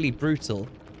really brutal.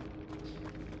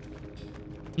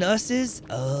 Nurses?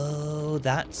 Oh,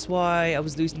 that's why I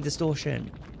was losing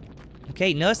distortion.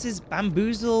 Okay, nurses,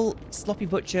 bamboozle, sloppy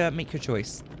butcher, make your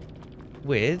choice.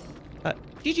 With,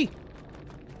 GG.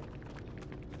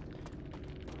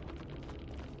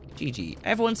 GG.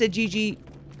 Everyone said GG.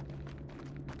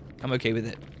 I'm okay with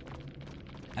it.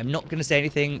 I'm not going to say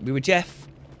anything. We were Jeff.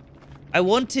 I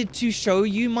wanted to show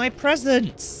you my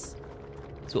presents.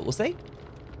 That's what we'll say.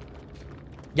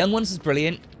 Young Ones is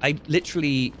brilliant. I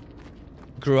literally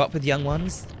grew up with Young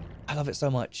Ones. I love it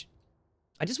so much.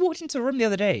 I just walked into a room the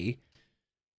other day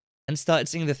and started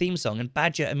singing the theme song, and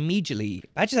Badger's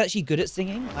actually good at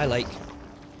singing.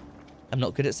 I'm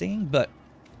not good at singing, but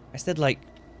I said like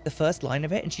the first line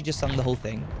of it and she just sung the whole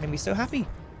thing. Made me so happy.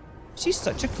 She's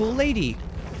such a cool lady.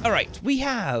 All right, we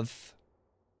have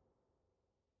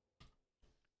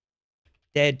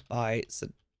Dead by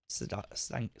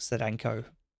Sadanko.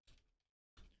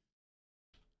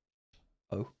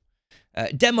 Oh.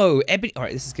 Demo, Ebony. All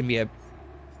right, this is going to be a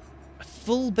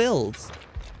full build.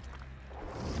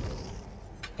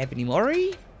 Ebony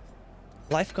Mori.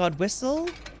 Lifeguard whistle.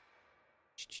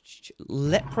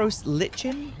 Lepros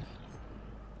lichen.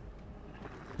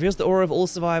 Reveals the aura of all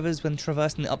survivors when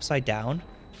traversing the upside down.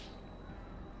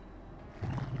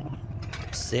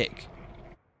 Sick.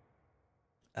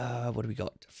 What do we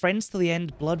got? Friends to the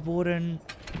end. Blood Warden.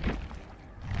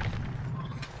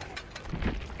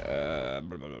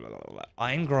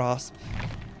 Iron Grasp.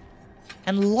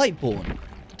 And Lightborn.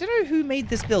 I don't know who made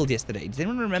this build yesterday. Does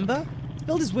anyone remember? This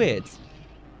build is weird.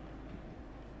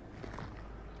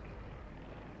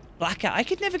 Blackadder. I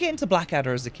could never get into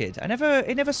Blackadder as a kid.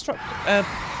 It never struck a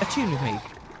tune with me.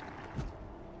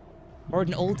 Borrowed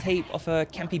an old tape off a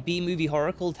campy B-movie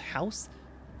horror called House.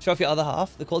 Show off your other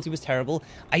half. The quality was terrible.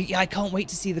 I can't wait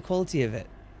to see the quality of it.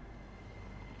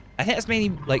 I think that's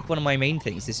mainly like one of my main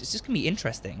things. It's just gonna be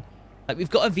interesting. Like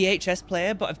we've got a VHS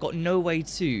player, but I've got no way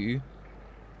to.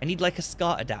 I need like a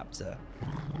SCART adapter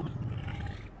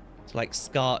to like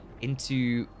SCART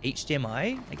into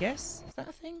HDMI. I guess is that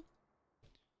a thing?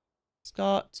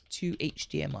 SCART to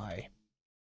HDMI.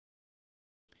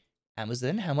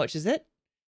 Amazon. How much is it?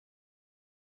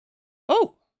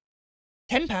 Oh,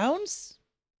 £10?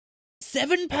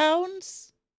 £7?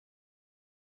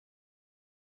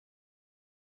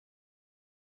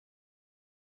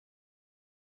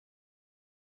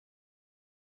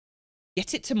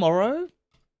 Get it tomorrow?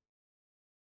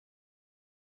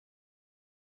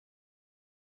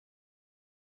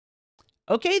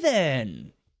 Okay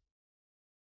then.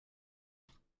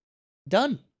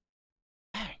 Done.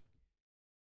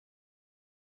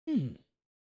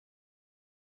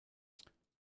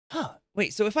 Huh.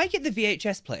 Wait, so if I get the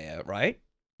VHS player, right?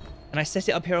 And I set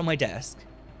it up here on my desk.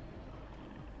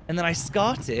 And then I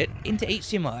SCART it into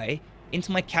HDMI,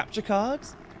 into my capture card,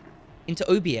 into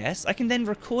OBS. I can then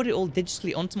record it all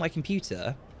digitally onto my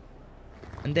computer.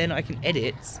 And then I can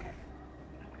edit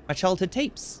my childhood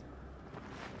tapes.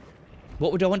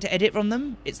 What would I want to edit from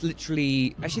them? It's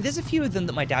literally... Actually, there's a few of them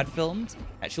that my dad filmed.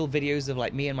 Actual videos of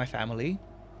like me and my family.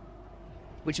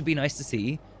 Which would be nice to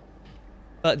see.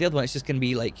 But the other one is just going to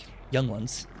be like young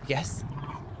ones. Yes.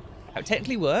 How it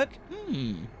technically work?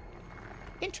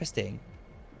 Interesting.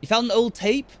 You found an old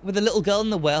tape with a little girl in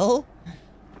the well.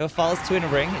 There were files 2 in a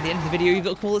ring. At the end of the video, you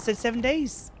got a call that said 7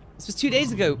 days. This was 2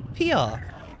 days ago. PR.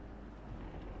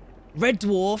 Red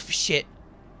Dwarf. Shit.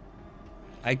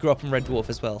 I grew up in Red Dwarf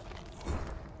as well.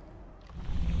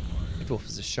 Red Dwarf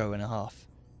was a show and a half.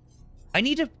 I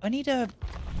need a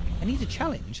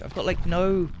challenge. I've got like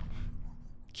no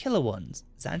killer ones.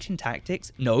 Zanchin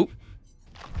Tactics. Nope.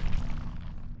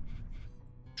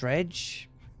 Dredge.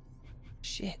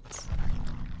 Shit.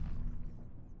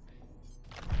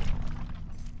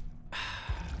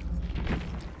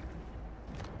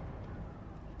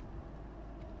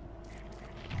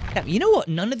 Yeah, you know what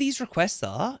none of these requests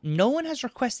are? No one has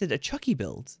requested a Chucky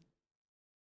build.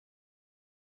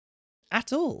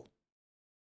 At all.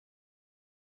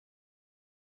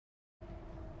 I'm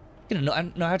gonna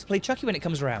not know how to play Chucky when it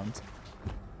comes around.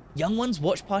 Young ones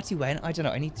watch party when? I don't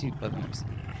know, I need to plug my nose.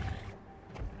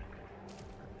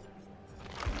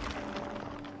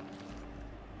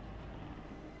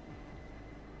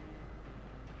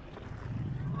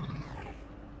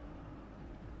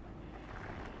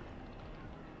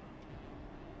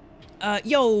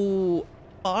 Yo,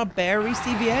 Barberry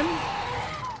CVM?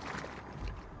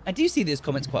 I do see these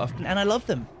comments quite often, and I love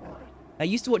them. I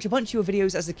used to watch a bunch of your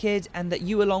videos as a kid, and that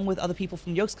you, along with other people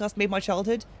from Yogscast, made my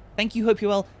childhood. Thank you, hope you're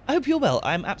well. I hope you're well.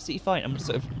 I'm absolutely fine. I'm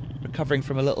sort of recovering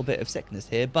from a little bit of sickness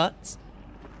here, but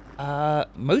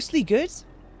mostly good.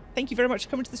 Thank you very much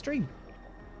for coming to the stream.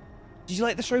 Did you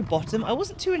like the show Bottom? I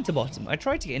wasn't too into Bottom. I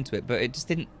tried to get into it, but it just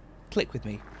didn't click with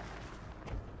me.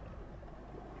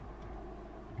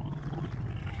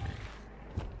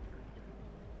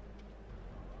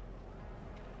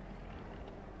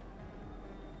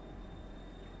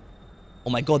 Oh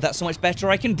my god, that's so much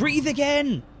better. I can breathe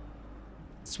again.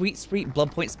 Sweet, sweet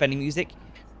blood point spending music.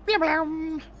 There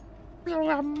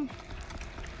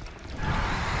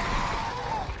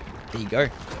you go.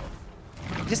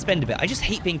 Just spend a bit. I just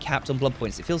hate being capped on blood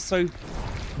points. It feels so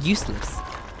useless.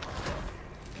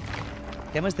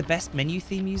 Demo's the best menu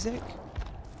theme music.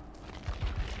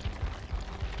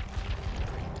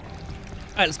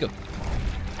 Alright, let's go.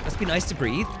 Must be nice to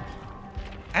breathe.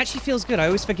 Actually feels good. I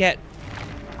always forget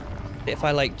that if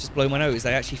I like just blow my nose,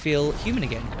 I actually feel human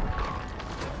again.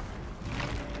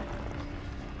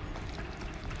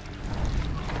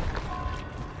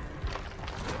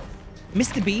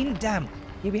 Mr. Bean? Damn.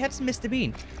 Yeah, we had some Mr.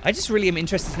 Bean. I just really am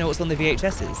interested to know what's on the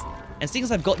VHSs. And seeing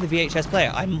as I've got the VHS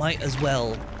player, I might as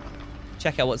well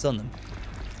check out what's on them.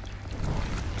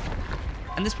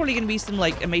 And there's probably going to be some,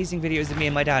 like, amazing videos of me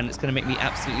and my dad, and it's going to make me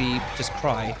absolutely just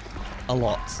cry a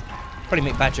lot. Probably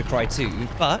make Badger cry too,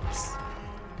 but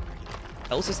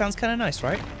that also sounds kind of nice,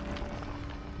 right?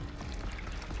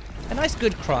 A nice,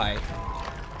 good cry.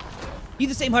 You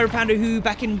the same HybridPanda who,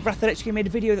 back in Wrath Electric, made a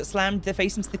video that slammed their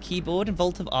face into the keyboard in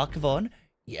Vault of Archivon?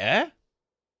 Yeah?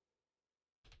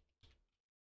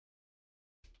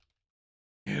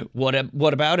 What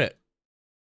about it?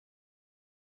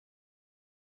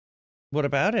 What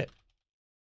about it?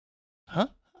 Huh?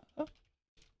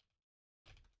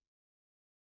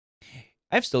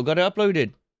 I've still got it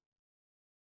uploaded.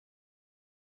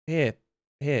 Here.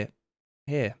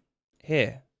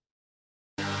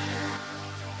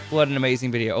 What an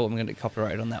amazing video. Oh, I'm going to get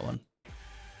copyrighted on that one.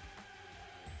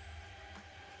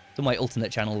 It's on my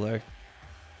alternate channel, though.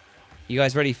 You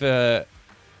guys ready for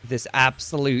this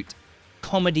absolute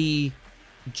comedy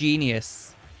genius?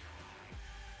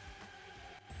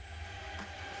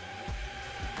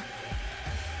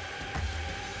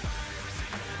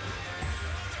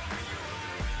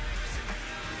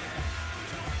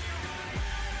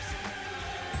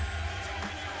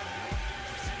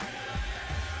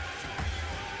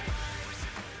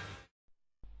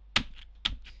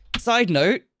 Side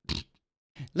note,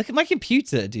 look at my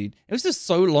computer, dude. It was just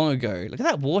so long ago. Look at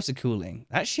that water cooling.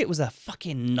 That shit was a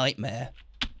fucking nightmare.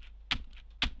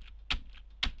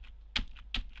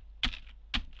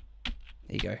 There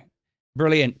you go.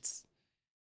 Brilliant.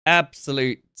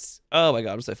 Absolute. Oh my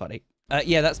god, I'm so funny.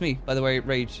 Yeah, that's me, by the way,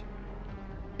 Rage.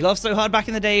 You laughed so hard back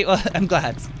in the day. Well, I'm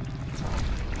glad.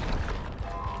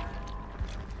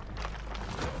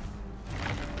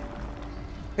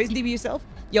 Praise and DB yourself.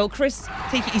 Yo, Chris,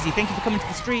 take it easy. Thank you for coming to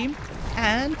the stream.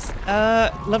 And,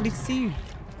 lovely to see you.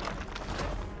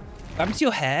 What happened to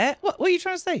your hair? What are you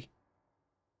trying to say?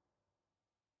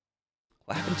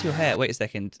 What happened to your hair? Wait a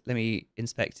second. Let me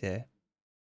inspect here.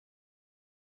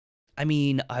 I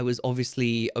mean, I was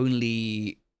obviously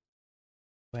only...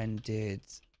 When did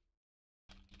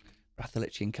Wrath of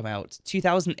Lich King come out?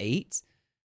 2008?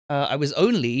 I was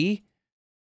only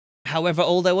however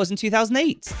old I was in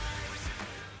 2008.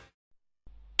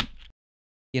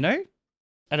 You know?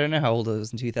 I don't know how old I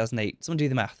was in 2008. Someone do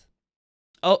the math.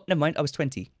 Oh, never mind. I was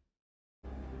 20.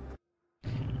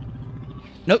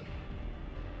 Nope.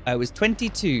 I was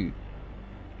 22.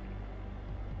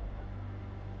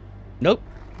 Nope.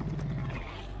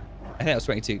 I think I was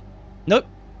 22. Nope.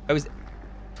 I was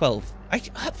 12.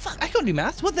 Fuck, I can't do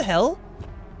math. What the hell?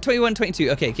 21, 22.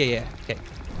 Okay, yeah. Okay.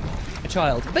 A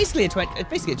child. Basically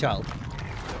a child.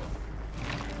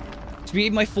 To be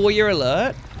my 4-year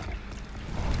alert.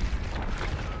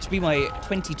 Be my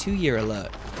 22-year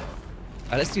alert.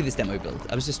 Alright, let's do this demo build.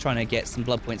 I was just trying to get some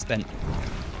blood points spent.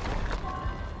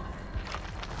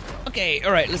 Okay,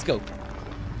 alright, let's go.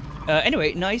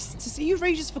 Anyway, nice to see you,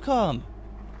 Rages for Calm.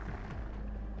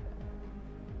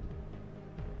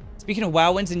 Speaking of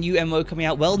WoW, when's a new MMO coming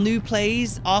out? Well, new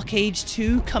plays, Arcade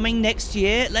 2 coming next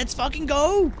year. Let's fucking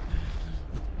go!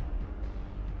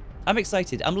 I'm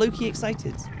excited. I'm low-key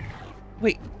excited.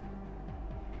 Wait.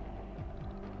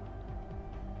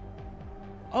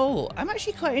 Oh, I'm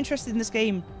actually quite interested in this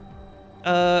game.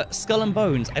 Skull and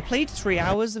Bones. I played 3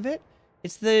 hours of it.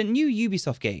 It's the new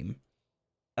Ubisoft game.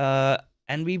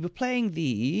 And we were playing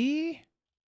the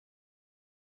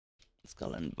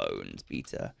Skull and Bones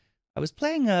beta. I was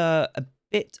playing a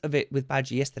bit of it with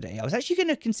Badger yesterday. I was actually going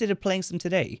to consider playing some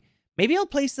today. Maybe I'll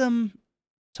play some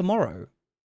tomorrow.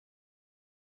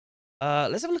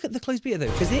 Let's have a look at the closed beta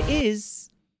though, because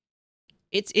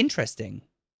it's interesting.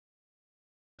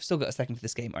 I've still got a second for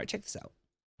this game. All right, check this out.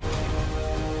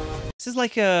 This is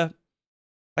like a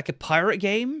pirate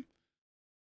game.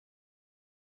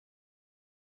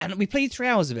 And we played 3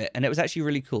 hours of it, and it was actually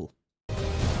really cool.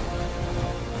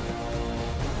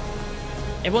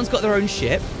 Everyone's got their own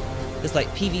ship. There's like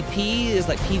PvP, there's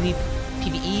like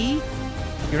PvE.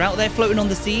 You're out there floating on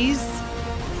the seas.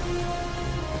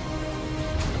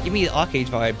 Give me the arcade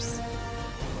vibes.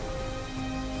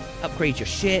 Upgrade your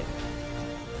ship.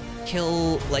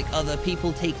 Kill like other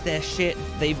people, take their shit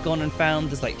they've gone and found.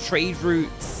 There's like trade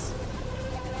routes.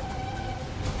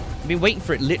 I've been waiting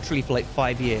for it literally for like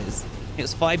 5 years. It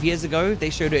was 5 years ago. They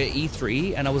showed it at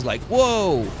E3 and I was like,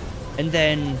 whoa. And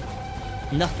then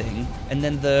nothing. And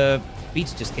then the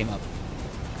beta just came up.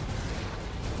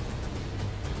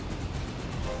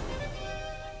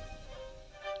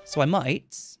 So I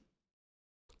might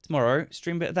tomorrow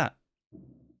stream a bit of that.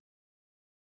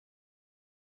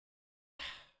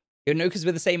 You know, because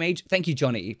we're the same age. Thank you,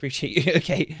 Johnny. Appreciate you.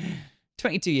 Okay.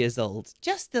 22 years old.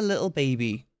 Just a little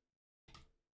baby.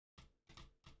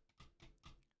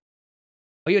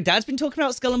 Oh, But your dad's been talking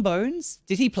about Skull and Bones?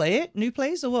 Did he play it? New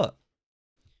plays or what?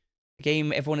 A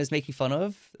game everyone is making fun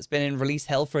of. It's been in release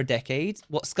hell for a decade.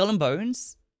 What, Skull and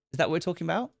Bones? Is that what we're talking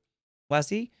about?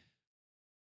 Wazzy?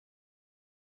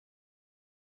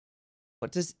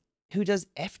 Who does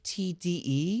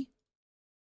FTDE?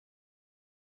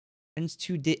 Ends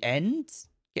to the end?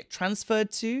 Get transferred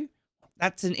to?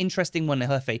 That's an interesting one,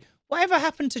 Herfe. Whatever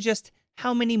happened to just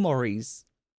how many Moris?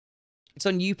 It's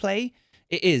on Uplay.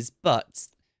 It is, but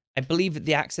I believe that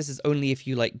the access is only if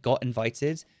you like got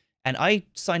invited. And I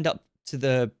signed up to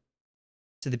the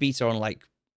beta on like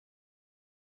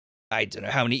I don't know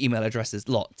how many email addresses,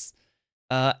 lots.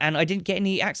 And I didn't get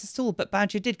any access at all, but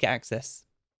Badger did get access.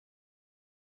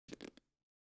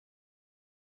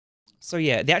 So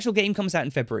yeah, the actual game comes out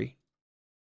in February.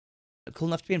 Cool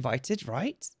enough to be invited,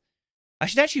 right? I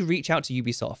should actually reach out to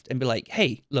Ubisoft and be like,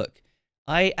 hey, look,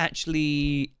 I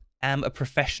actually am a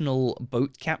professional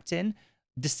boat captain,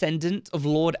 descendant of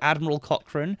Lord Admiral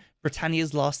Cochrane,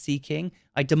 Britannia's last sea king.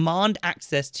 I demand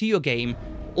access to your game.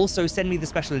 Also, send me the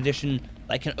special edition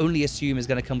that I can only assume is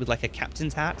going to come with like a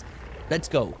captain's hat. Let's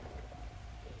go.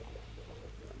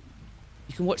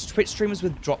 You can watch Twitch streamers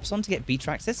with drops on to get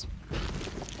beta access.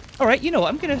 All right, you know what?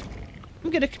 I'm gonna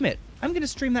commit. I'm gonna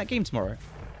stream that game tomorrow,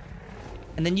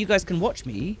 and then you guys can watch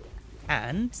me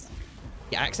and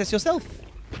get access yourself.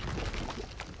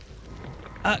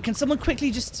 Can someone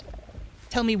quickly just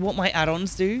tell me what my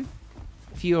add-ons do?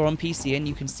 If you're on PC and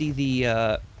you can see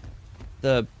the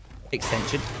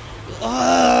extension.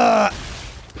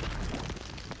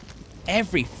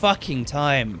 Every fucking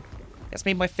time. That's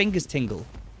made my fingers tingle. Am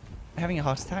I having a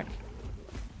heart attack?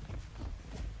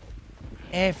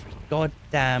 Every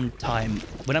goddamn time.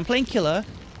 When I'm playing Killer,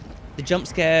 the jump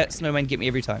scare snowmen get me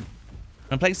every time.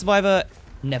 When I'm playing Survivor,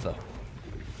 never.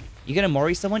 You gonna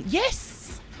Mori someone?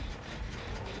 Yes!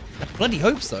 I bloody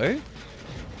hope so.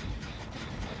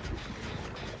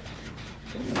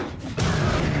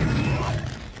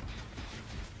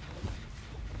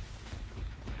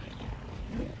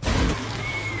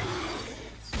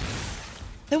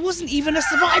 There wasn't even a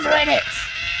survivor in it!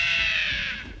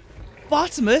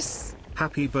 Bartimus!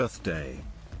 Happy birthday.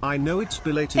 I know it's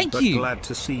belated, Thank but you. glad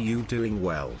to see you doing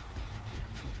well.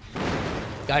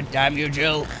 God damn you,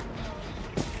 Jill.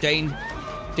 Jane.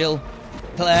 Jill.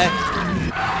 Claire.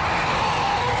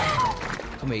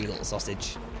 Come here, you little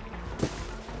sausage.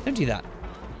 Don't do that.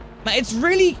 Man, it's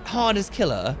really hard as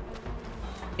Killer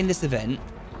in this event.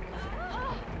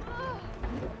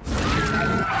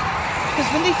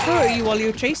 Because when they throw at you while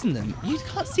you're chasing them, you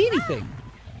can't see anything.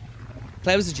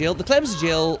 Claire was a Jill. The Claire was a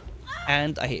Jill,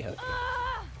 and I hate her.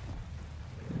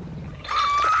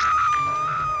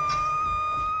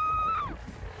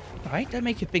 Alright, don't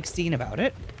make a big scene about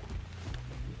it.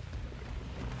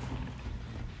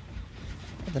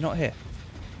 Oh, they're not here.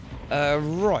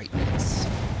 Right.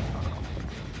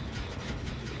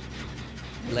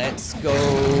 Let's go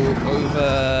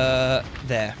over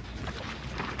there.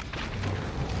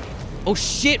 Oh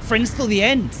shit, friends till the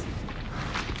end.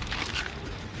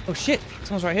 Oh shit,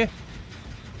 someone's right here.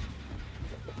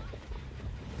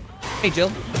 Hey,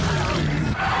 Jill.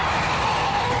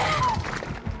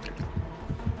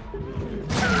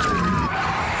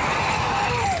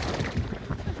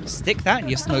 Stick that in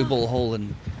your snowball hole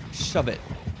and shove it.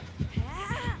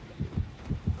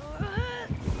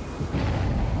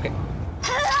 Okay.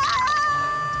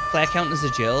 Claire count as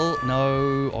a Jill?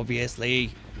 No,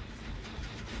 obviously.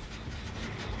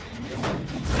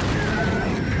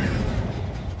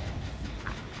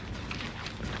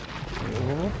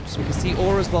 So we can see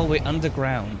auras while we're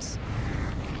underground.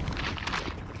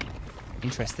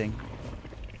 Interesting.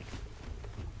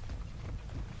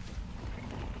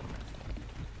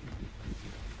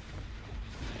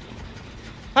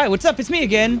 Hi, what's up? It's me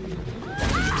again.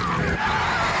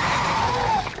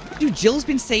 Dude, Jill's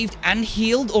been saved and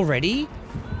healed already?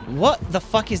 What the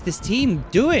fuck is this team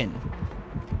doing?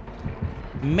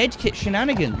 Medkit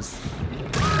shenanigans.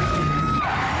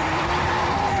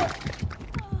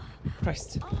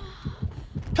 Christ.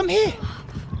 Come here.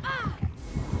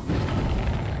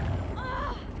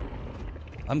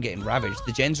 I'm getting ravaged.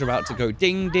 The gens are about to go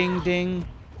ding, ding, ding.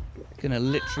 Gonna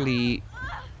literally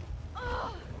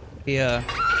be a...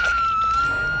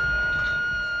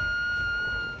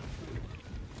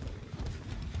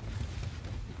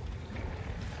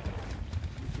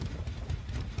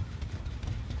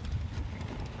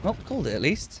 Well, called it at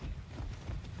least.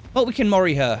 Well, we can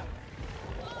Mori her.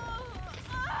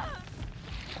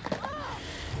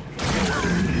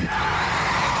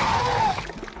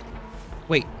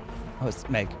 Wait. Oh, it's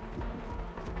Meg.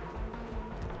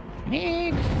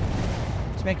 Meg!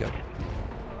 Where's Meg go?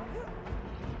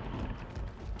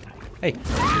 Hey.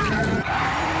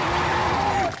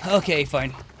 Okay,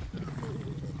 fine.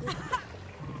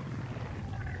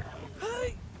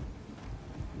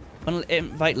 One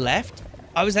invite left.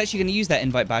 I was actually going to use that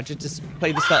invite badge to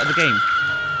play the start of the game.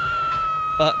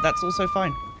 But that's also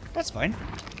fine. That's fine.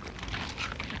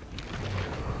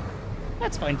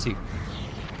 That's fine too.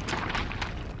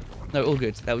 No, all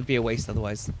good. That would be a waste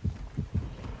otherwise.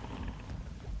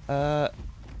 But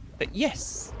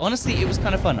yes, honestly, it was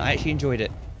kind of fun. I actually enjoyed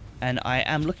it. And I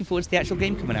am looking forward to the actual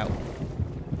game coming out.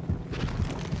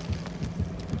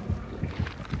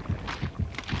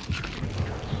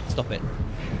 Stop it.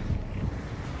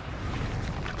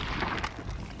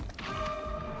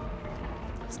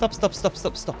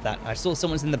 Stop that. I saw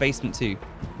someone's in the basement too.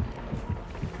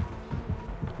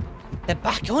 They're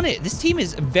back on it. This team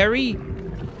is very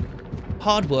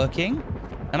hardworking,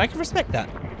 and I can respect that.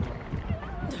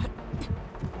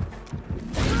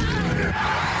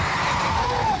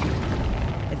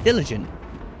 They're diligent.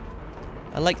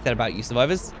 I like that about you,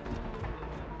 survivors.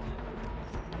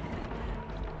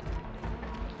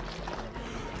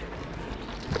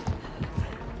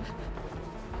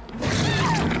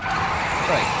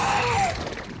 Right.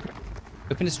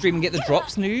 Open the stream and get the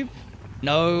drops, noob.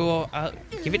 No,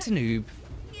 give it to noob.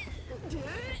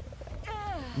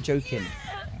 I'm joking.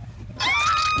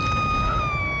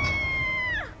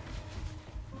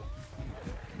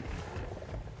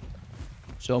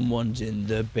 Someone's in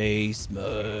the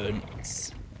basement.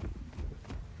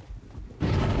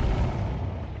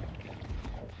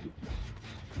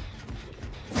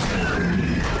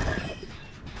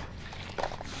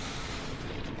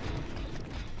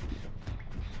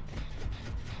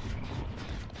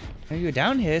 Oh, you're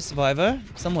down here, survivor.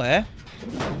 Somewhere.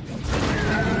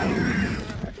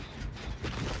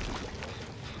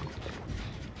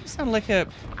 You sound like a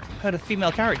heard a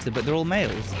female character, but they're all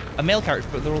males. A male character,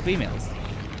 but they're all females.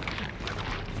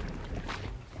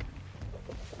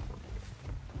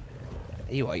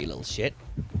 There you are, you little shit.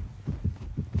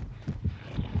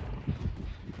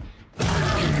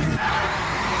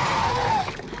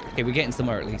 Okay, we're getting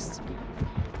somewhere at least.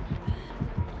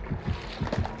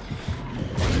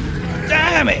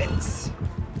 Damn it!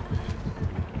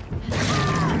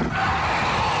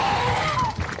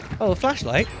 Oh, a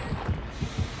flashlight.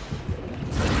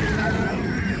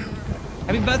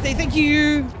 Happy birthday, thank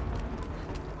you!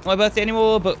 Not my birthday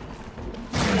anymore, but...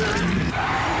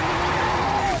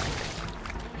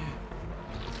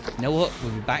 You know what?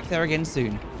 We'll be back there again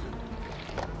soon.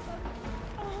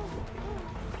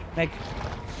 Meg.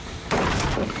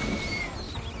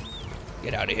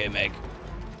 Get out of here, Meg.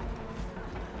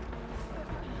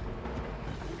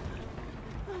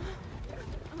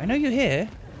 I know you're here,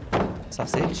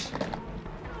 sausage.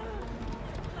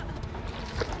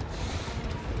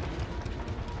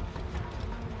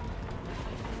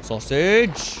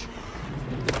 Sausage.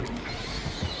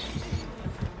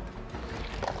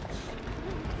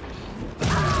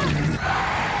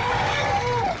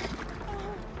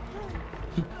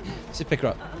 Just pick her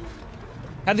up.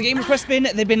 Have the game requests been?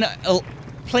 They've been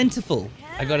plentiful,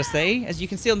 I gotta say. As you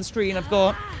can see on the screen, I've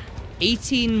got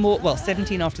 18 more, well,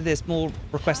 17 after this, more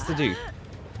requests to do.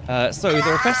 So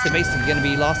the requests are basically going to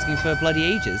be lasting for bloody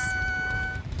ages.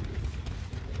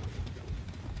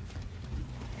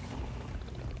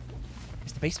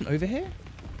 Is the basement over here?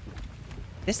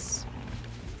 This?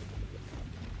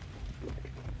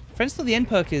 Friends till the End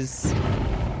perk is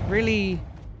really...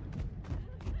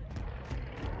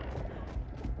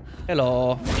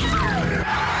 Hello.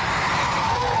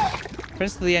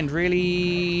 Friends till the End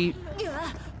really...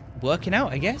 working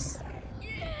out, I guess.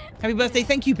 Happy birthday,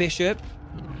 thank you, Bishop.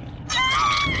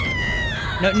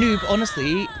 No, noob,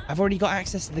 honestly, I've already got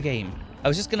access to the game. I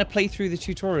was just going to play through the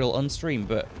tutorial on stream,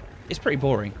 but it's pretty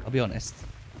boring, I'll be honest.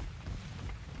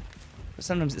 But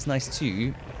sometimes it's nice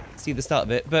to see the start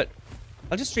of it, but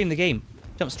I'll just stream the game.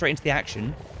 Jump straight into the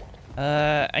action.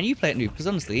 And you play it, noob, because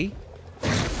honestly,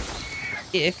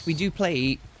 if we do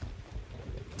play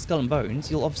Skull and Bones,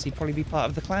 you'll obviously probably be part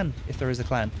of the clan, if there is a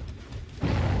clan.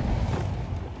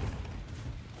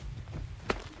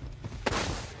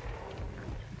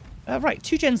 Right,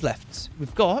 2 gens left.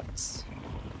 We've got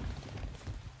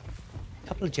a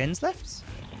couple of gens left.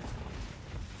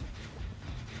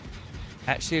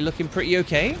 Actually looking pretty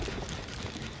okay.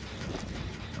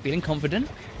 Feeling confident.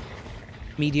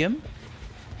 Medium.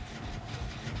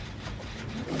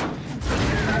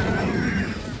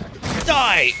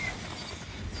 Die!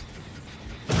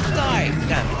 Die!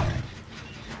 Damn.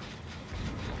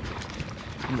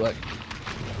 Didn't work.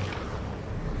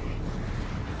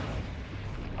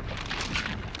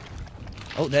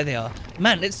 Oh, there they are.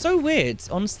 Man, it's so weird.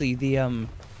 Honestly, the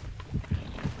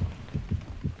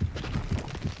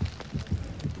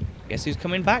Guess who's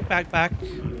coming back, back?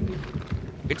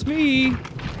 It's me.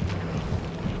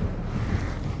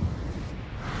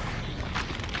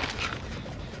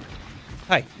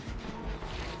 Hi.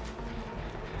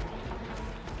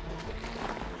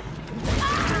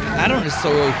 Add-on is so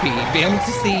OP. Being able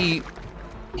to see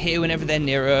here whenever they're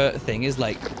near a thing is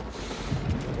like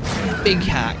big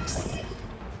hacks.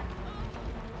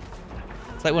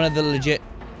 It's like one of the legit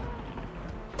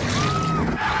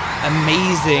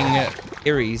amazing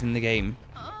Iris in the game.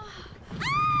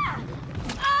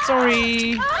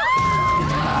 Sorry.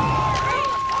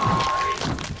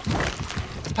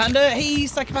 Panda, hey,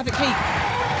 Psychopathic Cake.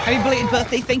 Happy belated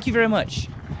birthday. Thank you very much.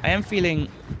 I am feeling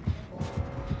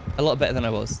a lot better than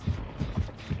I was.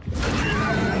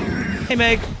 Hey,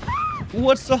 Meg.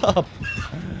 What's up?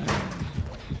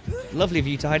 Lovely of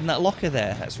you to hide in that locker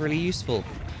there. That's really useful.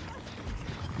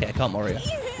 Okay, I can't Moria.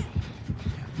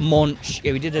 Monch.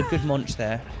 Yeah, we did a good Monch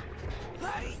there.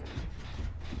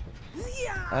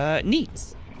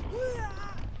 Neat.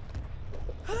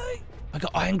 I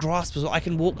got Iron Grasp as well. I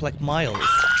can walk like miles.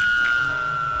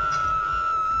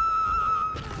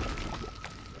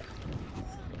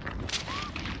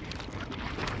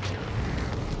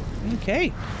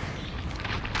 Okay.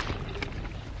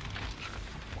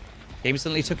 Game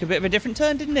suddenly took a bit of a different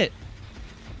turn, didn't it?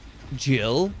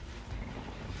 Jill?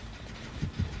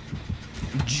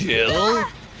 Jill?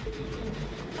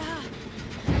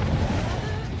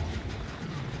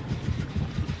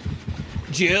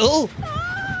 Jill?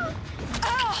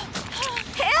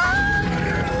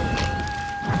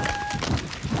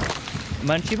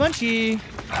 Munchy munchy.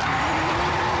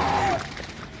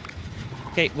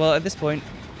 Okay, well at this point,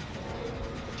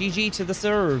 GG to the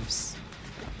serves.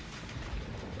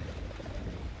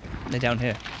 They're down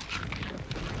here.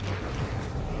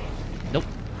 Nope.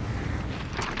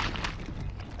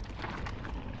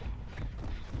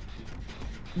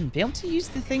 Be able to use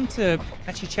the thing to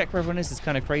actually check where everyone is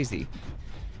kind of crazy.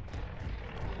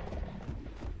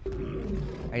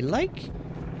 I like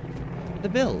the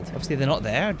build. Obviously they're not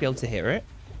there. I'd be able to hear it.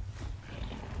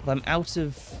 But I'm out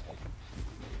of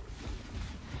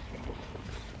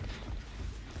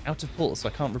pulse, so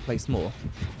I can't replace more.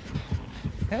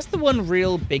 That's the one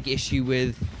real big issue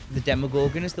with the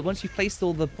Demogorgon, is that once you've placed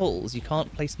all the pulls, you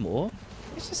can't place more.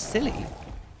 It's just silly.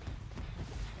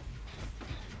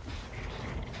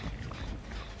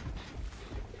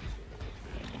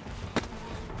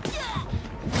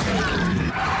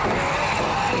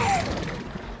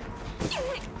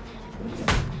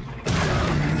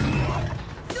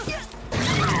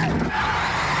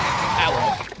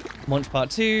 Munch Part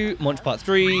 2, Munch Part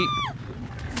 3.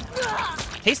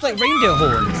 Tastes like reindeer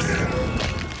horns.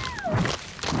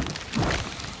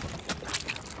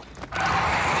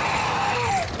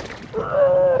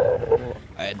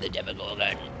 I'm the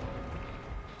Demogorgon.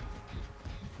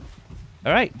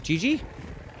 Alright, GG.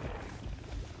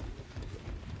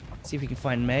 See if we can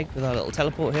find Meg with our little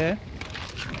teleport here.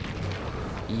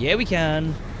 Yeah, we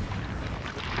can.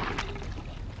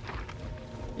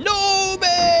 No,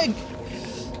 Meg!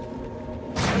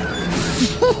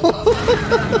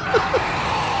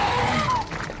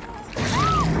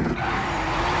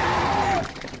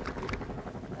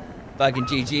 Fucking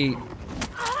GG.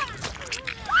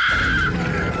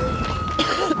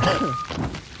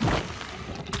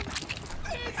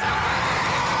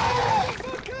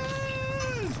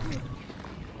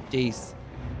 Jeez.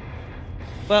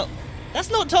 Well,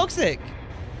 that's not toxic.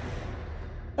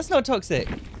 That's not toxic.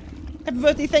 Happy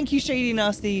birthday, thank you, Shady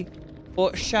Nasty,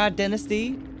 or Shad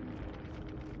Dynasty.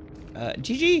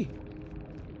 GG.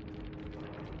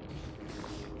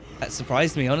 That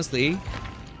surprised me, honestly.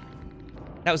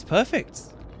 That was perfect.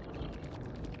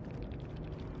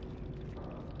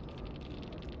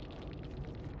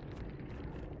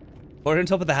 Or on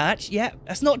top of the hatch? Yeah,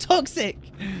 that's not toxic.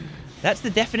 That's the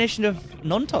definition of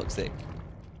non-toxic.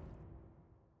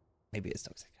 Maybe it's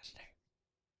toxic, I don't know.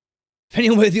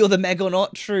 Depending on whether you're the Meg or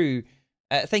not, true.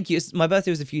 Thank you. My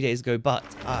birthday was a few days ago, but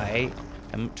I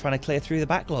am trying to clear through the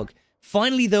backlog.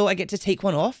 Finally, though, I get to take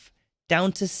one off.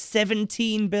 Down to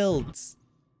 17 builds.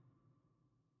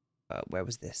 Where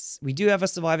was this? We do have a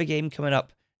Survivor game coming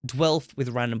up. Dwelfth with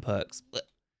random perks.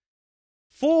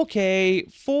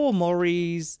 4K, 4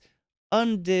 Moris,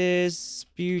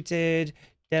 undisputed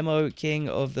demo king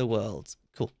of the world.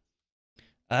 Cool.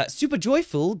 Super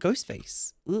joyful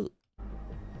Ghostface. Ooh.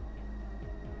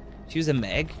 She was a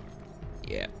Meg.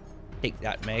 Yeah. Take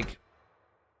that, Meg.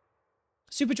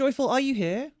 Super joyful, are you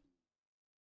here?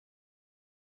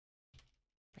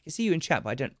 I can see you in chat, but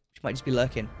I don't. She might just be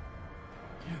lurking.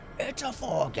 It's a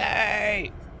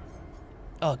 4K!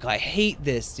 Oh, God, I hate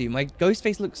this, dude. My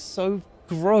Ghostface looks so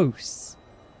gross.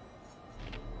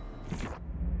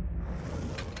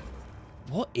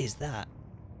 What is that?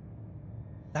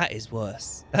 That is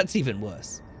worse. That's even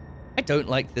worse. I don't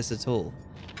like this at all.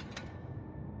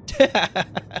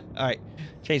 Alright,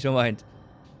 changed my mind.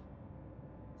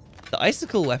 The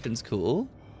icicle weapon's cool.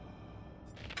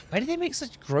 Why do they make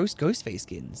such gross Ghostface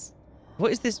skins?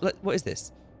 What is this? What is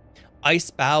this?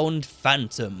 Icebound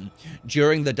Phantom.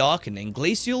 During the darkening,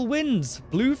 glacial winds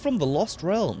blew from the lost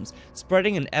realms,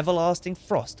 spreading an everlasting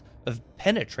frost of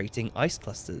penetrating ice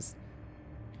clusters.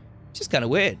 Just kind of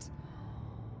weird.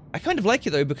 I kind of like it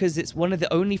though, because it's one of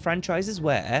the only franchises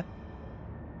where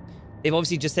they've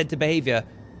obviously just said to Behavior,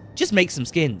 just make some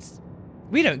skins.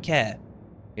 We don't care.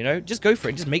 You know, just go for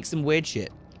it. Just make some weird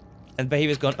shit. And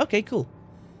Behavior's gone, okay, cool.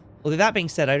 Although that being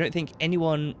said, I don't think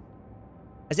anyone...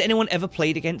 Has anyone ever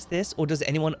played against this? Or does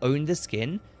anyone own the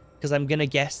skin? Because I'm going to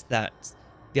guess that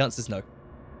the answer's no.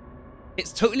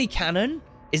 It's totally canon.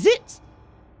 Is it?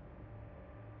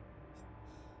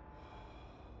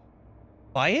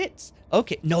 Buy it?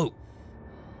 Okay, no.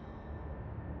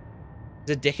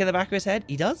 There's a dick in the back of his head?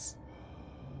 He does?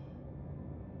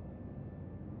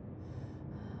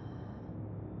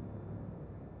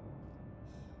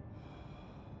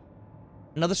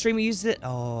 Another streamer uses it?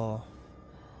 Oh.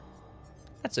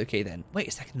 That's okay then. Wait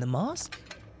a second, the mask?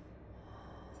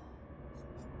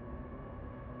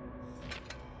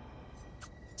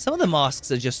 Some of the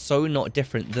masks are just so not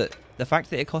different that the fact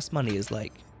that it costs money is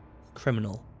like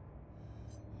criminal.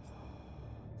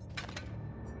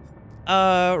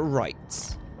 Right.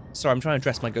 Sorry, I'm trying to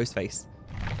dress my ghost face.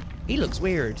 He looks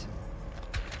weird.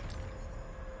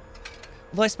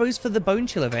 Although I suppose for the Bone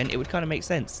Chill event, it would kind of make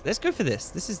sense. Let's go for this.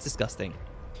 This is disgusting.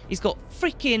 He's got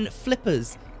freaking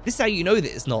flippers. This is how you know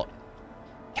that it's not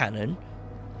canon.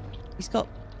 He's got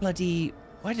bloody...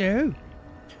 I don't know.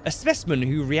 A specimen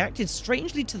who reacted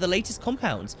strangely to the latest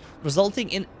compounds, resulting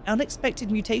in unexpected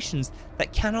mutations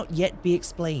that cannot yet be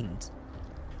explained.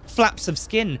 Flaps of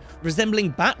skin, resembling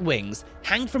bat wings,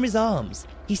 hang from his arms.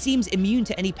 He seems immune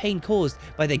to any pain caused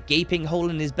by the gaping hole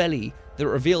in his belly that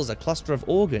reveals a cluster of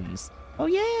organs. Oh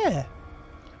yeah!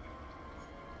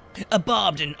 A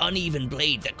barbed and uneven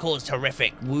blade that caused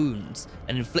horrific wounds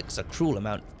and inflicts a cruel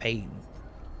amount of pain.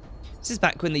 This is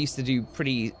back when they used to do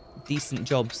pretty decent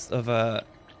jobs of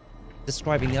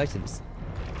describing the items.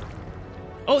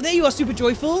 Oh, there you are, Super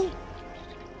Joyful!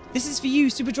 This is for you,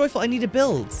 Super Joyful. I need a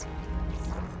build.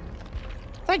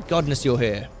 Thank goodness you're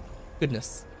here.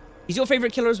 Goodness. He's your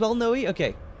favorite killer as well, Noe?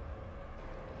 Okay.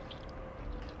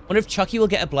 Wonder if Chucky will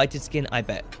get a blighted skin. I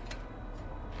bet.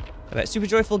 I bet. Super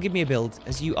Joyful, give me a build,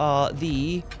 as you are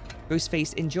the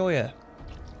Ghostface enjoyer.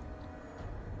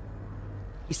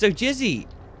 He's so jizzy.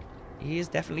 He is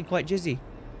definitely quite jizzy.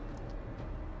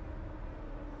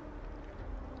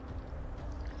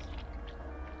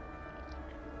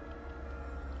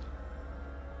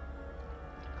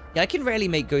 Yeah, I can rarely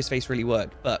make Ghostface really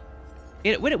work, but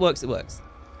when it works, it works.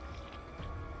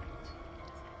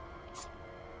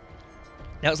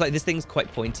 Now it's like this thing's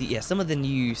quite pointy. Yeah, some of the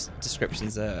new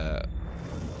descriptions are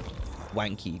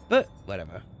wanky, but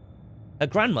whatever. Her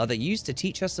grandmother used to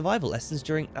teach her survival lessons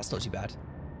during... That's not too bad.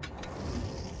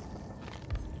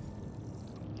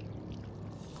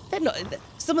 They're not...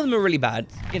 Some of them are really bad.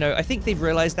 You know, I think they've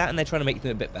realized that and they're trying to make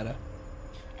them a bit better.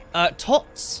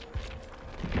 Tots.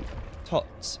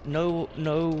 Tots.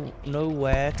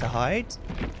 Nowhere to hide.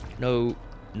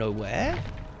 Nowhere?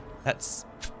 That's...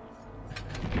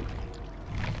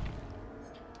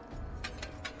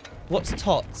 What's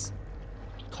Tots?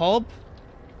 Cobb?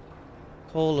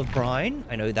 Call of Brine?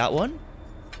 I know that one.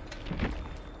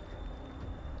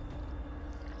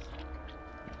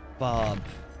 Barb.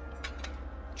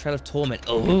 Trail of Torment.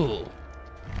 Oh!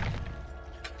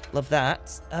 Love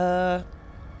that.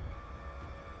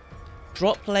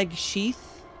 Drop Leg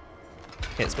Sheath.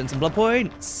 Okay, let's spend some blood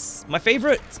points. My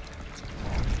favorite!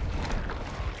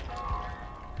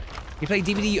 You play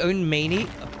DVD, you own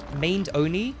mained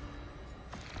Oni?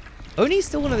 Oni's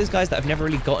still one of those guys that I've never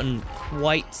really gotten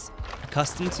quite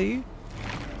accustomed to.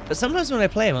 But sometimes when I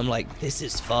play him, I'm like, this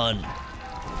is fun. In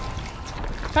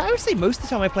fact, I would say most of the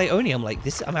time I play Oni, I'm like,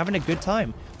 I'm having a good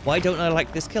time. Why don't I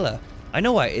like this killer? I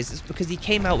know why it is. It's because he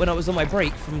came out when I was on my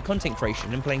break from content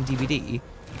creation and playing DVD.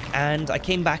 And I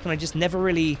came back and I just never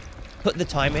really put the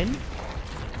time in.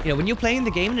 You know, when you're playing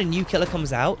the game and a new killer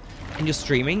comes out and you're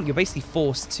streaming, you're basically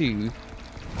forced to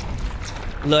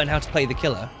learn how to play the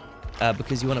killer.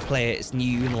 Because you want to play it, it's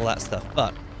new and all that stuff.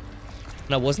 But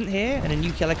when I wasn't here and a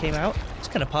new killer came out, it just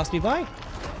kind of passed me by.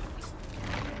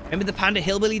 Remember the Panda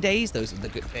Hillbilly days? Those were the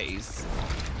good days.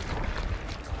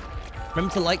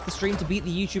 Remember to like the stream to beat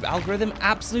the YouTube algorithm?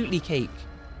 Absolutely, Cake.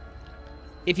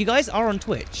 If you guys are on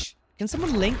Twitch, Can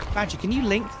someone link, Badger, can you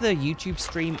link the YouTube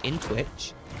stream in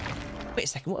Twitch? Wait a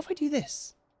second, what if I do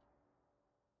this?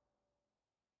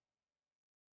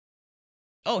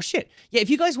 Oh shit. Yeah, if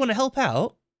you guys want to help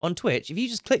out on Twitch, if you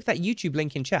just click that YouTube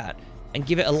link in chat and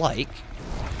give it a like,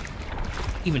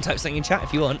 even type something in chat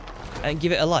if you want, and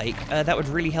give it a like, that would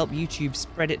really help YouTube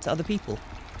spread it to other people.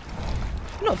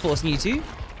 I'm not forcing you to.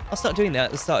 I'll start doing that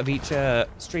at the start of each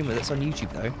streamer that's on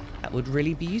YouTube though. That would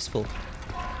really be useful.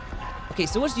 Okay,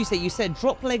 so what did you say? You said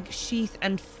drop leg, sheath,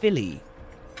 and filly.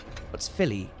 What's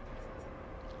filly?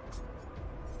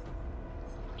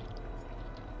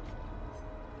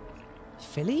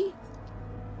 Filly?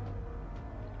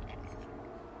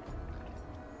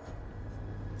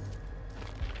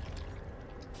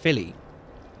 Filly.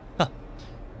 Huh.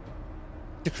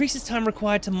 Decreases time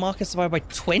required to mark a survivor by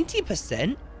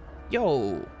 20%?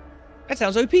 Yo. That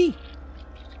sounds OP. Did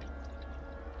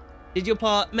your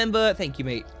part, member? Thank you,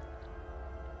 mate.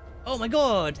 Oh my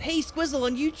god. Hey, Squizzle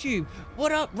on YouTube.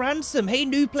 What up, Ransom? Hey,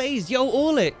 New Plays. Yo,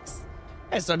 Orlix.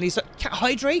 There's suddenly so...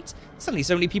 Hydrate? Suddenly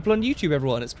so many people on YouTube,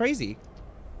 everyone. It's crazy.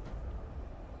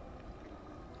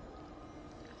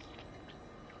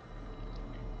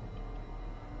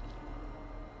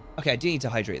 Okay, I do need to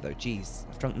hydrate though. Jeez,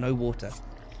 I've drunk no water.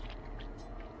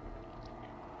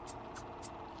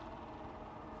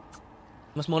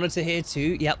 Must monitor here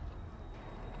too. Yep.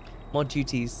 Mod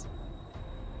duties.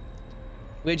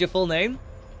 Weird, your full name?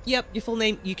 Yep, your full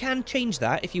name. You can change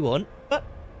that if you want, but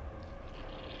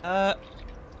yeah,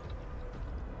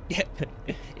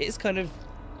 it's kind of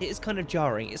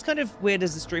jarring. It's kind of weird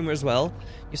as a streamer as well.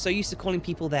 You're so used to calling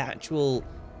people their actual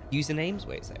usernames.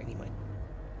 Wait a second, anyway.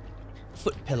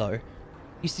 Foot pillow.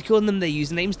 Used to call them their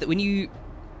usernames that when you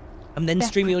I'm then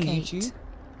streaming on YouTube.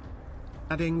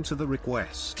 Adding to the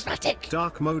request. Static.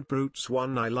 Dark mode brutes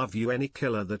 1. I love you. Any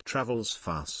killer that travels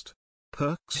fast.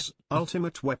 Perks,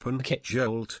 ultimate weapon, Okay.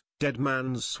 jolt, dead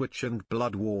man's switch, and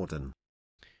blood warden.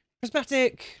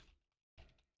 Prismatic.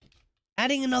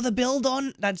 Adding another build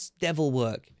on? That's devil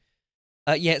work.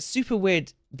 Yeah, it's super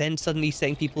weird then suddenly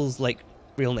saying people's like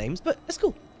real names, but that's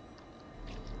cool.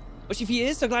 Watch you for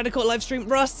years, so glad I caught a live stream.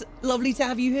 Russ, lovely to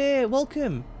have you here.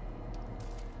 Welcome.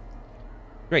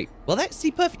 Great. Well, that's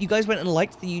perfect. You guys went and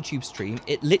liked the YouTube stream.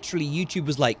 It literally, YouTube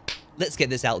was like, let's get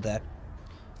this out there.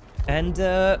 And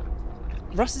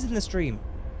Russ is in the stream.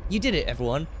 You did it,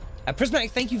 everyone.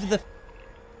 Prismatic, thank you for the...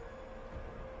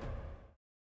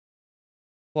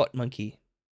 What, Monkey?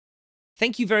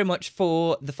 Thank you very much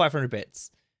for the 500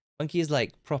 bits. Monkey is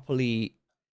like properly...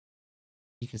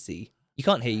 You can see. You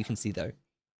can't hear, you can see though.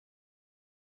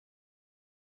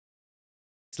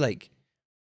 It's like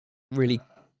really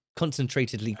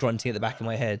concentratedly grunting at the back of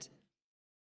my head.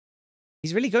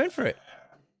 He's really going for it.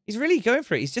 He's really going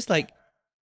for it. He's just like...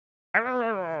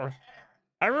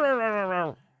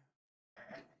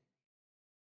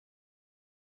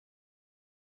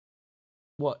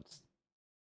 What?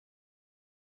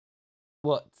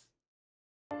 What?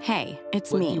 Hey,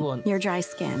 it's What do me, you want? your dry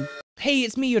skin. Hey,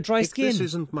 it's me, your dry skin. This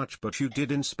isn't much, but you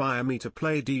did inspire me to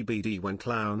play DBD when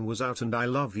Clown was out, and I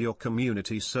love your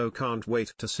community, so can't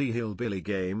wait to see Hillbilly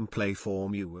gameplay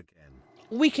from you again.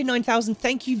 Weekend 9000,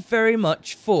 thank you very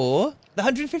much for the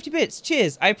 150 bits.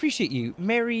 Cheers, I appreciate you.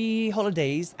 Merry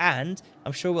holidays, and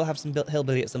I'm sure we'll have some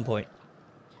Hillbilly at some point.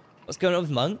 What's going on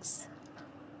with monks?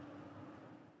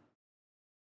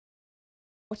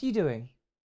 What are you doing?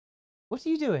 What are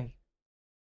you doing?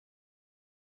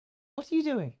 What are you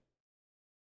doing?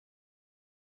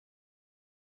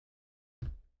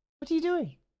 What are you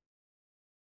doing?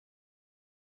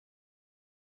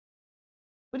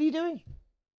 What are you doing?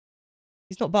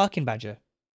 He's not barking, Badger.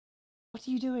 What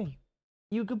are you doing?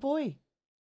 You a good boy?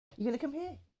 You gonna come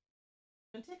here?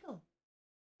 And tickle?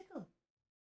 Tickle.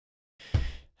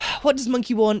 What does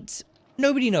Monkey want?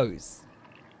 Nobody knows.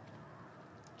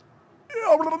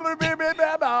 Monkey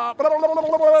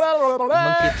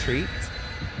a treat?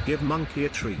 Give Monkey a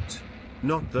treat.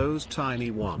 Not those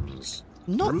tiny ones.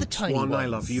 Not the Brutes tiny 1, ones. I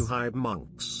love you, Hybe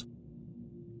monks.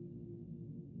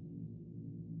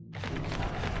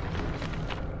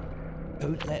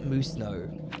 Don't let Moose know.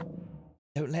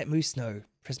 Don't let Moose know.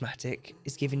 Prismatic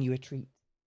is giving you a treat.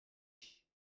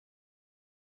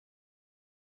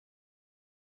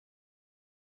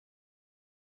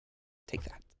 Take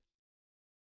that.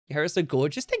 Your hair is so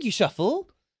gorgeous. Thank you, Shuffle.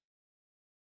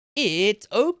 It's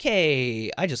okay.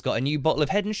 I just got a new bottle of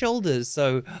Head and Shoulders,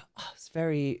 so it's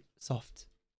very soft.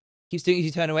 Keeps doing it as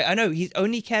you turn away. I know, he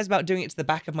only cares about doing it to the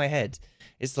back of my head.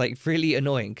 It's like really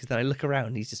annoying because then I look around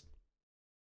and he's just...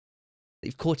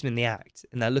 You've caught him in the act.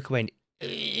 And I look away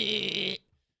and...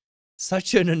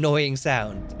 Such an annoying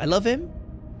sound. I love him.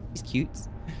 He's cute.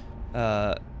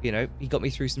 You know, he got me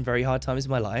through some very hard times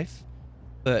in my life.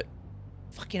 But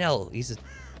fucking hell,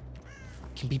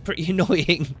 can be pretty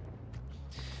annoying.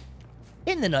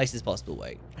 In the nicest possible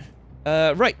way.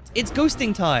 Right, it's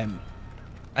ghosting time.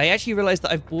 I actually realized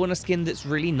that I've worn a skin that's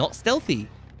really not stealthy.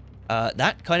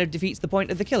 That kind of defeats the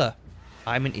point of the killer.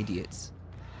 I'm an idiot.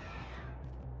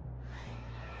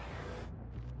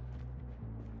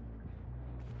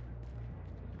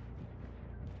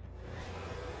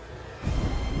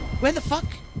 Where the fuck?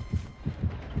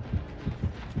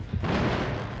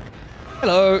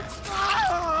 Hello.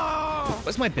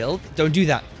 What's my build? Don't do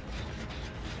that.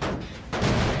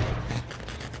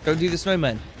 Don't do the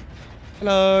snowman.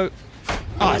 Hello.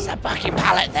 Oh, there's a fucking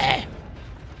pallet there.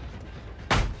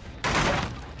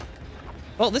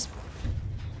 Well, this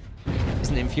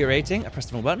isn't infuriating. I pressed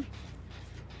the wrong button.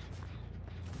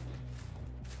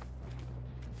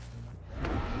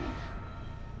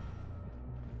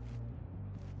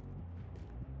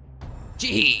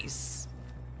 Jeez.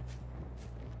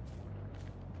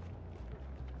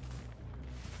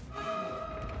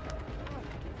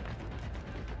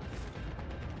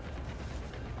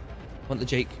 Want the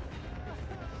Jake.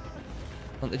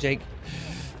 Want the Jake.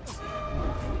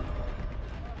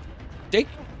 Jake?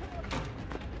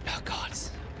 Oh, God.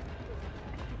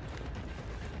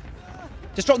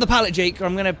 Just drop the pallet, Jake, or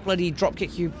I'm gonna bloody drop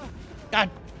kick you.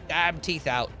 God damn teeth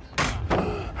out.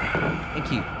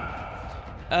 Thank you.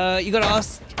 You gotta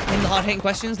ask him the hard-hitting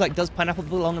questions, like, does pineapple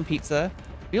belong on pizza?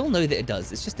 We all know that it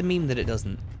does. It's just a meme that it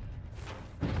doesn't.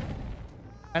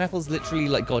 Pineapple's literally,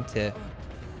 like, God tier.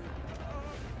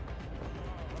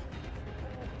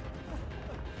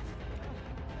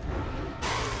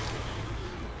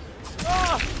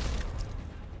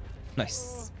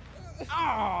 Nice.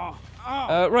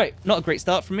 Right, not a great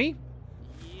start from me,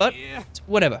 but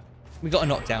whatever. We got a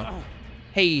knockdown.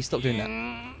 Hey, stop doing that.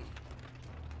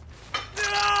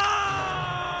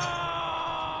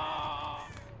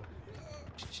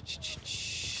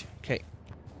 Okay.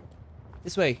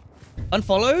 This way.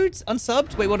 Unfollowed?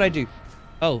 Unsubbed? Wait, what did I do?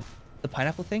 Oh, the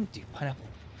pineapple thing? Dude, pineapple.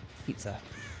 Pizza.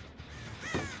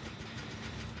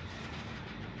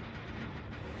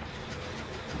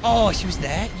 Oh, she was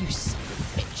there? You son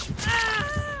of a bitch.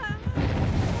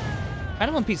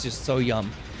 Pineapple on pizza is so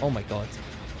yum. Oh my god.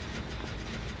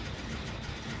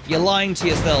 You're lying to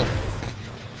yourself.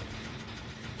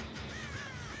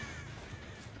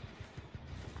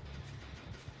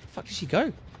 The fuck did she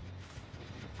go?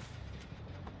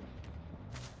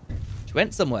 She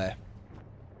went somewhere.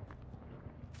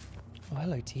 Oh,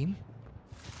 hello, team.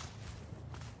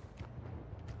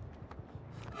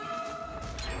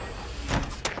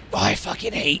 I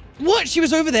fucking hate... What? She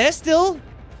was over there still?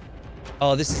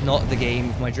 Oh, this is not the game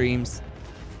of my dreams.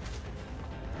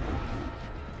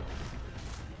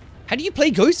 How do you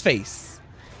play Ghostface?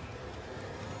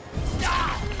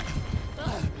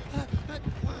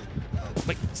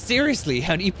 Like, seriously,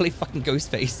 how do you play fucking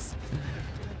Ghostface?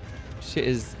 Shit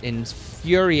is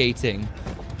infuriating.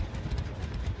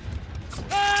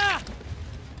 Hi,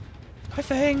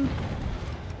 Fang.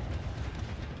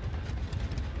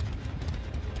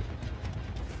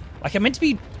 Like, I'm meant to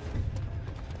be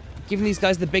giving these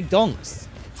guys the big donks.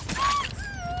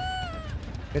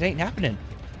 It ain't happening.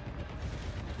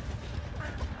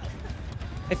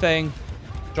 Hey, Fang.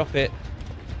 Drop it.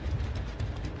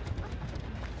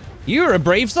 You're a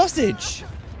brave sausage.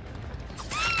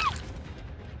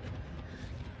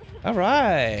 All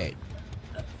right.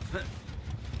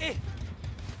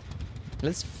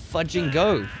 Let's fudging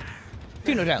go.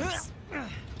 2 no downs.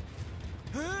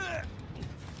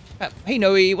 Hey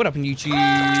Noe, what up on YouTube?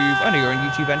 I know you're on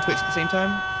YouTube and Twitch at the same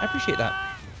time. I appreciate that.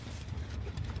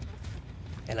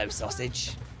 Hello,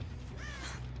 sausage.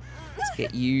 Let's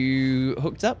get you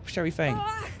hooked up, shall we, Fang?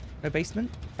 No basement?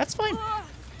 That's fine.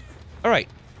 All right.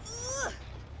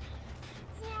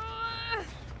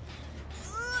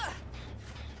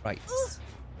 Right.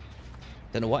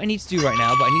 Don't know what I need to do right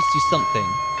now, but I need to do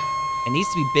something. It needs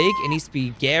to be big. It needs to be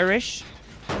garish.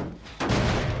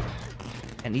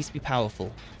 It needs to be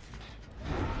powerful.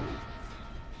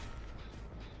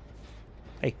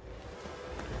 Hey.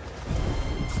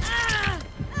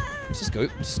 Let's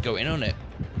just go in on it.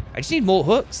 I just need more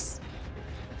hooks.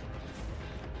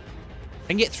 I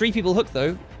can get 3 people hooked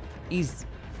though. Easy.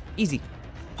 Easy.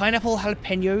 Pineapple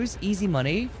jalapenos, easy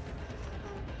money.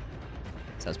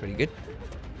 Sounds pretty good.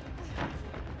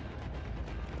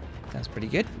 Sounds pretty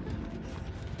good.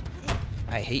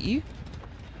 I hate you.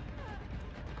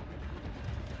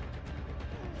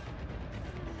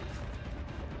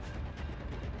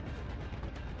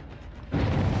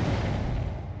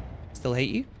 Still hate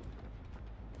you.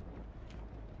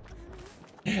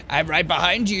 I'm right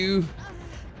behind you.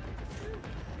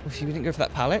 Oh, she didn't go for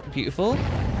that pallet. Beautiful.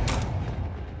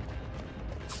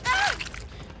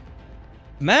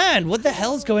 Man, what the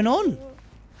hell's going on?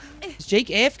 Is Jake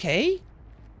AFK?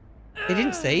 They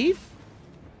didn't save?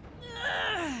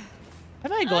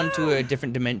 Have I gone to a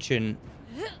different dimension?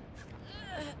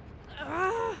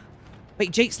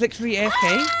 Wait, Jake's literally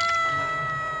AFK?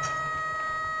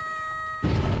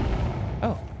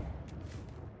 Oh.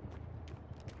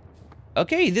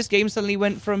 Okay, this game suddenly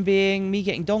went from being me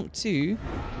getting donked to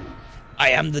I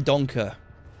am the donker.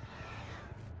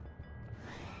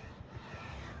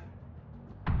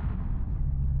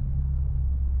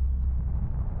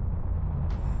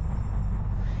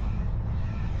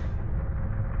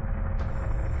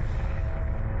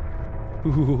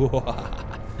 All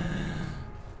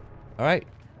right.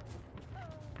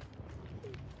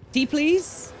 Tea,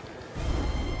 please.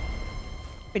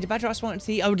 Wait, did Badger ask for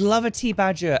tea? I would love a tea,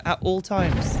 Badger, at all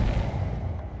times.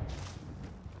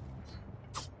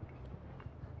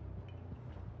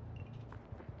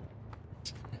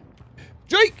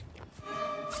 Jake!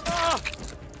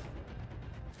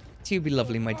 Tea would be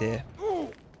lovely, my dear.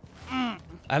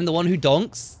 I'm the one who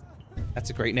donks. That's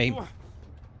a great name.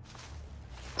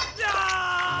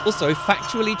 Also,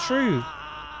 factually true.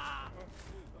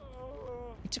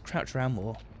 Need to crouch around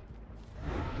more.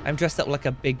 I'm dressed up like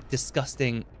a big,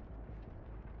 disgusting,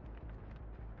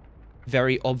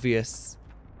 very obvious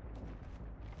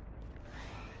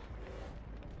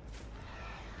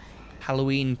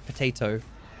Halloween potato.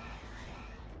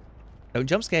 Don't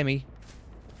jump scare me.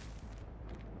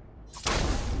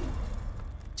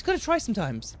 Just gotta try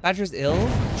sometimes. Badger's ill.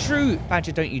 True,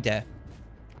 Badger, don't you dare.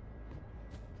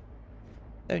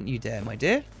 Don't you dare, my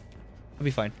dear. I'll be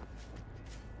fine.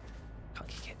 Can't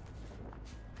kick it.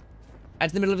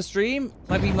 Add to the middle of a stream.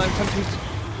 Might be my time to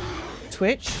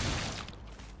Twitch.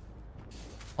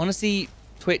 Honestly,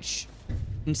 Twitch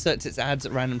inserts its ads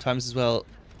at random times as well.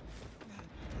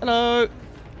 Hello.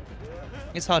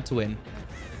 It's hard to win.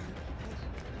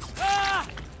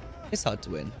 It's hard to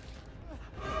win.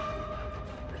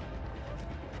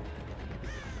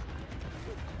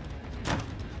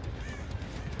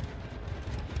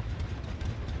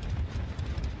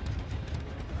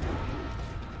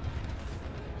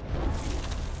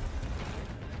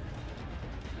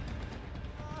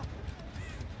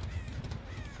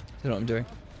 I don't know what I'm doing.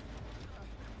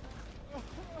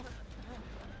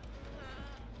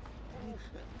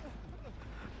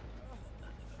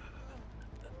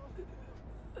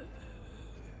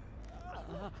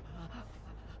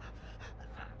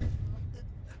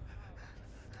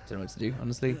 Don't know what to do,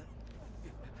 honestly. You're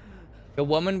a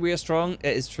woman, we are strong.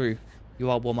 It is true. You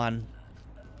are woman.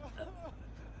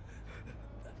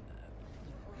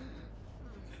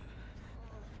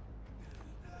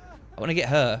 I want to get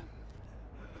her.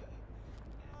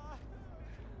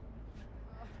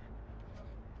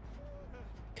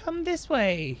 Come this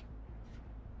way.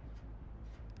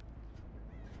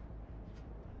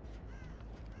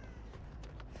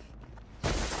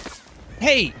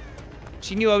 Hey!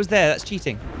 She knew I was there. That's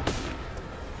cheating.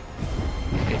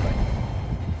 Okay, fine.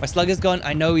 My slug is gone.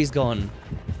 I know he's gone.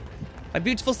 My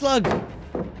beautiful slug.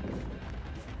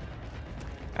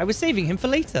 I was saving him for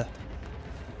later.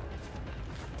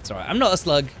 It's alright. I'm not a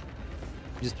slug.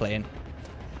 I'm just playing.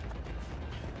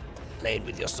 Playing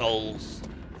with your souls.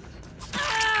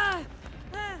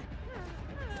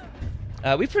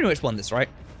 We've pretty much won this, right?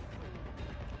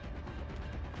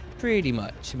 Pretty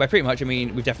much. By pretty much, I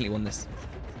mean we've definitely won this.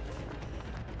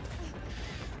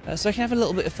 So I can have a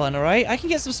little bit of fun, alright? I can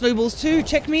get some snowballs too.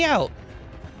 Check me out.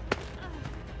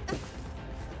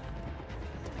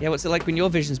 Yeah, what's it like when your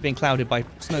vision's being clouded by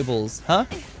snowballs? Huh?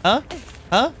 Huh?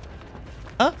 Huh?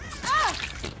 Huh?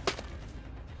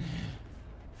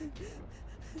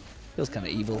 Feels kind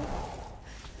of evil.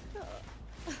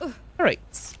 Alright.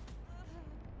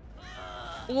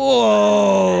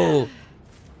 Whoa!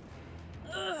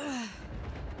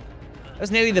 That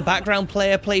was nearly the background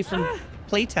player play from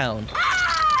Playtown.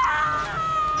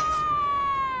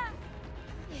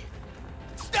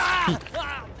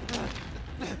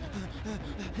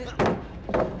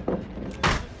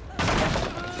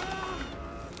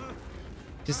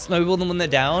 Just snowball them when they're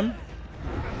down.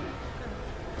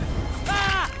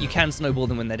 You can snowball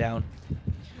them when they're down.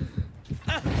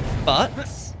 But,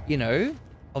 you know,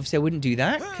 obviously I wouldn't do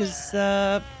that because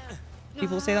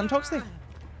people say that I'm toxic.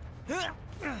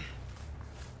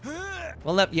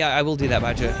 Well, yeah, I will do that,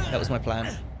 Badger. That was my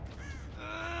plan.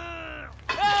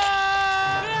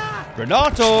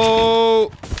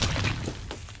 Renato!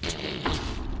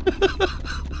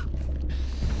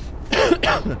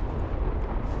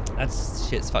 That's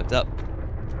shit's fucked up.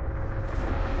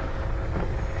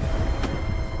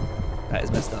 That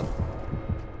is messed up.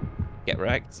 Get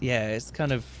wrecked. Yeah, it's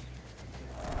kind of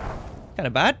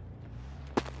bad.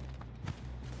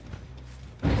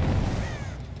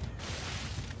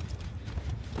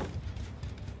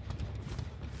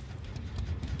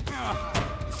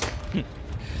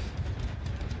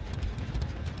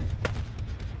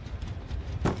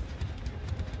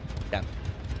 Damn.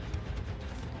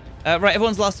 Right,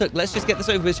 everyone's last hook. Let's just get this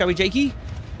over with, shall we, Jakey?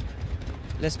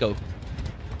 Let's go.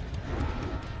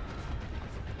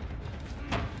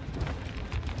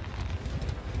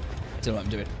 I don't know what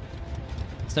I'm doing.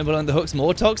 Snowball on the hook's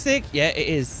more toxic? Yeah, it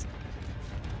is.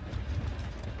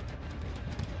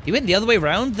 He went the other way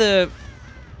around the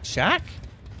shack?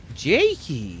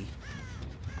 Jakey.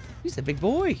 He's a big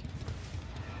boy.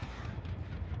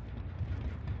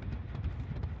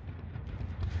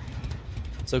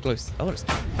 So close. Oh, it's...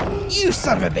 You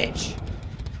son of a bitch!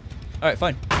 Alright,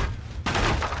 fine.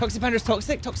 Toxic Panda is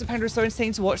toxic. Toxic Panda is so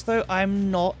insane to watch, though.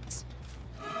 I'm not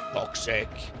toxic.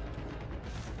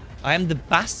 I am the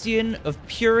bastion of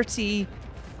purity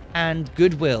and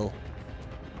goodwill.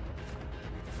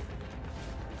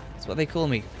 That's what they call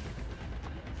me.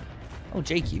 Oh,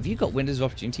 Jakey, have you got windows of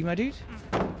opportunity, my dude?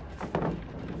 That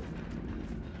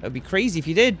would be crazy if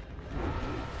you did.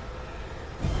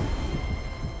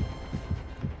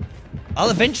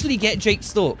 I'll eventually get Jake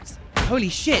stalked. Holy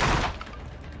shit.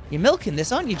 You're milking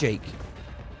this, aren't you, Jake?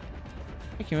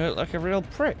 Making me look like a real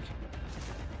prick.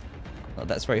 Well,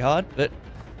 that's very hard, but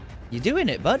you're doing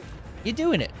it, bud. You're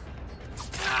doing it.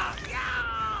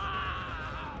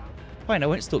 Fine, I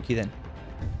won't stalk you then.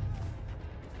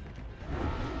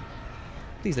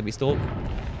 Please let me stalk.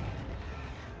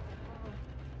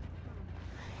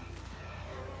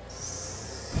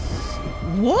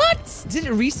 What? Did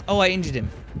it reset? Oh, I injured him.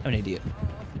 I'm an idiot.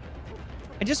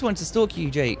 I just want to stalk you,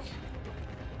 Jake.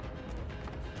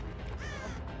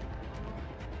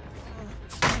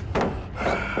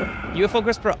 You a fog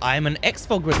whisperer? I'm an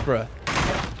ex-fog whisperer.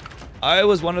 I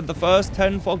was one of the first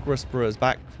 10 fog whisperers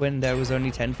back when there was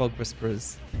only 10 fog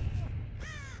whisperers.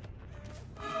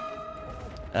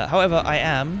 However, I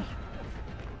am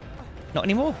not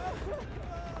anymore.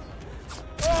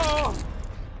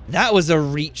 That was a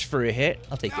reach for a hit.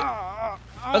 I'll take it.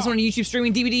 That's on YouTube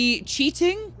streaming DVD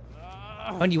cheating.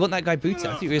 Oh, and you want that guy booted?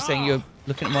 I thought you were saying you're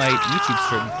looking at my YouTube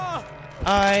stream.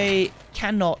 I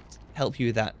cannot help you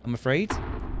with that, I'm afraid.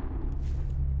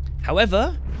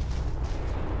 However,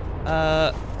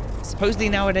 supposedly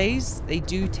nowadays they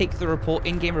do take the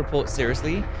in-game report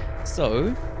seriously.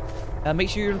 So make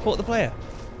sure you report the player.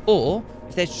 Or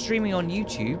if they're streaming on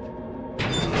YouTube,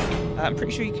 I'm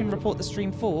pretty sure you can report the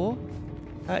stream for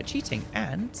cheating,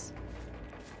 and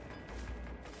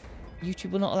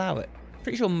YouTube will not allow it.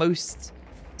 Pretty sure most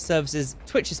services,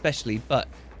 Twitch especially, but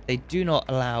they do not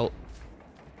allow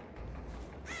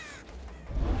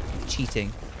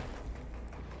cheating.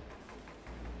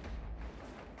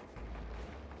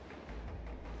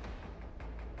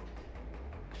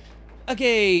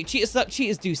 Okay, cheaters suck,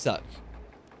 cheaters do suck.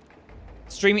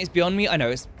 Streaming is beyond me. I know,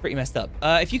 it's pretty messed up.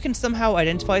 If you can somehow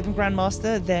identify them,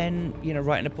 Grandmaster, then, you know,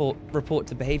 write a report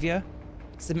to behavior.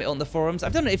 Submit on the forums.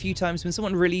 I've done it a few times when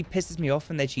someone really pisses me off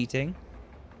and they're cheating.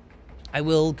 I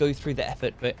will go through the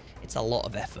effort, but it's a lot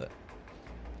of effort.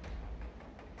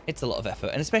 It's a lot of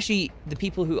effort. And especially the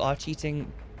people who are cheating,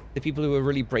 the people who are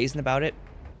really brazen about it,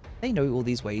 they know all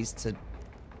these ways to,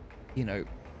 you know,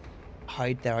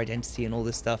 hide their identity and all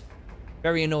this stuff.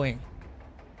 Very annoying.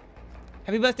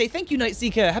 Happy birthday. Thank you,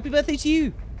 Nightseeker. Happy birthday to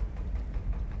you.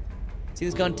 See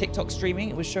this guy on TikTok streaming?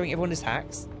 It was showing everyone his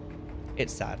hacks.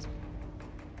 It's sad.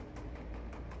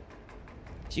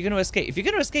 So you're going to escape. If you're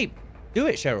going to escape, do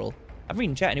it, Cheryl. I'm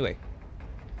reading chat anyway.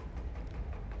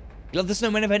 You love the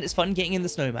snowman event. It's fun getting in the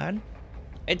snowman.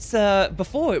 It's,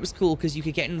 before it was cool because you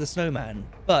could get in the snowman.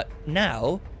 But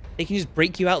now, they can just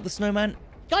break you out the snowman.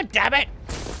 God damn it!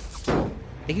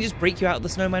 They can just break you out of the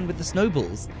snowman with the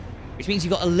snowballs. Which means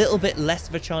you've got a little bit less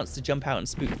of a chance to jump out and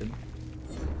spook them.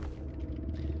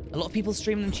 A lot of people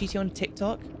stream them cheating on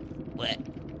TikTok. Blech.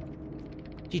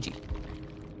 GG.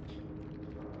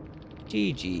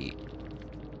 GG.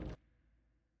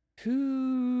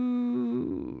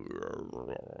 Who...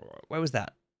 Where was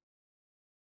that?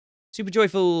 Super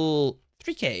Joyful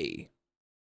 3K.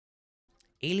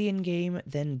 Alien game,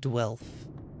 then Dwelf.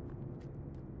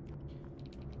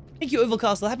 Thank you,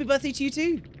 Overcastle. Happy birthday to you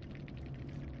too.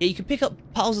 Yeah, you can pick up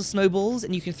piles of snowballs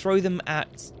and you can throw them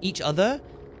at each other,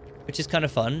 which is kind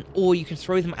of fun. Or you can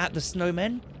throw them at the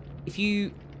snowmen. If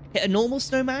you hit a normal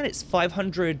snowman, it's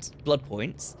 500 blood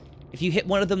points. If you hit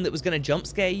one of them that was going to jump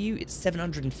scare you, it's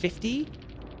 750.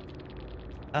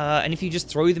 And if you just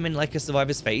throw them in like a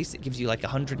survivor's face, it gives you like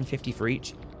 150 for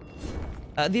each.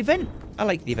 The event, I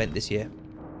like the event this year.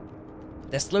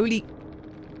 They're slowly...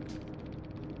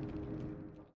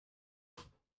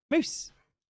 Moose!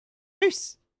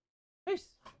 Moose! Moose!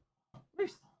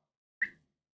 Moose!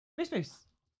 Moose, moose!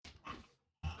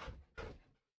 Are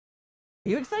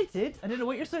you excited? I don't know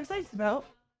what you're so excited about.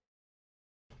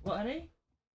 What, honey?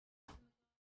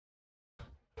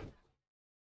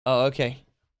 Oh, okay.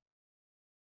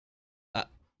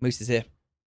 Moose is here.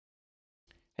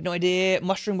 Had no idea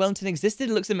Mushroom Wellington existed.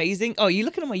 It looks amazing. Oh, are you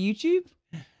looking at my YouTube?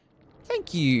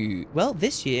 Thank you. Well,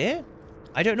 this year,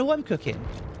 I don't know what I'm cooking.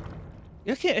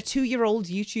 You're looking at a 2-year-old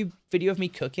YouTube video of me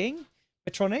cooking?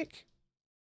 Metronic?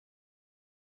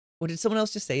 Or did someone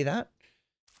else just say that?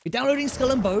 You're downloading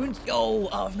Skull and Bones? Yo,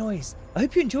 Art of Noise. I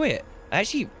hope you enjoy it. I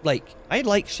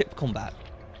like ship combat.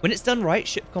 When it's done right,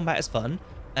 ship combat is fun.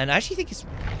 And I actually think it's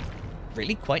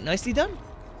really quite nicely done.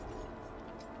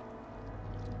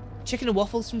 Chicken and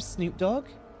waffles from Snoop Dogg?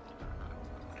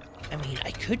 I mean,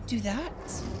 I could do that.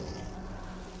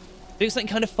 Doing something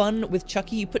kind of fun with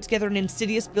Chucky. You put together an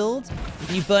Insidious build. And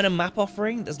you burn a map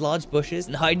offering. There's large bushes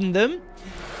and hiding them.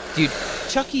 Dude,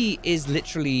 Chucky is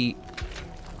literally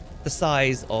the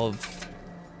size of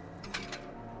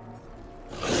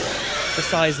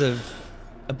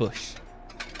a bush.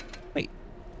 Wait.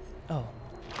 Oh.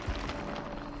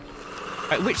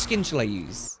 Alright, which skin shall I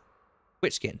use?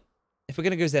 Which skin? If we're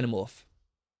gonna go Xenomorph.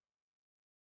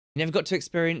 You never got to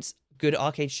experience good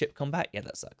arcade ship combat? Yeah,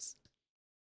 that sucks.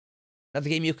 Another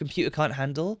game your computer can't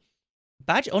handle?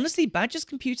 Honestly, Badger's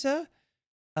computer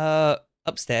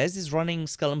upstairs is running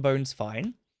Skull and Bones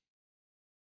fine.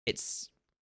 It's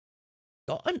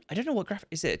got I don't know what graphic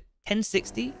is it,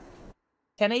 1060?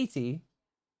 1080?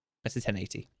 That's a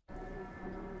 1080.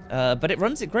 But it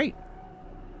runs it great.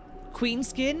 Queen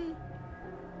skin?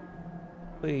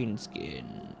 Queen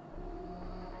skin.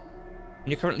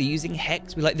 And you're currently using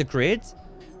Hex. We like the grid.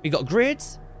 We got grid.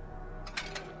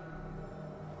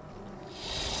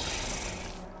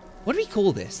 What do we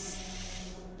call this?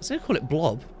 I was gonna call it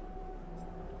blob.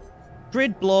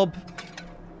 Grid, blob.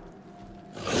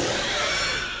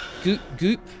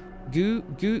 Goop.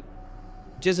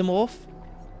 Jizzamorph.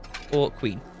 Or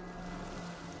queen.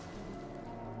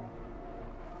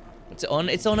 What's it on?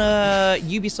 It's on a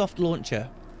Ubisoft launcher.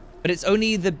 But it's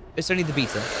only the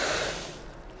beta.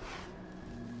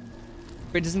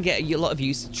 Grid doesn't get a lot of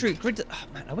use. True, Grid... Oh,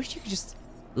 man, I wish you could just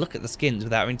look at the skins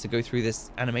without having to go through this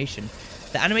animation.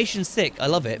 The animation's sick. I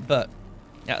love it, but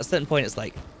at a certain point, it's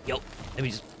like, yo, let me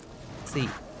just see.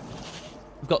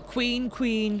 We've got Queen.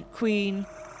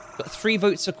 Got 3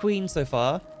 votes for Queen so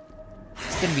far.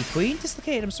 It's going to be Queen?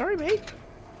 Dislocated. I'm sorry, mate.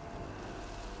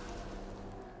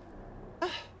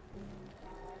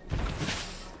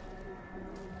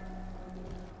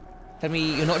 Tell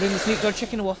me you're not doing the Snoop Dogg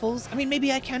chicken and waffles? I mean,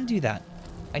 maybe I can do that.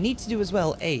 I need to do as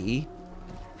well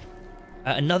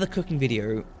another cooking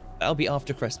video. That'll be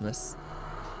after Christmas.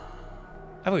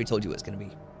 I've already told you what it's going to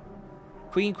be.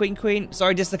 Queen.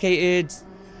 Sorry, Dislocated.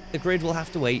 The grid will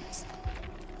have to wait.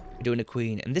 We're doing a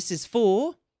Queen. And this is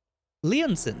for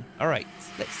Leonson. All right,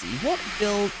 let's see. What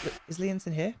build... Is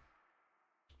Leonson here?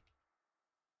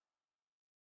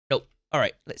 Nope. All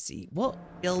right, let's see. What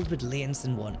build would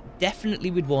Leonson want? Definitely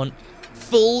would want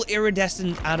full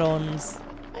iridescent add-ons.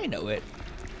 I know it.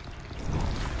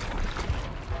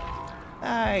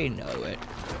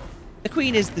 The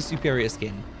Queen is the superior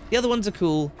skin. The other ones are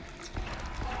cool.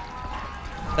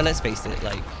 But let's face it,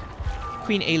 like,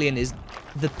 Queen Alien is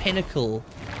the pinnacle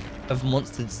of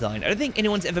monster design. I don't think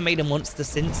anyone's ever made a monster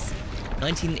since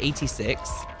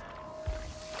 1986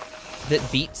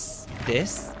 that beats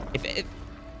this.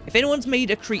 If anyone's made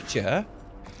a creature,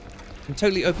 I'm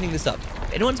totally opening this up.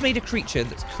 If anyone's made a creature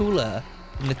that's cooler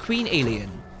than the Queen Alien,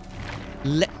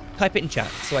 type it in chat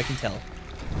so I can tell.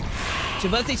 It's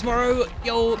your birthday tomorrow.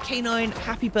 Yo, K9,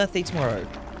 happy birthday tomorrow.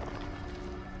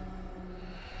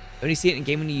 Only see it in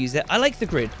game when you use it. I like the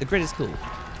grid. The grid is cool.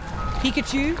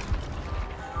 Pikachu.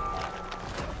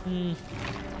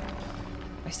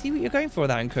 I see what you're going for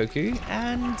there, Koku.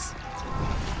 And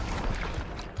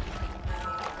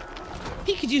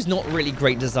Pikachu's not really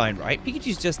great design, right?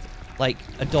 Pikachu's just like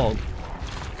a dog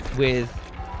with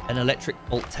an electric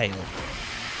bolt tail.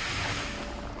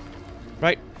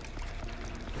 Right?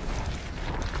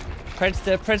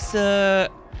 Predator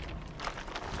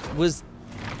was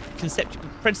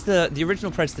Predator, the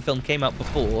original Predator film came out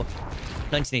before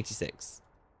 1986.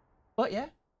 What, yeah?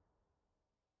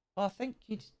 Oh, I think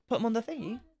you just put them on the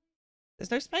thingy. There's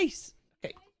no space.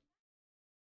 Okay.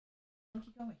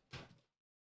 Keep going.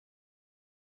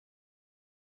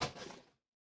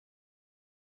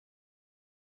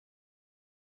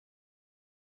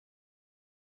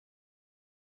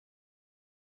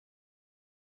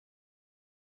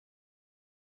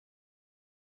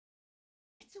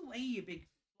 Get away, you big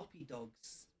floppy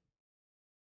dogs.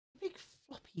 Big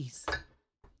floppies.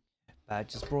 Bad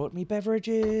just brought me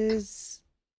beverages.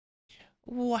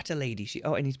 What a lady she...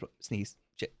 Oh, I need to sneeze.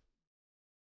 Shit.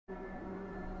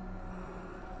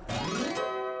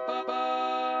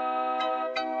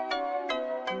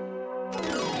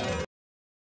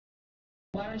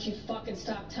 Why don't you fucking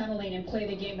stop tunneling and play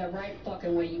the game the right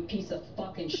fucking way, you piece of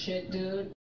fucking shit,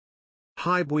 dude?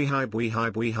 Hybrid.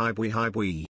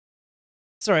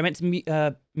 Sorry, I meant to mute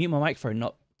my microphone,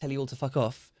 not tell you all to fuck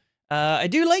off. I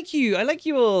do like you. I like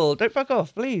you all. Don't fuck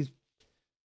off, please.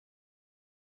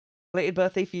 Belated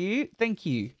birthday for you. Thank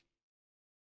you.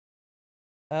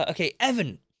 Okay,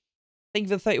 Evan. Thank you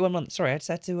for the 31 months. Sorry, I just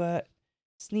had to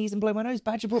sneeze and blow my nose.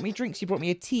 Badger brought me drinks. You brought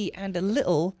me a tea and a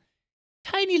little,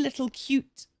 tiny little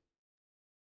cute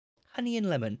honey and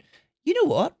lemon. You know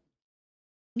what?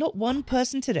 Not one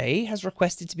person today has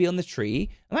requested to be on the tree.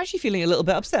 I'm actually feeling a little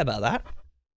bit upset about that.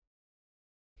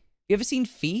 You ever seen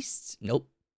Feast? Nope.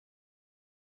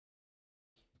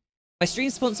 My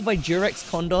stream's sponsored by Durex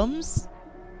condoms.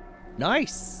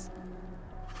 Nice.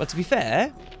 But to be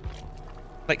fair,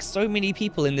 like so many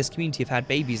people in this community have had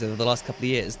babies over the last couple of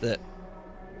years that...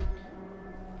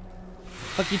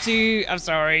 Fuck you too. I'm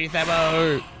sorry,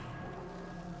 Thebo.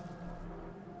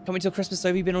 Coming till Christmas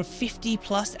over, you've been on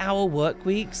 50+ hour work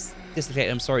weeks.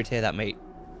 Dislocated, I'm sorry to hear that, mate.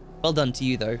 Well done to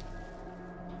you, though.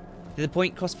 Did the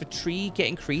point cost for tree get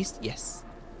increased? Yes.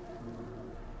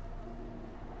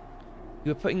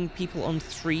 You were putting people on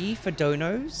 3 for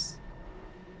donos?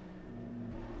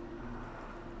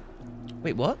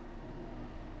 Wait, what?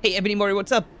 Hey, Ebony Mori,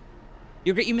 what's up?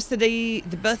 You're great. You missed the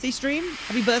birthday stream?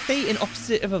 Happy birthday in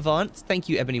opposite of Avant. Thank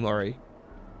you, Ebony Mori.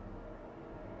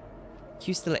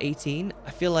 Q's still at 18.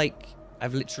 I feel like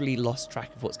I've literally lost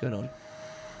track of what's going on.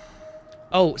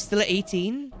 Oh, still at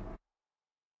 18?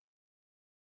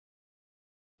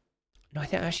 No, I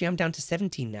think actually I'm down to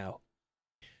 17 now.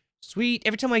 Sweet.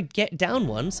 Every time I get down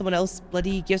one, someone else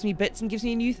bloody gives me bits and gives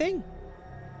me a new thing.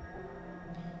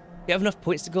 You have enough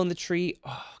points to go on the tree.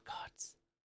 Oh, God.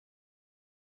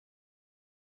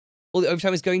 All the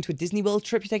overtime is going to a Disney World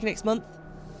trip you take next month.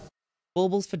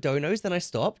 Baubles for donos, then I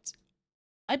stopped.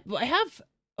 I have...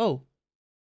 Oh.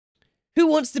 Who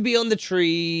wants to be on the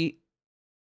tree?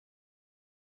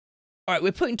 Alright,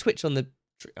 we're putting Twitch on the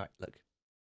tree. Alright, look.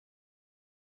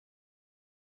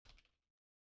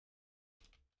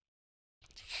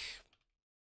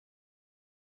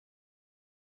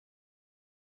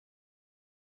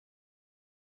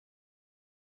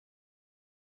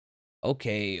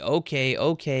 Okay,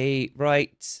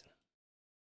 right.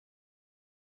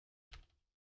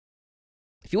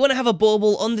 If you want to have a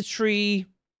bauble on the tree,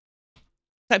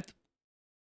 type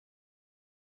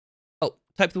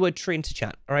the word tree into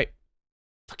chat, alright?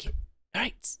 Fuck it.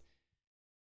 Alright.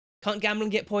 Can't gamble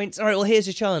and get points. Alright, well, here's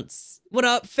your chance. What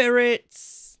up,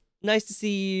 ferrets? Nice to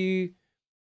see you.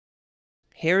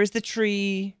 Here is the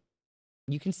tree.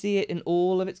 You can see it in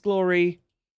all of its glory.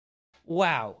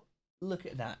 Wow. Look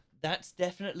at that. That's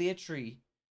definitely a tree.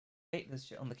 Wait, there's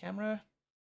shit on the camera.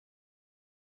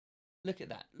 Look at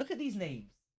that. Look at these names.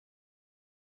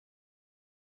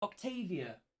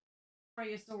 Octavia,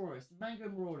 Freyasaurus, Mango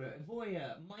Marauder,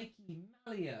 Evoya, Mikey,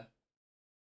 Malia,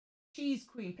 Cheese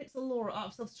Queen, Pixel Laura, Art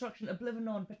of Self-Destruction,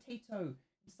 Oblivion, Potato,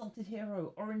 Insulted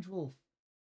Hero, Orange Wolf,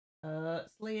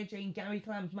 Slayer Jane, Gary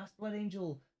Clams, Mass Blood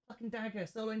Angel, Pluck and Dagger,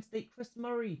 Solo Instate, Chris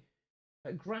Murray,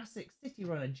 Grassic, City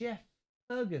Runner, Jeff,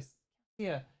 Fergus,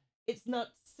 Cassia, It's Not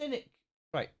Cynic.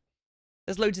 Right.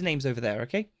 There's loads of names over there,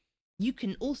 okay? You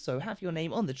can also have your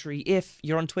name on the tree if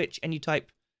you're on Twitch and you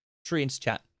type tree into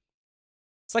chat.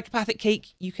 Psychopathic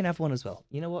Cake, you can have one as well.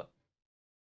 You know what?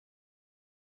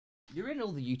 You're in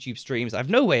all the YouTube streams. I've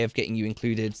no way of getting you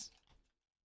included.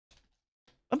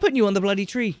 I'm putting you on the bloody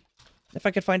tree. If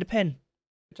I could find a pen,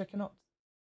 which I cannot.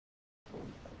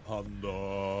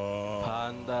 Panda.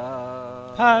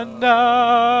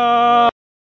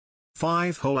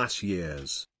 5 whole ass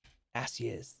years. Ass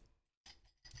years.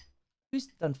 Who's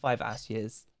done 5 ass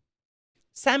years?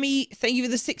 Sammy, thank you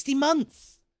for the 60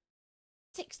 months.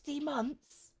 60 months?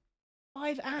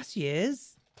 5 ass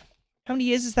years? How many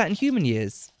years is that in human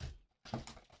years? I'm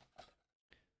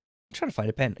trying to find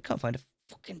a pen. I can't find a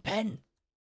fucking pen.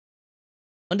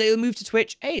 One day we'll move to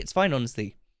Twitch. Hey, it's fine,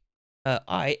 honestly.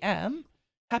 I am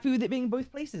happy with it being in both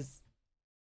places.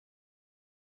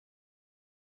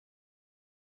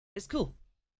 It's cool.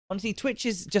 Honestly, Twitch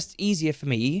is just easier for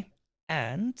me,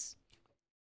 and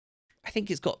I think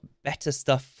it's got better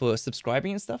stuff for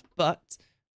subscribing and stuff, but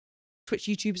Twitch,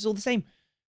 YouTube is all the same.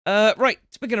 Right,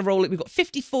 we're going to roll it. We've got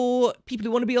 54 people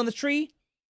who want to be on the tree.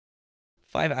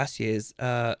 5 ass years.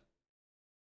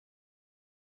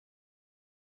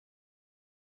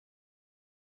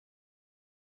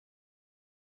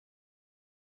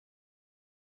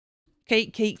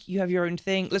 Cake, you have your own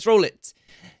thing. Let's roll it.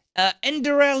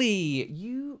 Enderelli,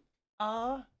 you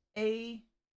are a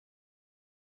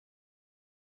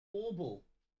bauble.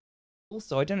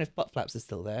 Also, I don't know if Butt Flaps is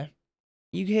still there.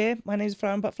 You here? My name's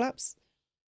Flower and Butt Flaps.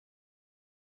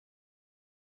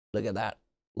 Look at that.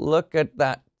 Look at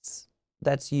that.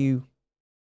 That's you.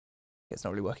 It's not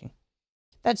really working.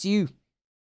 That's you.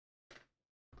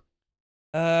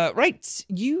 Right.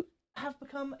 You have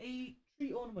become a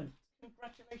tree ornament.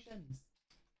 Congratulations.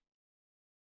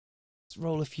 Let's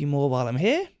roll a few more while I'm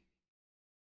here.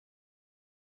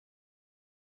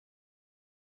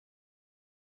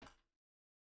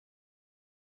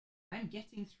 I'm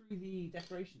getting through the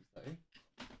decorations though.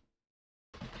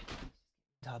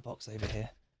 Entire box over here.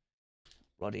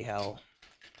 Bloody hell.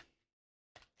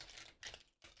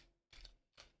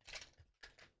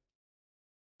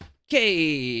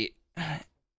 Okay.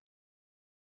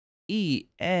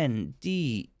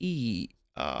 ENDERALLY.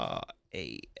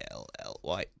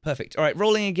 Perfect. All right,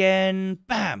 rolling again.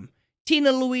 Bam.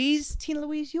 Tina Louise. Tina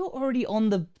Louise, you're already on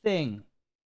the thing.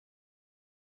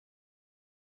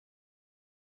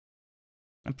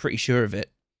 I'm pretty sure of it.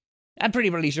 I'm pretty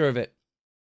bloody sure of it.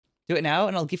 Do it now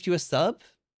and I'll gift you a sub.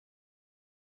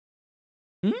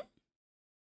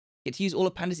 Get to use all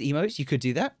of Panda's emotes. You could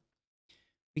do that.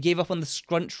 We gave up on the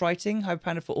scrunch writing.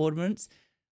 HybridPanda for ornaments.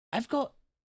 I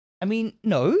mean,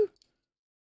 no.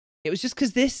 It was just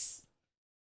because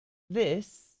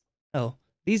oh,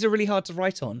 these are really hard to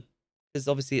write on. Because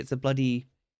obviously it's a bloody,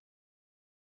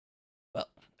 well,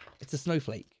 it's a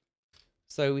snowflake.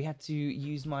 So we had to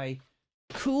use my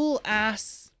cool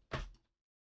ass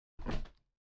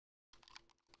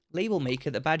label maker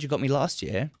that Badger got me last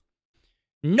year.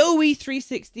 Noe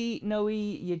 360, Noe,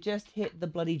 you just hit the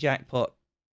bloody jackpot.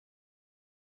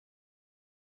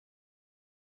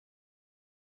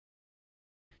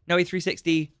 Noe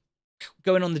 360,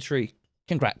 going on the tree.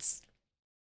 Congrats.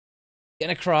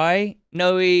 Gonna cry.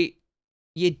 Noe, you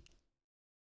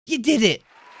did it.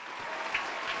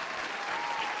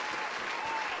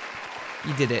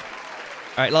 You did it.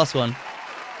 All right, last one.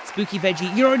 Spooky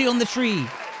Veggie, you're already on the tree.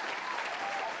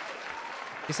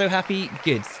 You're so happy.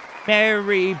 Good.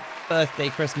 Merry birthday,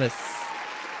 Christmas.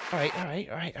 All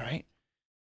right.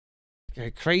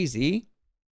 Go crazy.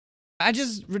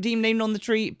 Badger's redeemed named on the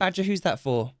tree. Badger, who's that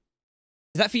for?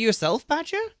 Is that for yourself,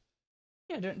 Badger?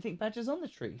 Yeah, I don't think Badger's on the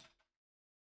tree.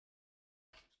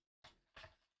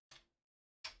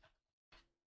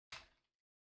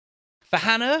 For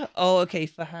Hannah? Oh, okay,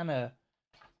 for Hannah.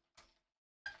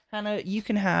 Hannah, you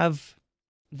can have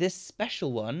this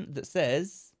special one that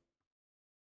says...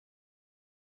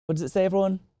 What does it say,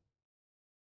 everyone?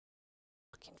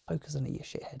 Fucking focus on it, you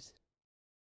shithead.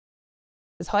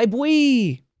 It's hi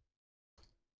boy!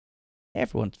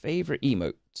 Everyone's favorite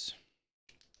emote.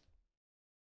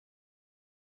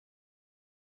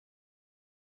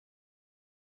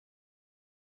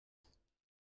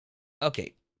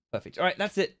 Okay, perfect. All right,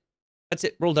 that's it. That's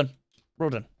it. We're all done. We're all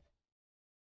done.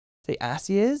 Say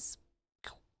assy is.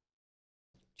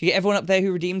 Do you get everyone up there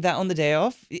who redeemed that on the day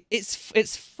off? It's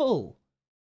full.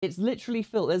 It's literally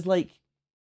full. There's like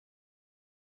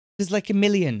a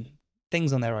million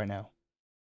things on there right now.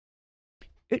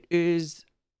 It is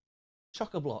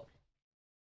chock-a-block.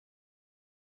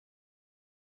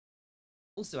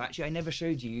 Also, actually, I never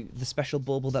showed you the special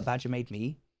bauble that Badger made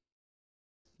me.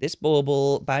 This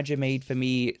bauble Badger made for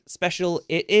me special.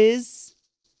 It is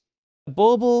a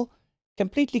bauble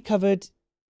completely covered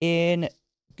in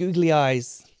googly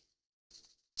eyes.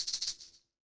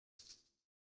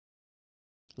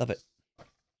 Love it.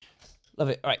 Love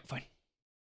it. All right, fine.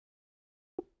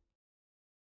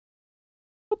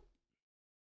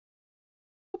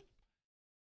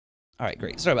 All right,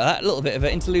 great. Sorry about that. A little bit of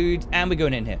an interlude, and we're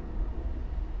going in here.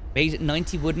 Made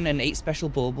 90 wooden and 8 special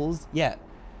baubles. Yeah.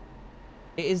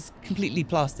 It is completely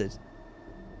plastered.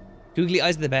 Googly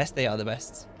eyes are the best. They are the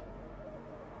best.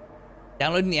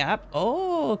 Downloading the app.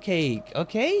 Oh, okay.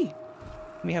 Okay.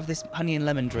 Let me have this honey and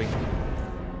lemon drink.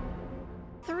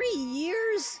 3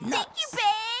 years? Nuts. Thank you, babe.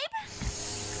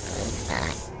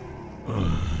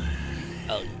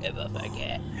 I'll never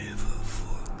forget. Never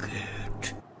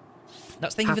forget.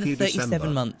 Nuts, thank you for the 37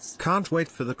 December. months. Can't wait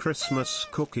for the Christmas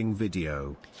cooking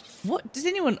video. What does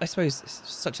anyone, I suppose it's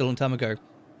such a long time ago,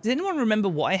 does anyone remember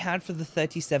what I had for the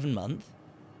 37 month?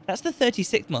 That's the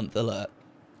 36th month alert.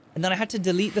 And then I had to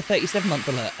delete the 37 month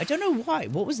alert. I don't know why.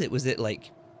 What was it? Was it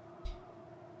like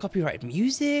copyrighted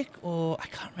music or I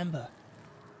can't remember.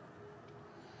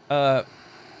 But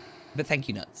thank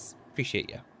you, Nuts. Appreciate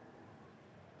you.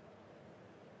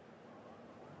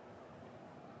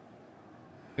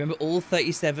 Remember all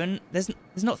 37? There's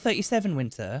not 37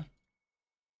 winter.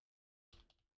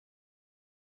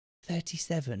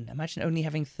 37. Imagine only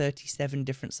having 37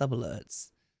 different sub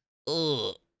alerts.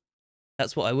 Ugh.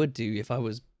 That's what I would do if I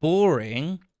was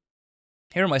boring.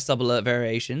 Here are my sub alert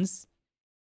variations.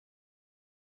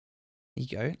 There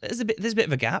you go. There's a bit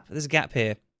of a gap. There's a gap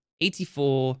here.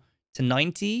 84 to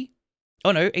 90.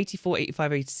 Oh no, 84,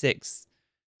 85, 86.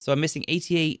 So I'm missing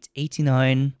 88,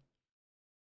 89.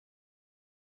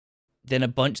 Then a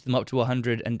bunch of them up to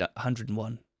 100 and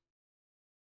 101.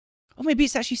 Oh, maybe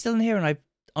it's actually still in here and I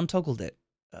untoggled it.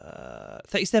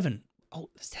 37. Oh,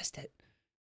 let's test it.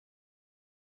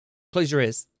 Close your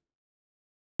ears.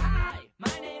 Hi,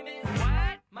 my name is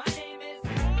what? My name is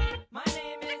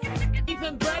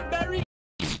Ethan Bradbury.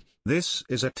 This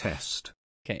is a test.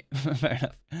 Okay, fair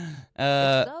enough.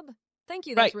 Sub? Thank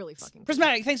you, that's really fucking cool.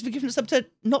 Prismatic, thanks for giving us up to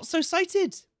Not So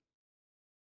Sighted.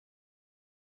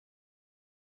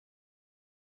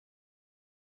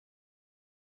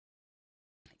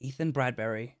 Ethan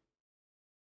Bradbury.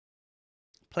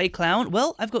 Play clown?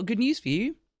 Well, I've got good news for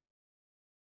you.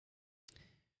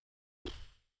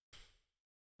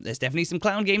 There's definitely some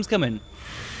clown games coming.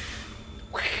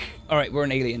 Alright, we're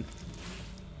an alien.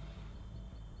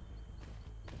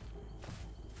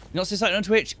 Not So Sighted on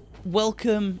Twitch.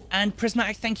 Welcome. And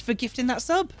Prismatic, thank you for gifting that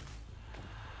sub.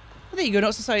 Well, there you go,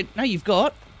 Not So Sighted. Now you've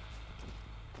got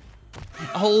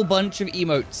a whole bunch of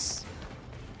emotes.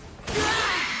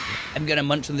 I'm gonna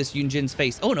munch on this Yunjin's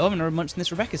face. Oh no, I'm gonna munch on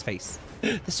this Rebecca's face.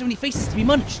 There's so many faces to be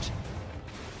munched.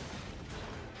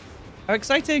 How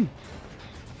exciting.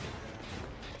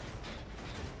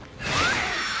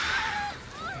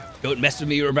 Don't mess with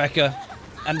me, Rebecca.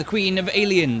 I'm the queen of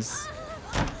aliens.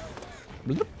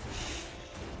 Bloop.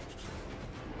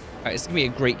 Alright, it's gonna be a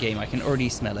great game. I can already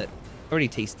smell it. Already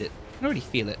taste it. I can already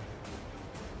feel it.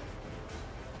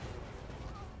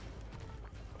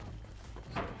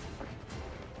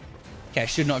 Okay, I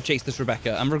should not have chased this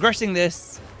Rebecca. I'm regressing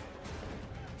this.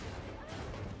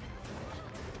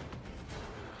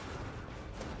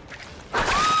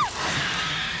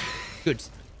 Good.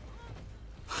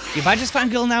 Your Badger's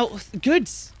fangirl now. Good.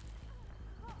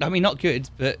 I mean, not good,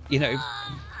 but, you know,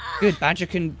 good. Badger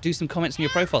can do some comments on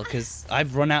your profile, because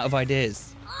I've run out of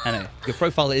ideas. I know. Your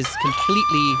profile is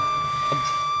completely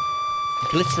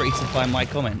obliterated by my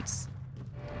comments.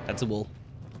 That's a wall.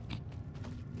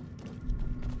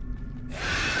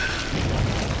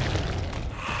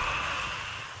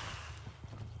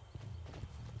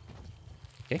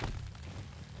 Okay.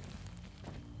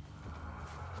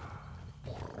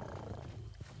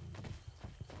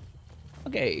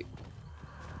 Okay.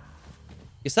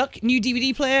 You suck? New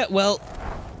DVD player? Well,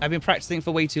 I've been practicing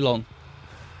for way too long.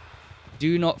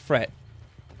 Do not fret.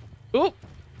 Oh!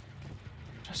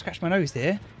 Trying to scratch my nose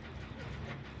here.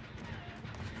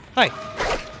 Hi.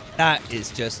 That is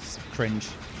just cringe.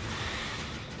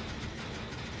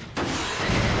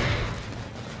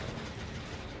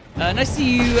 Nice to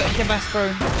see you,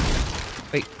 Kevastro.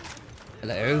 Wait.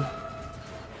 Hello.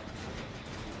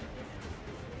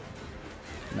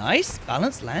 Nice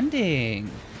balanced landing.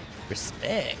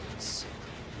 Respect.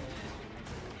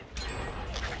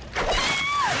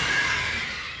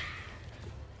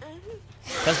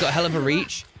 That's got a hell of a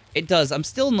reach. It does. I'm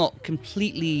still not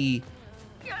completely,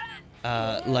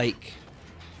 like,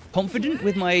 confident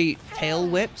with my tail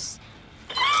whips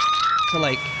to,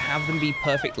 like, have them be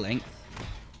perfect length.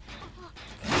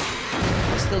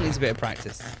 Still needs a bit of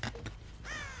practice.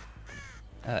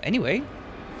 Anyway.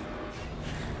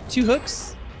 2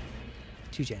 hooks.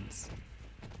 2 gens.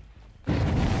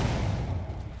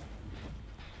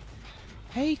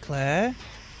 Hey, Claire.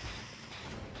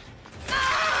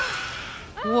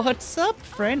 What's up,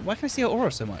 friend? Why can I see her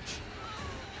aura so much?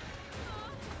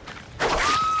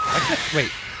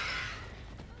 Wait.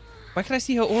 Why can I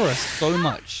see her aura so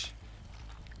much?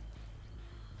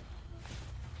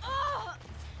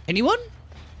 Anyone?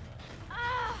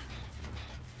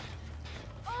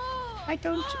 I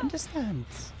don't understand.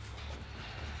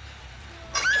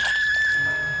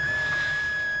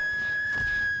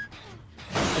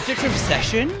 Object of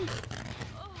obsession?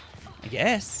 I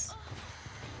guess.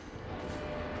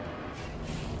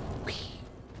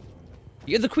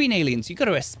 You're the queen alien, so you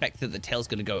gotta expect that the tail's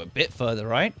gonna go a bit further,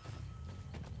 right?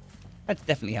 That's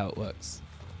definitely how it works.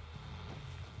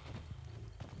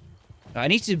 I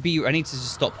need to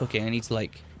just stop hooking. I need to,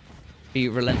 like, be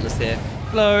relentless here.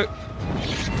 Hello.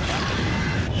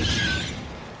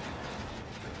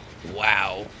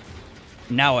 Wow.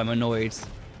 Now I'm annoyed.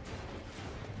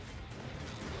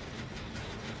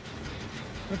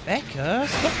 Rebecca,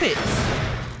 stop it.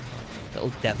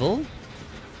 Little devil.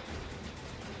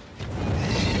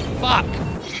 Fuck.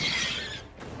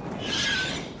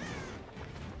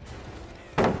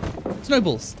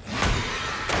 Snowballs.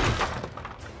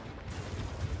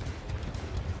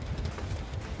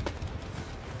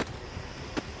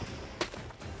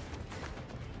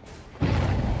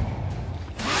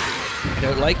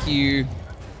 don't like you.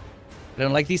 I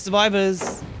don't like these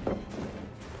survivors.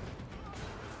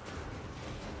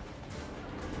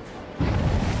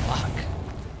 Fuck.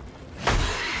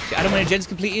 I don't want Gen's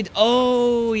completed.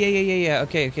 Oh, yeah.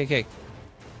 Okay.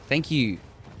 Thank you.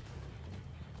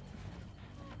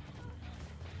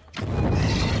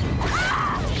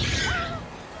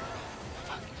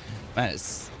 Man,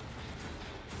 it's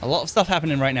a lot of stuff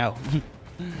happening right now.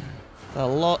 A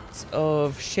lot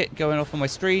of shit going off on my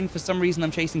screen. For some reason,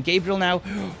 I'm chasing Gabriel now.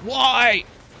 Why?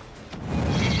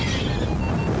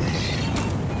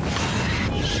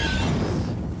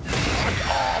 Fuck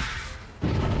off.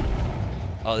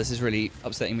 Oh, this is really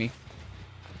upsetting me.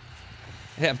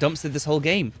 I think I've dumpstered this whole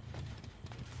game.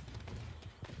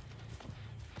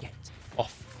 Get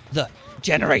off the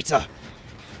generator.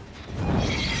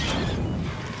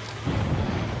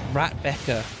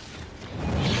 Rebecca.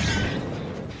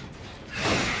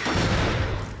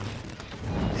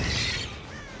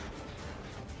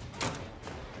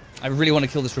 I really want to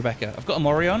kill this Rebecca. I've got a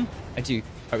Morion. I do.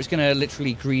 I was going to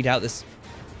literally greed out this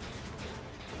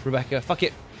Rebecca. Fuck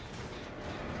it.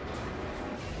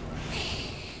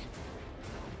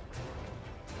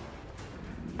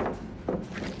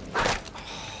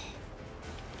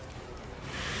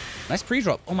 Nice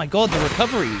pre-drop. Oh my god, the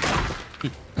recovery.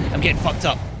 I'm getting fucked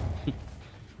up.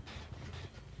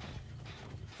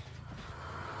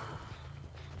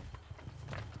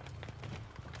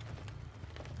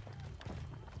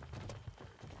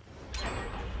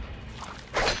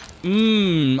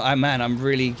 Man, I'm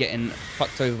really getting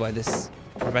fucked over by this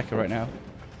Rebecca right now.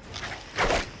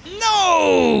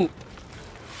 No!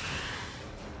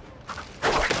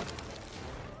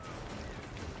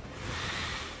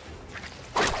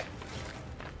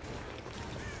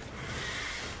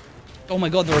 Oh my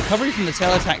god, the recovery from the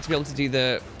tail attack to be able to do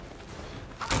the...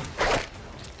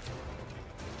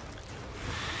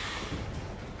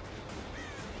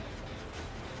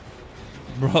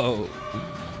 Bro.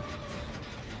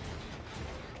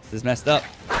 This is messed up.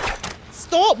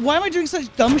 Stop! Why am I doing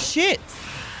such dumb shit?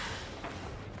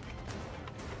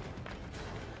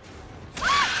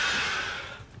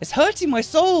 It's hurting my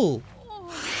soul.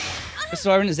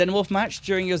 So in a Xenomorph match,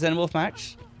 during your Xenomorph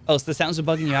match. Oh, so the sounds are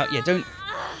bugging you out. Yeah, don't...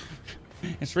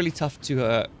 It's really tough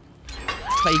to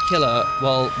play Killer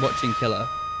while watching Killer.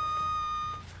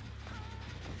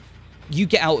 You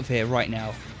get out of here right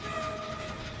now.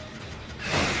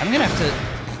 I'm gonna have to...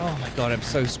 Oh my god, I'm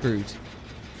so screwed.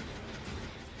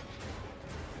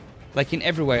 Like in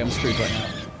every way, I'm screwed right now.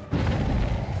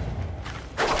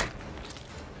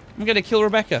 I'm gonna kill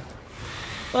Rebecca.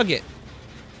 Fuck it.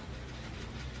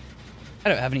 I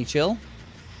don't have any chill.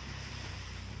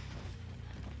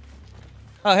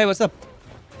 Oh, hey, what's up?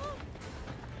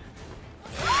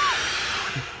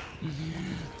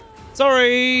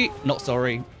 Sorry. Not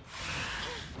sorry.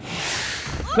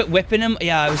 Quit whipping him.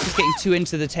 Yeah, I was just getting too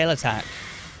into the tail attack.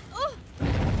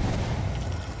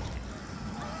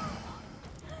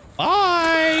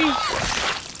 Bye.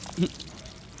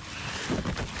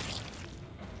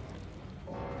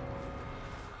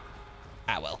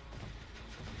 Ah, well.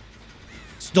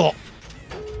 Stop.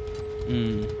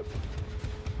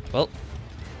 Well,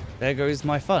 there goes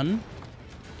my fun.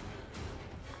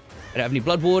 I don't have any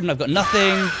Blood Warden. I've got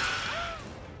nothing.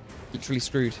 Literally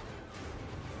screwed.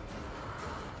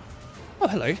 Oh,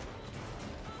 hello.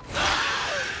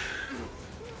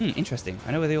 Interesting.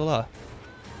 I know where they all are.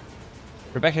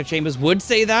 Rebecca Chambers would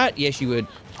say that. Yes, she would.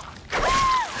 Let's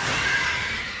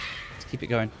keep it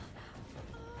going.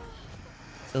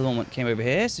 The other one came over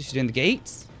here, so she's doing the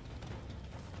gates.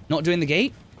 Not doing the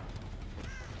gate.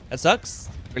 That sucks.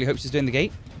 Really hope she's doing the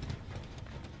gate.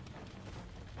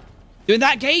 Doing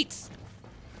that gate!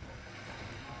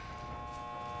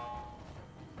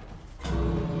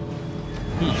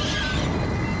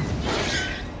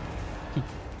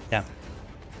 Damn.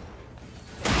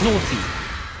 Naughty.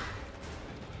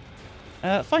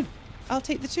 Fine. I'll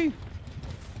take the 2.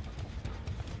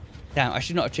 Damn, I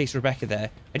should not have chased Rebecca there.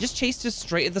 I just chased her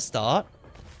straight at the start.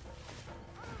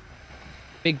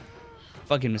 Big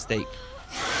fucking mistake.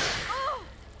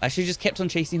 I should have just kept on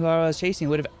chasing who I was chasing. I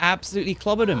would have absolutely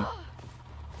clobbered him.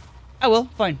 Oh well,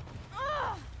 fine.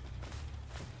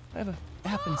 Whatever. It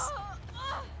happens. A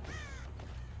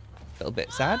little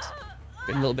bit sad.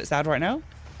 Getting a little bit sad right now.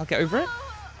 I'll get over it.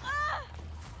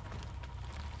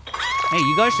 Hey,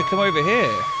 you guys should come over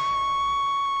here.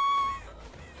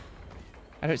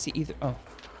 I don't see either. Oh.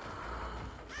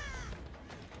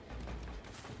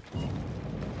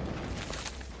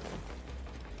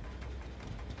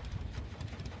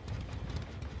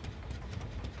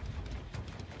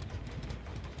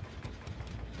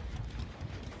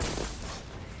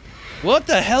 What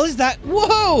the hell is that?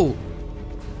 Whoa!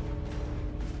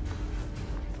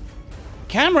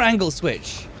 Camera angle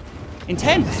switch.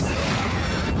 Intense.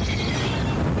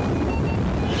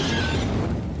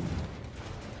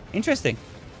 Interesting.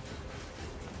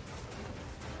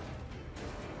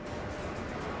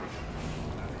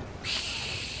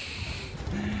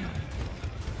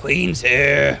 Queen's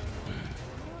here.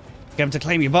 Come to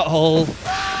claim your butthole.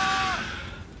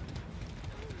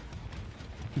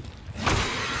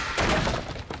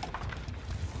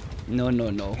 No, no,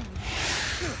 no.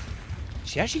 Is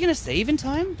she actually gonna save in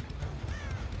time?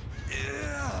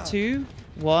 2,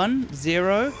 1,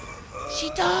 0. She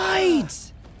died!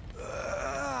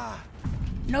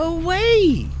 No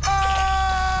way!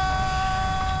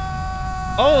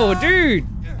 Oh, dude!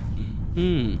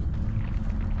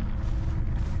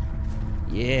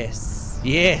 Yes,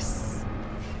 yes.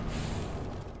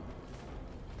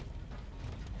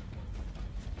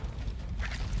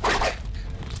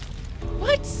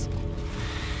 What?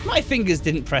 My fingers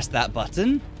didn't press that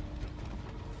button.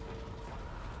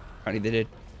 Apparently they did.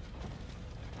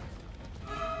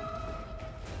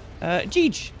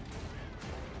 Jeej.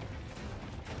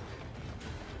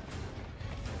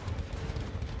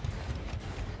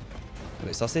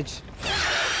 Wait, sausage.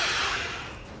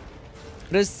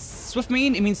 What does Swift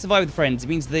mean? It means survive with friends. It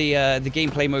means the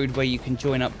gameplay mode where you can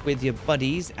join up with your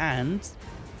buddies and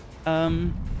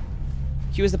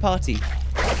queue as a party.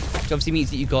 Which obviously means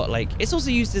that you've got like, it's also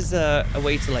used as a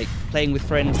way to like playing with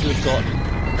friends who have got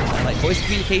like voice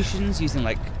communications using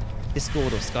like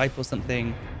Discord or Skype or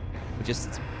something, or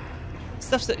just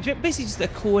stuff that basically just a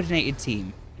coordinated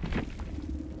team,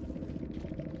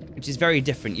 which is very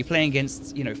different. You're playing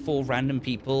against, you know, 4 random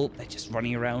people. They're just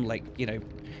running around like, you know,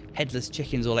 headless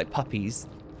chickens or like puppies,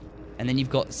 and then you've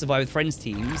got survive with friends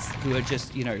teams who are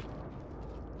just, you know,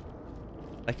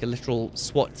 like a literal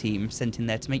SWAT team sent in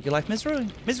there to make your life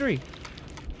misery.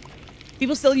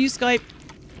 People still use Skype?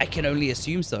 I can only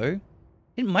assume so.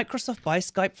 Didn't Microsoft buy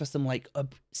Skype for some like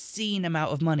obscene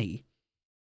amount of money?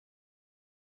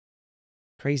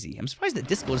 Crazy. I'm surprised that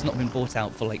Discord has not been bought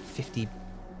out for like $50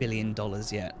 billion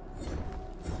yet.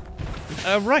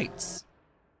 Right.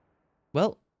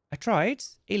 Well, I tried.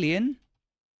 Alien.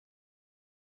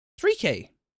 3K.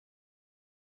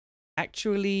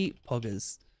 Actually,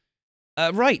 poggers.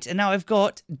 Right, and now I've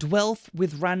got Dwelf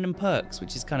with random perks,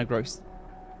 which is kind of gross.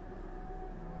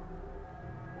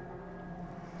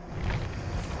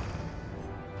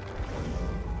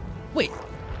 Wait,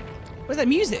 where's that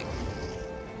music?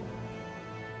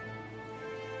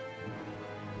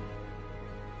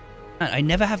 Man, I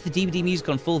never have the DVD music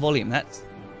on full volume. It's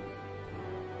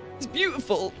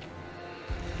beautiful.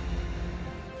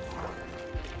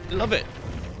 Love it.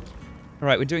 All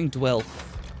right, we're doing Dwelf.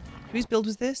 Whose build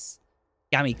was this?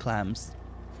 Gammy clams.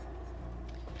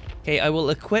 Okay, I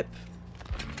will equip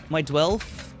my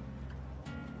Dwelf.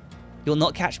 You'll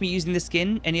not catch me using the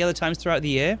skin any other times throughout the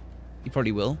year. You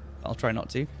probably will. I'll try not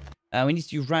to. We need to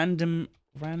do random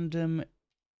EBD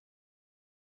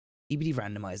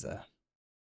randomizer.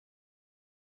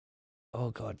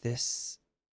 Oh god, this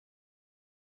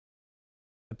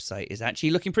website is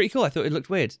actually looking pretty cool. I thought it looked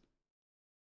weird.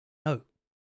 Oh.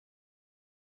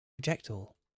 Reject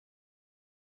all.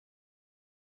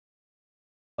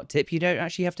 Hot tip, you don't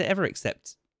actually have to ever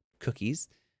accept cookies.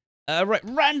 Right,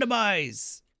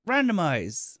 randomize!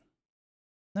 Randomize!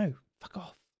 No, fuck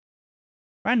off.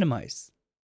 Randomize.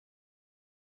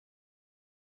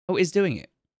 Oh, it's doing it.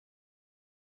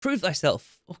 Prove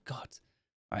thyself. Oh god.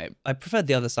 Alright, I preferred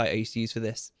the other site I used to use for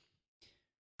this.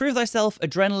 Prove thyself,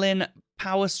 adrenaline,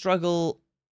 power struggle.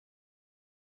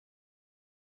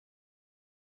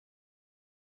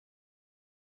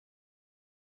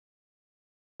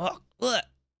 Oh, ugh.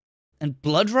 And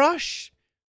blood rush?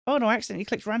 Oh no, I accidentally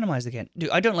clicked randomize again. Dude,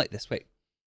 I don't like this. Wait.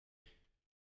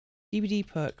 EBD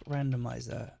perk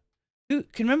randomizer. Who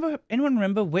can remember? Anyone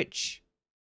remember which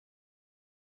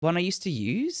one I used to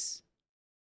use?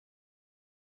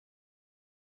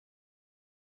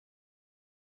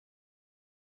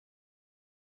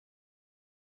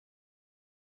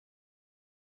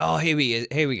 Oh, here we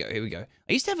go.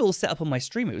 I used to have it all set up on my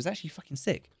stream. It was actually fucking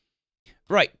sick.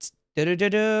 Right.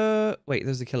 Wait,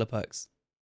 those are killer perks.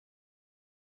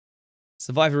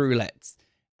 Survivor roulette.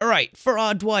 All right, for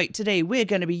our Dwight today, we're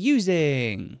going to be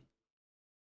using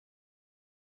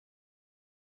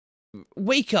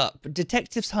Wake Up,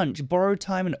 Detective's Hunch, Borrowed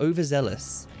Time, and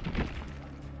Overzealous.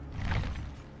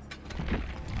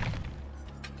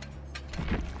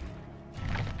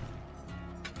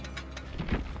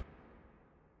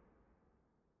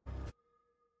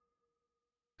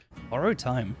 Borrowed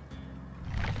Time.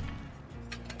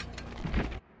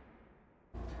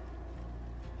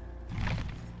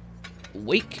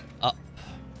 Wake up.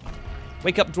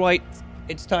 Wake up, Dwight.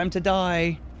 It's time to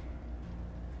die.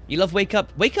 You love Wake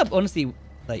Up? Wake Up, honestly,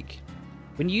 like,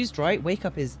 when used right, Wake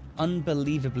Up is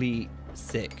unbelievably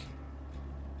sick.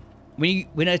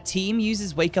 When a team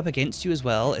uses Wake Up against you as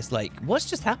well, it's like, what's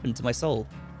just happened to my soul?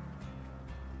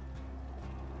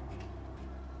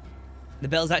 The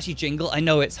bells actually jingle. I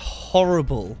know, it's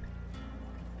horrible.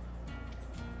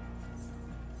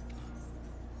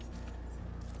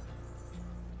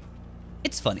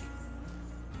 It's funny.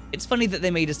 It's funny that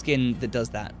they made a skin that does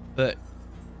that, but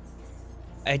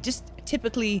I just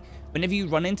typically, whenever you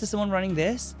run into someone running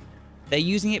this, they're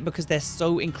using it because they're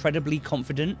so incredibly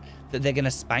confident that they're going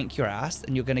to spank your ass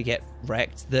and you're going to get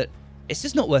wrecked that it's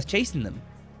just not worth chasing them.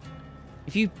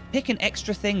 If you pick an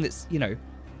extra thing that's, you know,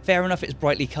 fair enough, it's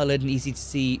brightly colored and easy to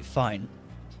see, fine.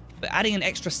 But adding an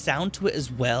extra sound to it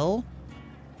as well,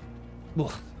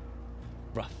 oof,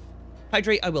 rough.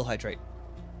 Hydrate, I will hydrate.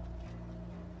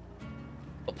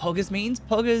 What Poggers means?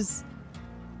 Poggers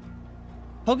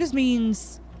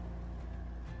means...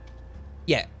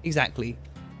 Yeah, exactly.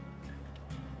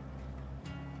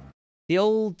 The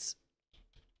old...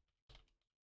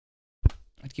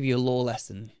 I'd give you a lore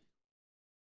lesson.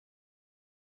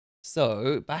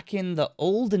 So, back in the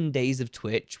olden days of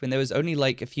Twitch, when there was only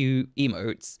like a few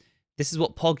emotes, this is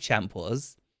what PogChamp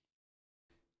was.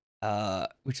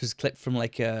 Which was clipped from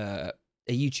like a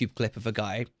YouTube clip of a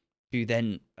guy who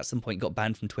then at some point got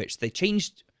banned from Twitch. They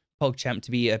changed PogChamp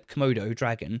to be a Komodo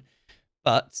dragon,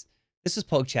 but this was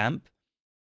PogChamp.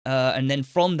 And then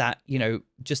from that, you know,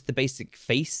 just the basic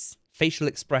facial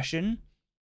expression,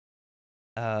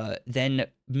 then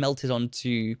melted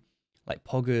onto like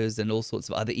Poggers and all sorts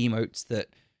of other emotes that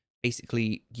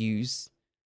basically use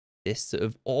this sort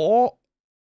of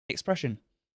expression.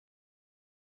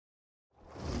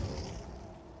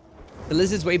 The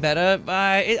lizard's way better.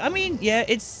 I mean, yeah,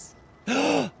 it's...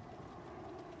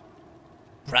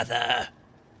 Brother.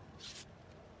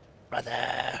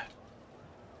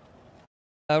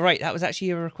 Right, that was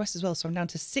actually a request as well, so I'm down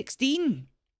to 16.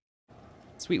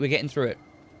 Sweet, we're getting through it.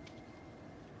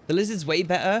 The lizard's way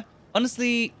better.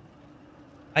 Honestly,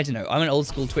 I don't know. I'm an old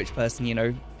school Twitch person, you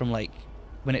know, from like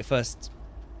when it first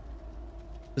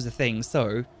was a thing,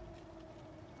 so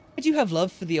I do have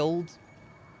love for the old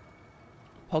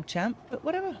PogChamp, but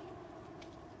whatever.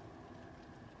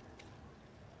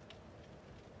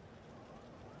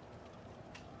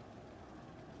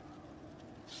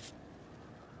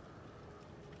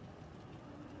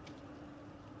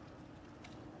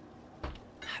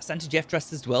 Santa Jeff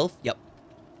dressed as Dwelf? Yep.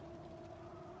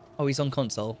 Oh, he's on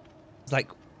console. It's like,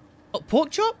 oh, pork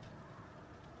chop?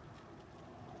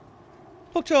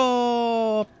 Pork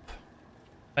chop!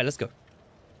 Right, let's go.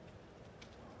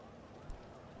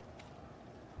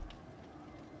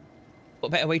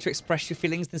 What better way to express your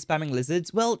feelings than spamming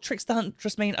lizards? Well, Trickster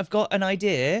Huntress Main, I've got an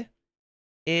idea.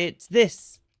 It's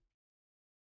this.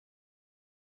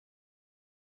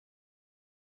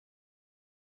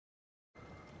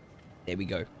 There we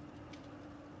go.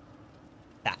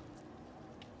 That.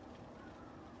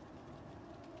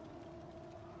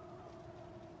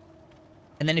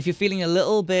 And then if you're feeling a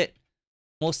little bit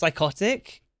more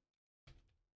psychotic,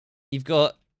 you've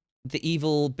got the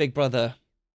evil big brother.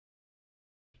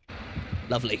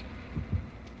 Lovely.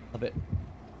 Love it.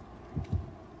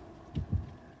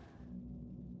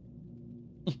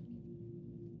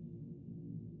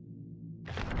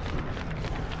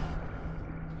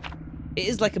 It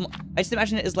is like a... I just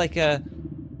imagine it as like a...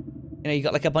 You know, you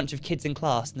got like a bunch of kids in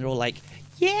class and they're all like,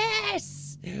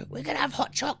 yes! We're gonna have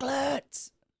hot chocolate!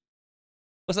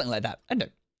 Or something like that. I don't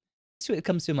know. That's what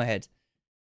comes to my head.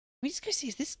 Let me just go see,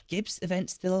 is this Gibbs event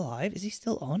still alive? Is he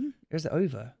still on? Or is it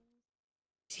over?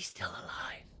 Is he still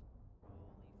alive?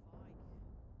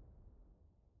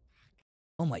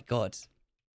 Oh my god.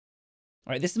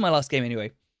 Alright, this is my last game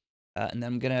anyway. And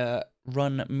then I'm gonna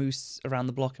run Moose around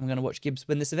the block and I'm gonna watch Gibbs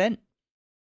win this event.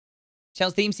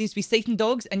 Channel's theme seems to be Satan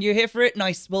Dogs, and you're here for it.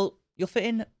 Nice. Well, you'll fit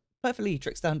in perfectly,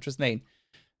 Trickster Huntress Main.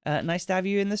 Nice to have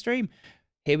you in the stream.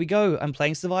 Here we go. I'm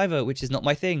playing Survivor, which is not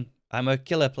my thing. I'm a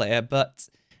killer player, but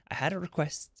I had a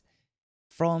request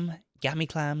from Gammy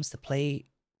Clams to play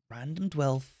Random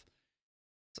Dwelf.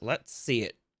 So let's see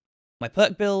it. My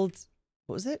perk build,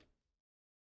 what was it?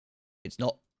 It's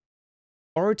not.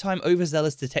 Borrow time,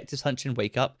 overzealous, detectives hunch and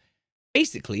wake up.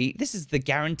 Basically, this is the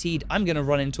guaranteed I'm going to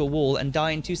run into a wall and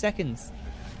die in 2 seconds.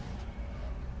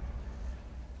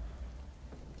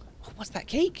 Oh, what's that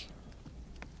cake?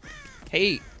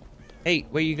 Hey, where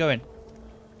are you going?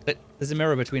 But there's a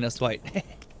mirror between us, Dwight.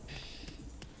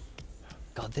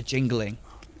 God, the jingling.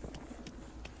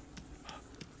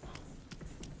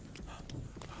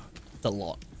 It's a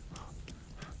lot.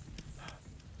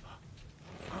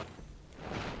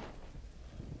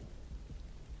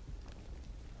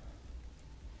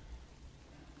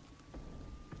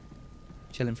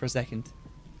 chilling for a second.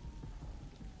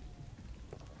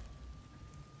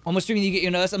 Almost dreaming you get your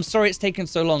nurse. I'm sorry it's taken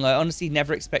so long. I honestly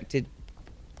never expected.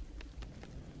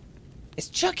 It's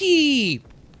Chucky!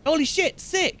 Holy shit,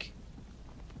 sick!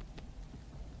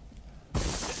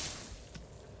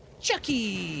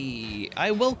 Chucky!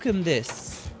 I welcome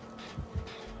this.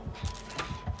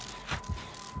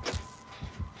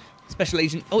 Special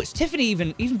agent. Oh, it's Tiffany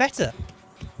even better.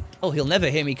 Oh, he'll never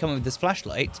hear me coming with this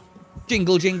flashlight.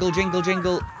 Jingle, jingle, jingle,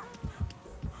 jingle.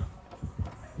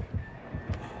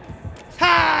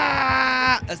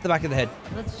 Ha! That's the back of the head.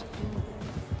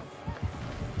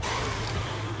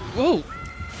 Whoa.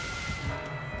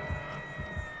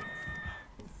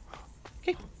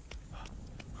 Okay.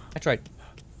 I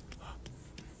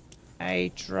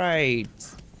tried.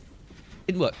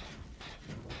 Didn't work.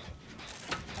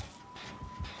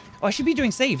 Oh, I should be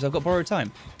doing saves. I've got borrowed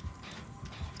time.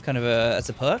 It's kind of as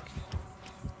a perk.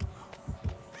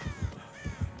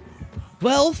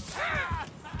 12.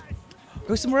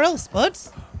 Go somewhere else, bud.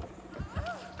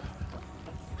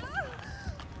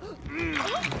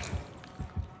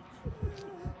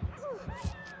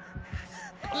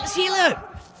 Let's heal her.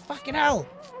 Fucking hell.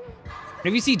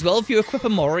 If you see 12, you equip a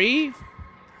Mori.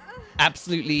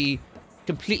 Absolutely,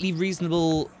 completely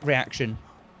reasonable reaction.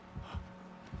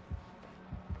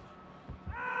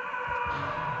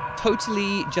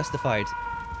 Totally justified.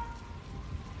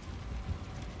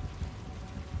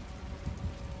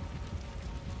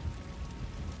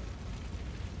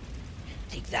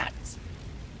 Take that.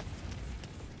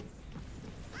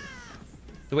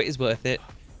 The wait is worth it.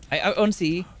 I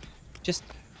honestly just...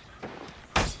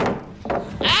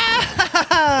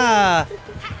 Ah!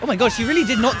 Oh my god, she really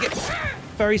did not get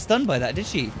very stunned by that, did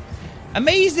she?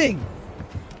 Amazing!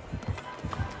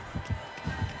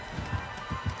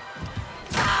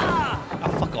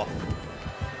 Oh, fuck off.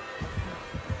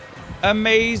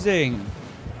 Amazing!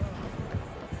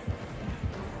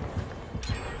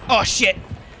 Oh, shit!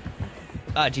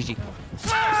 Ah, GG.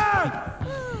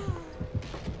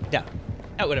 Yeah.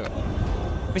 Oh, whatever.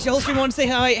 Mr. Holstrom wants to say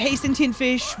hi. Hey, Sentient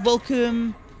Fish.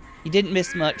 Welcome. You didn't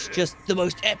miss much. Just the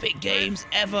most epic games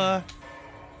ever.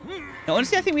 No,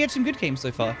 honestly, I think we had some good games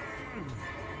so far.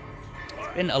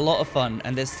 It's been a lot of fun,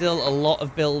 and there's still a lot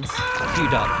of builds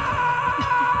queued up.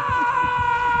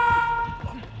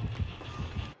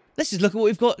 Let's just look at what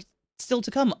we've got still to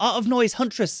come. Art of Noise,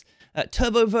 Huntress,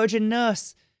 Turbo Virgin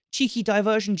Nurse, Cheeky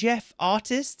Diversion Jeff,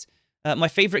 Artist, my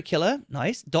favorite killer,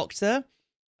 nice, Doctor,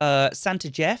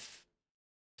 Santa Jeff,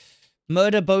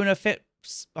 Murder Boner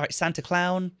Phipps, all right, Santa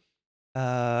Clown,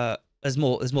 there's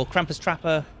more, Krampus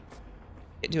Trapper,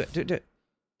 do it.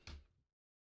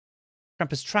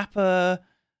 Krampus Trapper,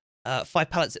 5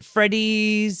 Pallets at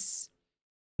Freddy's,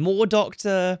 more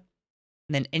Doctor,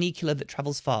 and then any killer that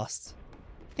travels fast.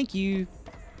 Thank you.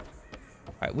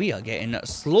 All right, we are getting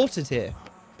slaughtered here.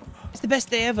 It's the best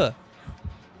day ever.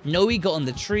 Noe got on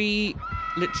the tree.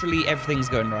 Literally everything's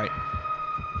going right.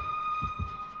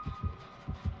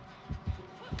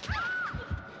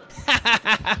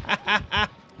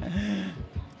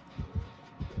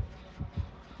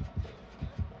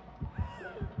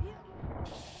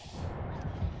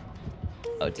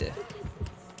 Oh dear.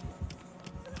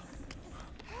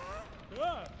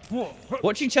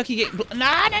 Watching Chucky get... No.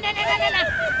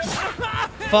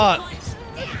 Fuck.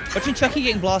 Watching Chucky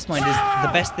getting blast mined is the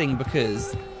best thing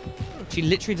because she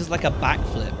literally does like a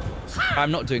backflip. I'm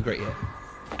not doing great here.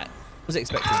 Was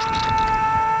expected.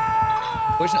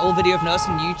 Watch an old video of Nurse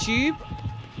on YouTube.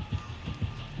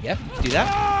 Yep, you can do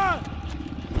that.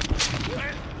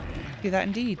 Do that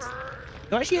indeed. Do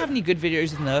you actually have any good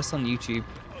videos of Nurse on YouTube?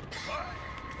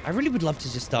 I really would love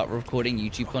to just start recording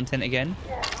YouTube content again.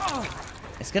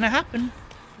 It's gonna happen.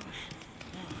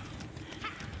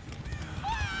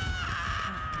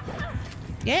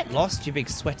 Get lost, you big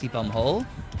sweaty bumhole.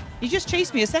 You just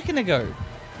chased me a second ago.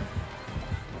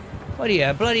 What are you,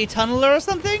 a bloody tunneler or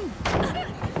something?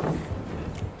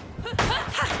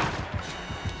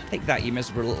 Take that, you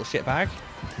miserable little shitbag.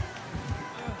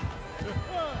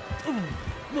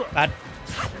 Bad.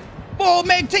 Oh,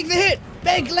 Meg, take the hit!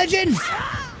 Meg, legend!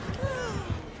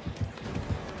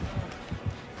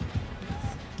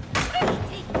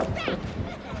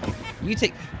 You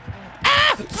take...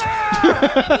 Ah!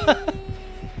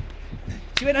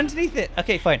 She went underneath it.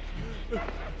 Okay, fine.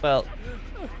 Well...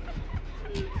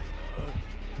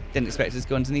 Didn't expect us to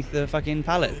go underneath the fucking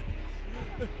pallet.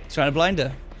 He's trying to blind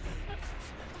her.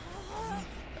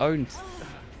 Owned.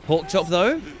 Pork chop,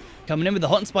 though. Coming in with the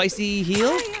hot and spicy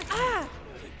heel.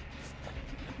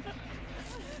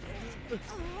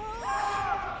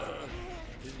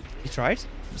 You tried.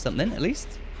 Something, at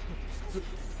least.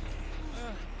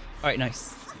 Alright,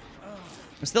 nice.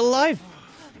 I'm still alive.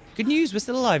 Good news, we're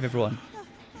still alive, everyone.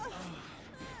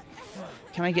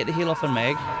 Can I get the heal off on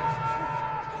Meg?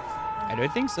 I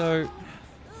don't think so.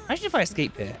 Imagine if I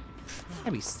escape here.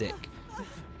 That'd be sick.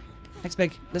 Next,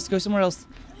 Meg. Let's go somewhere else.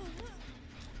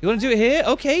 You want to do it here?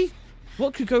 Okay.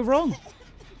 What could go wrong?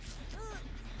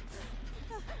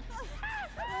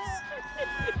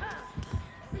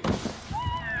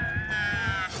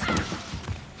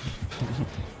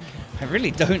 I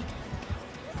really don't.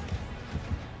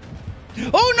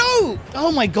 Oh no!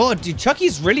 Oh my god, dude.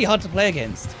 Chucky's really hard to play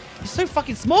against. He's so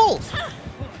fucking small.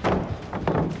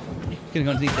 Gonna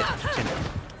go underneath it. Shit.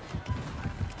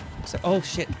 So, oh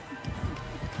shit.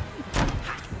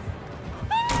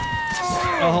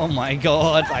 Oh my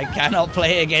god, I cannot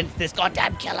play against this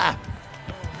goddamn killer.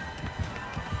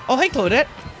 Oh, hey Claudette.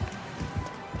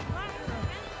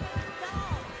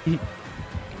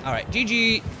 Alright,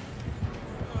 GG.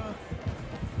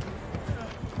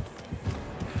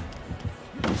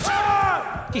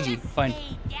 GG, fine.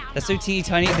 They're so teeny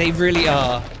tiny, they really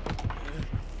are.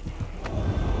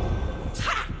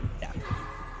 Yeah.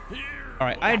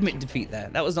 Alright, I admit defeat there.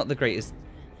 That was not the greatest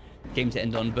game to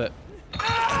end on, but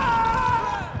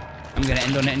I'm gonna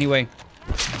end on it anyway.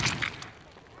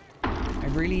 I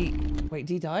really... Wait,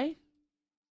 did he die?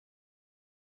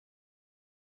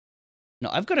 No,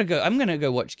 I've got to go. I'm gonna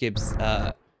go watch Gibbs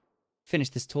finish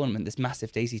this tournament, this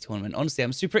massive Daisy tournament. Honestly,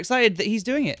 I'm super excited that he's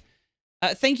doing it.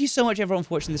 Thank you so much, everyone,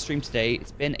 for watching the stream today.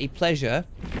 It's been a pleasure.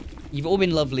 You've all been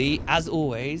lovely, as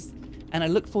always. And I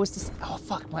look forward to... Oh,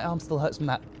 fuck. My arm still hurts from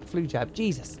that flu jab.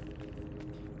 Jesus.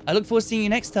 I look forward to seeing you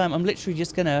next time. I'm literally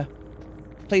just going to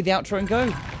play the outro and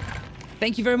go.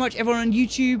 Thank you very much, everyone on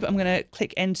YouTube. I'm going to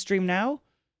click end stream now.